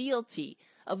shaken the fealty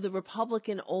of the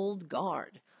Republican old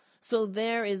guard. So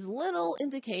there is little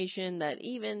indication that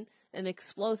even an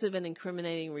explosive and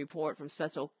incriminating report from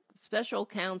Special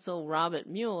Counsel Robert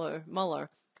Mueller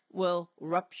will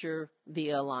rupture the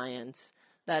alliance.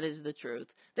 That is the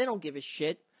truth. They don't give a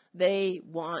shit. They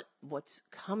want what's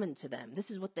coming to them. This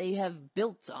is what they have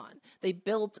built on. They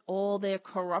built all their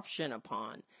corruption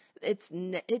upon. It's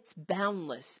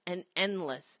boundless and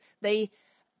endless.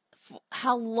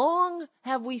 How long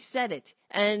have we said it?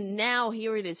 And now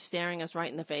here it is staring us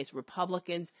right in the face.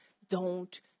 Republicans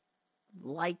don't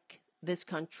like this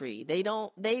country.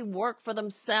 They work for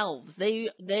themselves.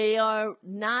 They are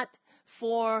not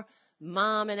for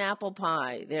mom and apple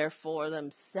pie. They're for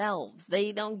themselves.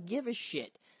 They don't give a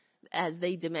shit as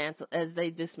they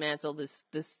dismantle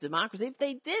this democracy. If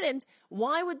they didn't,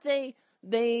 why would they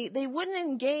wouldn't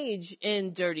engage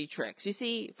in dirty tricks. You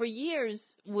see, for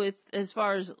years as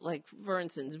far as, like, for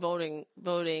instance, voting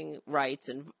rights,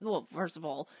 and, well, first of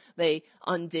all, they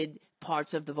undid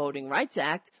parts of the Voting Rights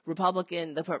Act.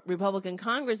 The Republican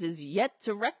Congress is yet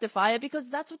to rectify it because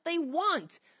that's what they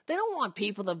want. They don't want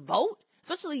people to vote,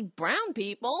 especially brown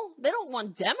people. They don't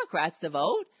want Democrats to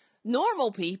vote.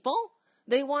 Normal people.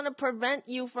 They want to prevent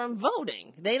you from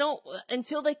voting. They don't,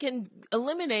 until they can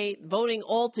eliminate voting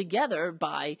altogether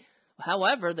by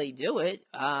however they do it,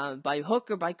 by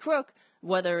hook or by crook,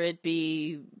 whether it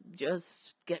be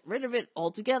just get rid of it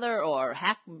altogether or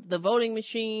hack the voting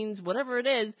machines, whatever it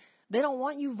is, they don't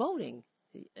want you voting.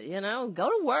 You know, go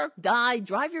to work, die,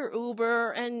 drive your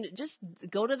Uber, and just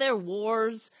go to their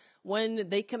wars when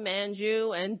they command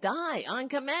you and die on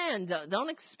command.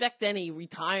 Don't expect any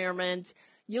retirement.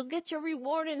 You'll get your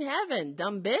reward in heaven,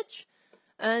 dumb bitch.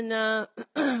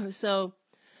 And so,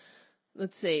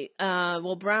 let's see.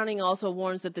 Well, Browning also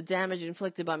warns that the damage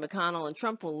inflicted by McConnell and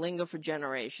Trump will linger for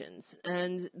generations.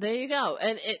 And there you go.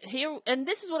 And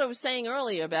this is what I was saying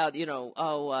earlier about,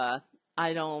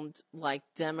 I don't like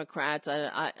Democrats.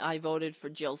 I voted for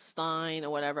Jill Stein or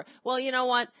whatever. Well, you know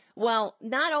what? Well,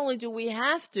 not only do we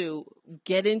have to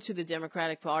get into the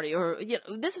Democratic Party, or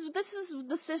this is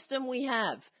the system we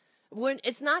have.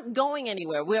 It's not going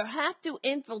anywhere. We have to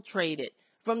infiltrate it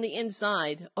from the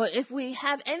inside, or if we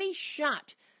have any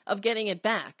shot of getting it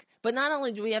back. But not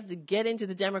only do we have to get into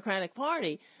the Democratic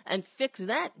Party and fix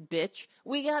that bitch,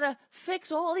 we gotta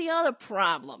fix all the other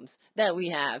problems that we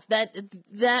have.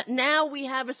 That now we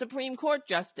have a Supreme Court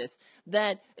justice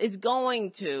that is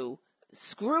going to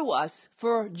screw us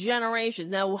for generations.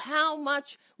 Now, how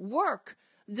much work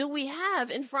do we have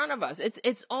in front of us?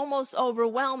 It's almost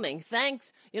overwhelming.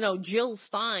 Thanks, Jill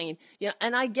Stein.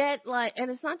 And I get, like,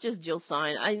 and it's not just Jill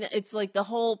Stein. It's like the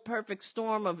whole perfect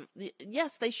storm of,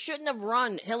 yes, they shouldn't have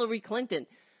run Hillary Clinton.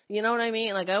 You know what I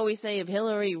mean? Like I always say, if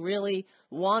Hillary really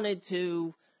wanted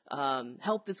to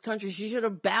help this country, she should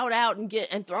have bowed out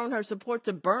and thrown her support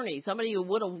to Bernie, somebody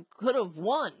who could have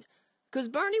won, because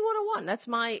Bernie would have won. That's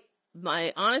my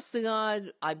honest to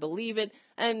God. I believe it.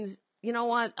 And you know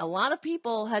what? A lot of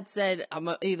people had said, I'm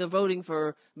either voting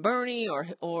for Bernie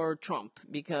or Trump,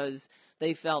 because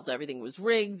they felt everything was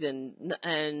rigged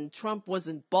and Trump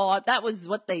wasn't bought. That was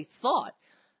what they thought.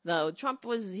 Though Trump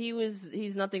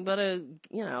he's nothing but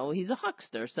he's a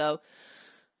huckster. So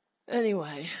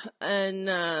anyway, and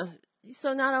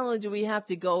so not only do we have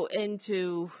to go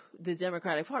into the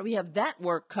Democratic Party, we have that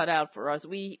work cut out for us.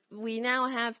 We now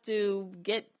have to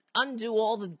undo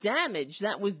all the damage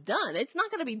that was done. It's not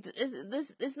going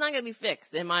to be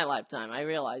fixed in my lifetime. I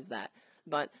realize that,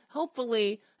 but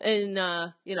hopefully in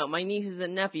my nieces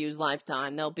and nephews'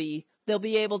 lifetime, they'll be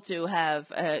able to have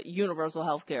universal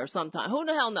health care sometime. Who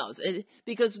the hell knows?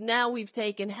 Because now we've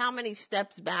taken how many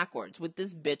steps backwards with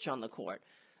this bitch on the court,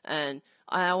 and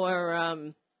our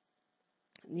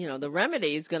the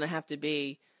remedy is going to have to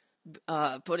be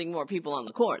putting more people on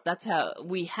the court. That's how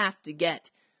we have to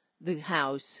get the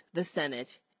House, the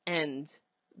Senate, and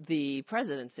the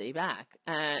presidency back.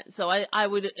 So I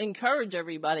would encourage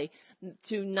everybody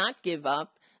to not give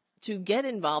up, to get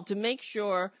involved, to make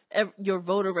sure your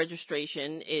voter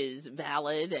registration is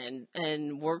valid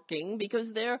and working,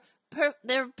 because they're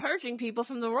they're purging people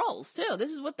from the rolls too.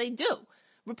 This is what they do.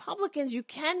 Republicans, you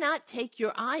cannot take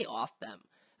your eye off them.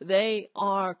 They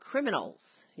are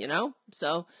criminals,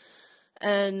 So,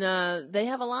 and they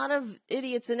have a lot of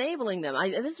idiots enabling them.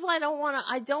 This is why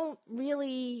I don't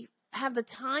really have the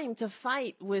time to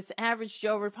fight with average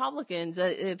Joe Republicans.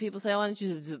 People say, why don't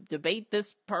you debate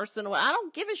this person? Well, I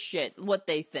don't give a shit what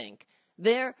they think.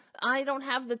 I don't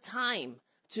have the time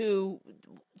to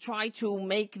try to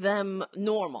make them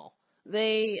normal.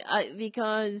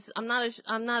 Because I'm not a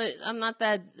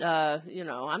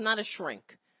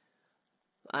shrink.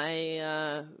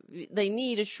 They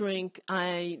need a shrink.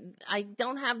 I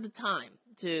don't have the time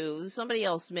to. Somebody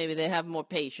else, maybe they have more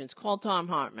patience. Call Tom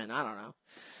Hartman. I don't know.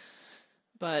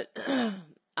 But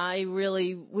I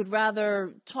really would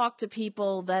rather talk to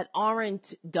people that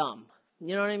aren't dumb.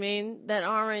 You know what I mean? That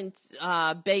aren't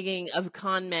begging a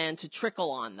con man to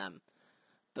trickle on them.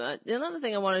 But another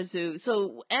thing I wanted to,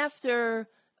 so after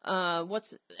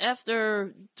Twitler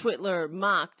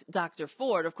mocked Dr.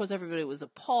 Ford, of course everybody was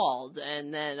appalled,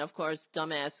 and then of course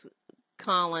dumbass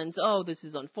Collins, oh, this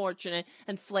is unfortunate,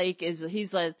 and Flake he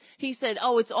said,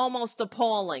 oh, it's almost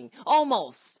appalling,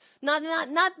 almost, not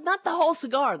the whole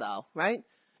cigar though, right?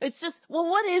 It's just, well,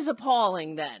 what is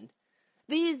appalling then?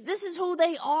 This is who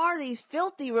they are, these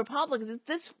filthy Republicans.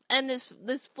 This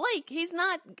Flake, he's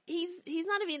not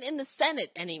even in the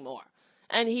Senate anymore.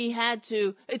 And he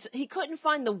couldn't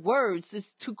find the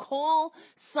words to call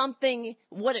something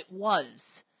what it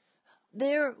was.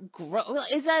 They're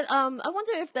is that, I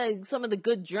wonder if some of the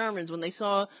good Germans, when they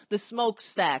saw the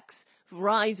smokestacks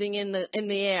rising in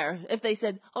the air, if they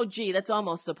said, oh gee, that's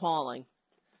almost appalling.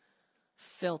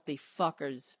 Filthy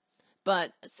fuckers.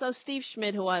 But, so Steve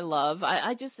Schmidt, who I love,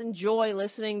 I just enjoy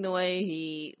listening the way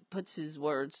he puts his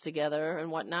words together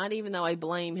and whatnot, even though I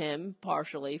blame him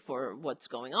partially for what's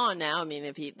going on now. I mean,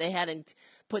 if they hadn't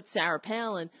put Sarah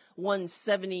Palin, one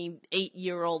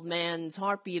 78-year-old man's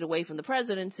heartbeat away from the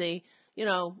presidency,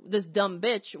 this dumb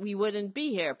bitch, we wouldn't be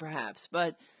here perhaps.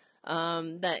 But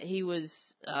that he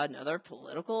was another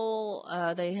political,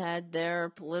 they had their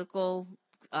political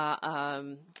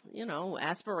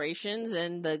aspirations,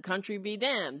 and the country be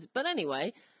damned. But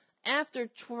anyway, after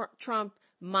Trump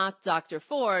mocked Dr.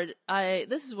 Ford,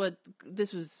 this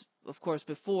was, of course,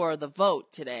 before the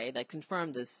vote today that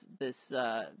confirmed this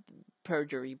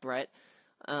perjury, Brett.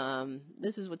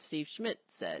 This is what Steve Schmidt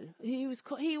said. He was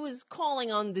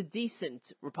calling on the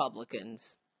decent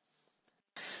Republicans.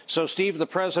 So, Steve, the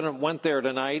president went there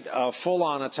tonight, a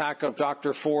full-on attack of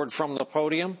Dr. Ford from the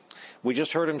podium. We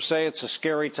just heard him say it's a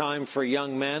scary time for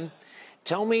young men.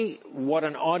 Tell me what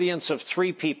an audience of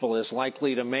three people is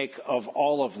likely to make of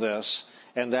all of this,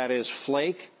 and that is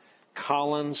Flake,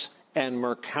 Collins, and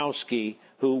Murkowski,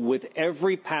 who with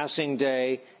every passing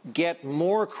day get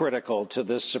more critical to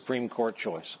this Supreme Court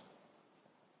choice.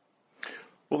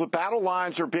 Well, the battle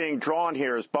lines are being drawn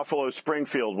here, as Buffalo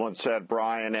Springfield once said,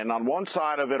 Brian, and on one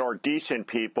side of it are decent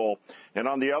people, and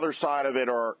on the other side of it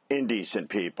are indecent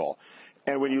people.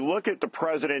 And when you look at the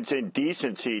president's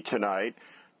indecency tonight,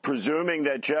 presuming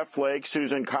that Jeff Flake,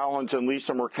 Susan Collins, and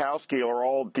Lisa Murkowski are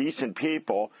all decent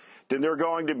people, then they're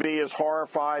going to be as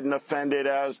horrified and offended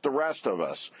as the rest of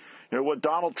us. What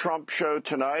Donald Trump showed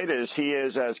tonight is he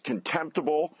is as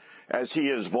contemptible as he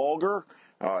is vulgar.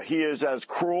 He is as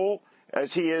cruel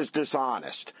as he is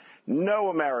dishonest. No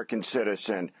American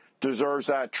citizen deserves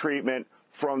that treatment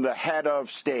from the head of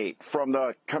state, from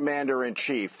the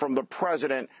commander-in-chief, from the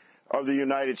president of the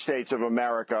United States of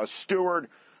America, a steward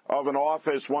of an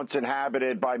office once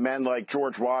inhabited by men like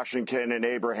George Washington and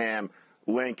Abraham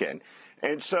Lincoln.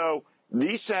 And so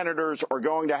these senators are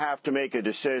going to have to make a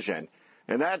decision.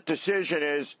 And that decision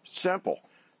is simple.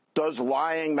 Does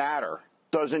lying matter?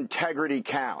 Does integrity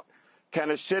count? Can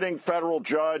a sitting federal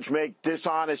judge make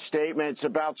dishonest statements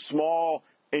about small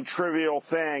and trivial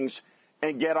things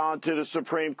and get onto the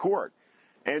Supreme Court?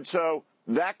 And so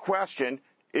that question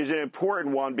is an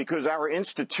important one because our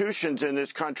institutions in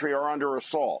this country are under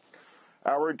assault.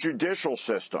 Our judicial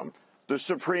system, the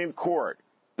Supreme Court,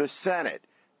 the Senate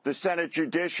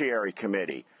Judiciary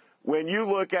Committee. When you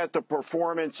look at the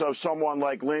performance of someone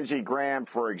like Lindsey Graham,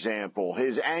 for example,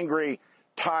 his angry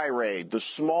tirade, the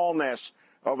smallness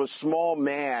of a small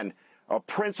man, a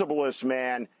principleless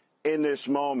man in this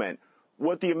moment.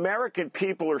 What the American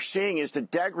people are seeing is the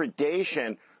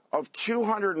degradation of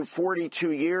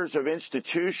 242 years of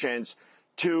institutions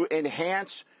to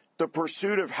enhance the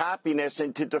pursuit of happiness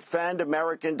and to defend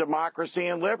American democracy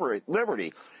and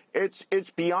liberty. It's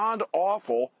beyond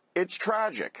awful. It's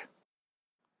tragic.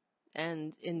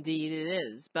 And indeed it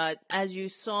is. But as you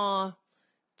saw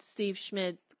Steve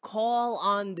Schmidt call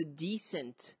on the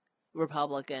decent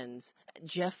Republicans,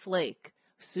 Jeff Flake,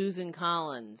 Susan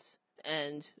Collins,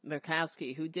 and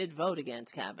Murkowski, who did vote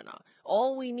against Kavanaugh.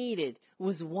 All we needed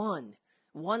was one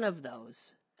of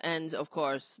those. And, of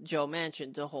course, Joe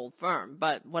Manchin to hold firm.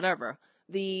 But whatever.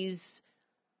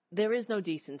 There is no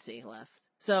decency left.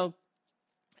 So,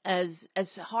 as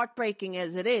heartbreaking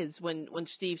as it is when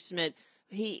Steve Schmidt,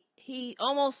 he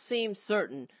almost seemed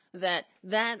certain that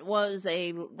was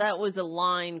a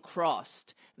line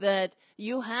crossed, that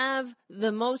you have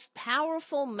the most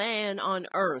powerful man on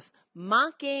earth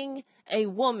mocking a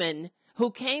woman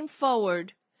who came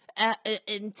forward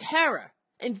in terror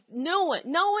and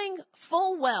knowing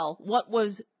full well what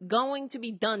was going to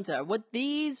be done to her, what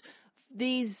these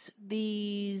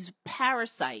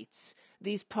parasites,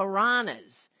 these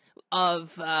piranhas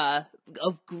of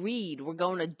greed were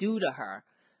going to do to her.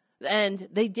 And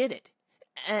they did it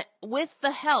with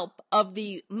the help of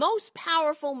the most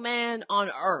powerful man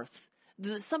on earth,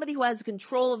 somebody who has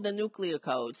control of the nuclear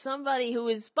code, somebody who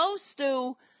is supposed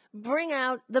to bring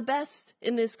out the best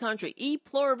in this country. E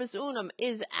pluribus unum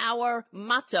is our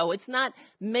motto. It's not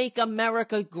make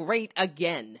America great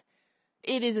again.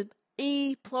 It is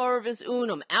e pluribus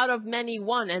unum, out of many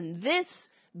one. And this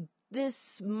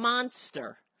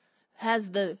monster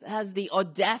has the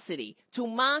audacity to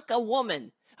mock a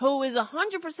woman who is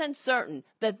 100% certain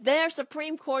that their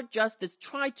Supreme Court justice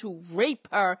tried to rape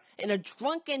her in a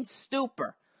drunken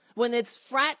stupor, when it's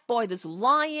frat boy, this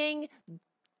lying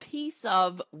piece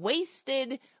of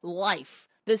wasted life.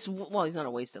 He's not a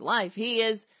wasted life. He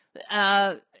is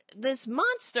this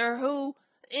monster who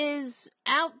is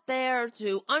out there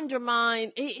to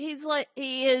undermine. He is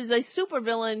a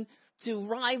supervillain to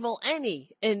rival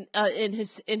any in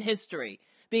history,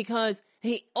 because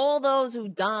all those who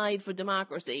died for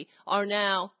democracy are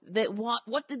now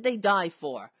what did they die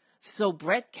for? So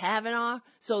Brett Kavanaugh,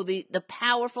 so the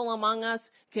powerful among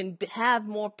us can have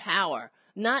more power,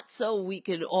 not so we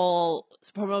could all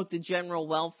promote the general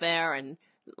welfare and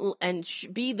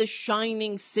be the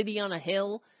shining city on a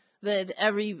hill that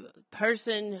every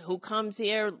person who comes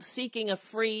here seeking a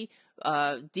free,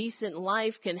 decent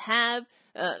life can have.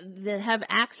 That have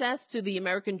access to the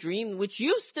American dream, which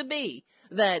used to be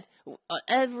that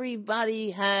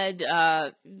everybody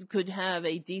could have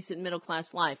a decent middle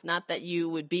class life. Not that you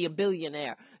would be a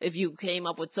billionaire if you came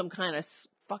up with some kind of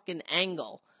fucking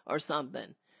angle or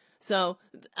something. So,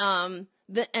 and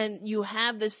you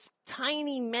have this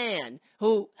tiny man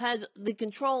who has the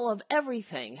control of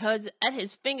everything, has at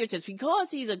his fingertips,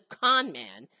 because he's a con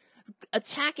man,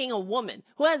 attacking a woman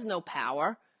who has no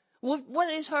power. What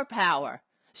is her power?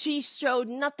 She showed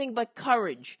nothing but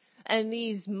courage. And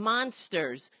these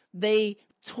monsters, they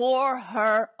tore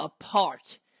her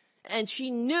apart. And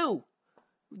she knew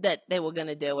that they were going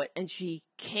to do it. And she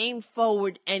came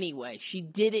forward anyway. She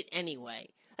did it anyway.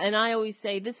 And I always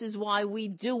say, this is why we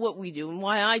do what we do and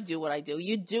why I do what I do.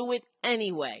 You do it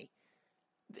anyway.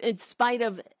 In spite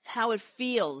of how it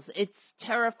feels, it's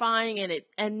terrifying,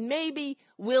 and maybe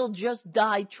we'll just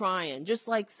die trying, just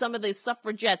like some of the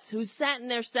suffragettes who sat in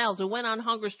their cells, who went on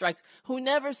hunger strikes, who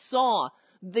never saw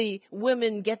the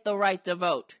women get the right to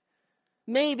vote.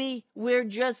 Maybe we're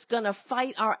just gonna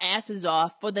fight our asses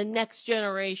off for the next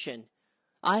generation.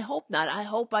 I hope not. I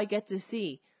hope I get to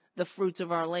see the fruits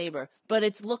of our labor, but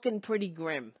it's looking pretty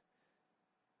grim.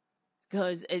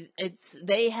 Because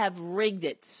they have rigged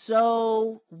it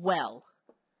so well.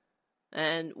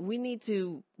 And we need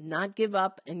to not give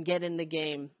up and get in the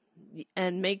game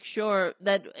and make sure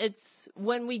that it's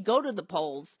when we go to the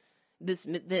polls in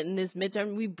this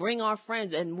midterm, we bring our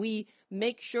friends and we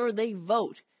make sure they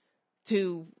vote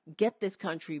to get this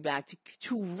country back,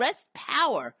 to wrest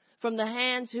power from the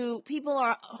hands who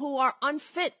are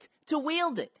unfit to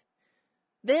wield it.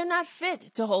 They're not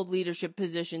fit to hold leadership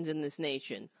positions in this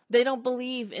nation. They don't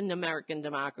believe in American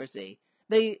democracy.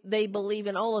 They believe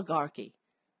in oligarchy.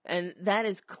 And that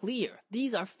is clear.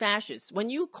 These are fascists. When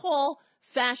you call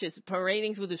fascists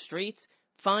parading through the streets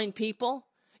fine people,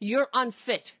 you're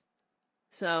unfit.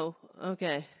 So,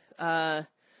 okay.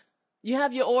 You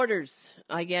have your orders,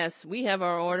 I guess. We have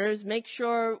our orders. Make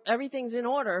sure everything's in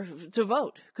order to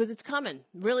vote, because it's coming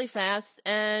really fast,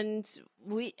 and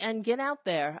get out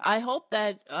there. I hope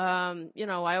that,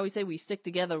 I always say we stick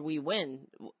together, we win.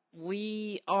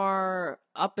 We are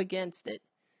up against it,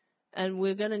 and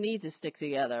we're going to need to stick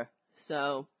together.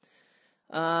 So,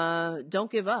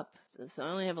 don't give up. So I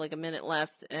only have like a minute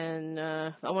left, and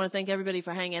I want to thank everybody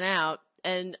for hanging out.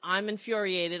 And I'm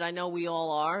infuriated. I know we all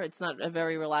are. It's not a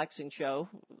very relaxing show,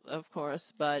 of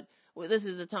course, but this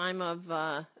is a time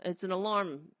of, it's an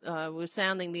alarm. We're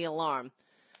sounding the alarm.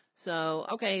 So,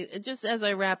 okay, just as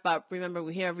I wrap up, remember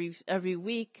we're here every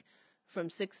week from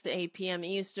 6 to 8 p.m.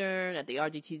 Eastern at the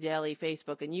RDT Daily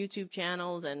Facebook and YouTube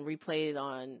channels, and replayed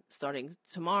on starting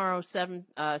tomorrow,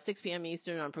 6 p.m.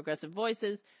 Eastern on Progressive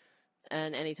Voices,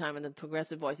 and anytime in the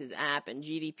Progressive Voices app, and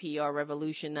GDPR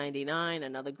Revolution 99,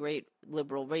 another great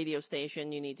liberal radio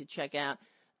station you need to check out,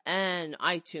 and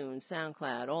iTunes,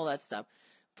 SoundCloud, all that stuff.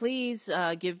 Please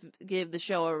give the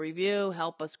show a review,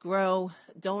 help us grow.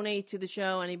 Donate to the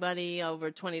show. Anybody over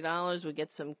 $20, we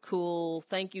get some cool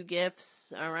thank you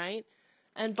gifts, all right?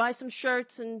 And buy some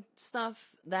shirts and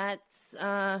stuff. That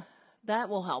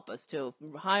will help us too.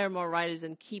 Hire more writers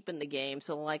and keep in the game.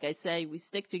 So like I say, we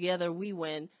stick together, we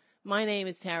win. My name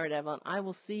is Tara Devlin. I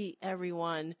will see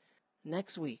everyone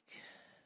next week.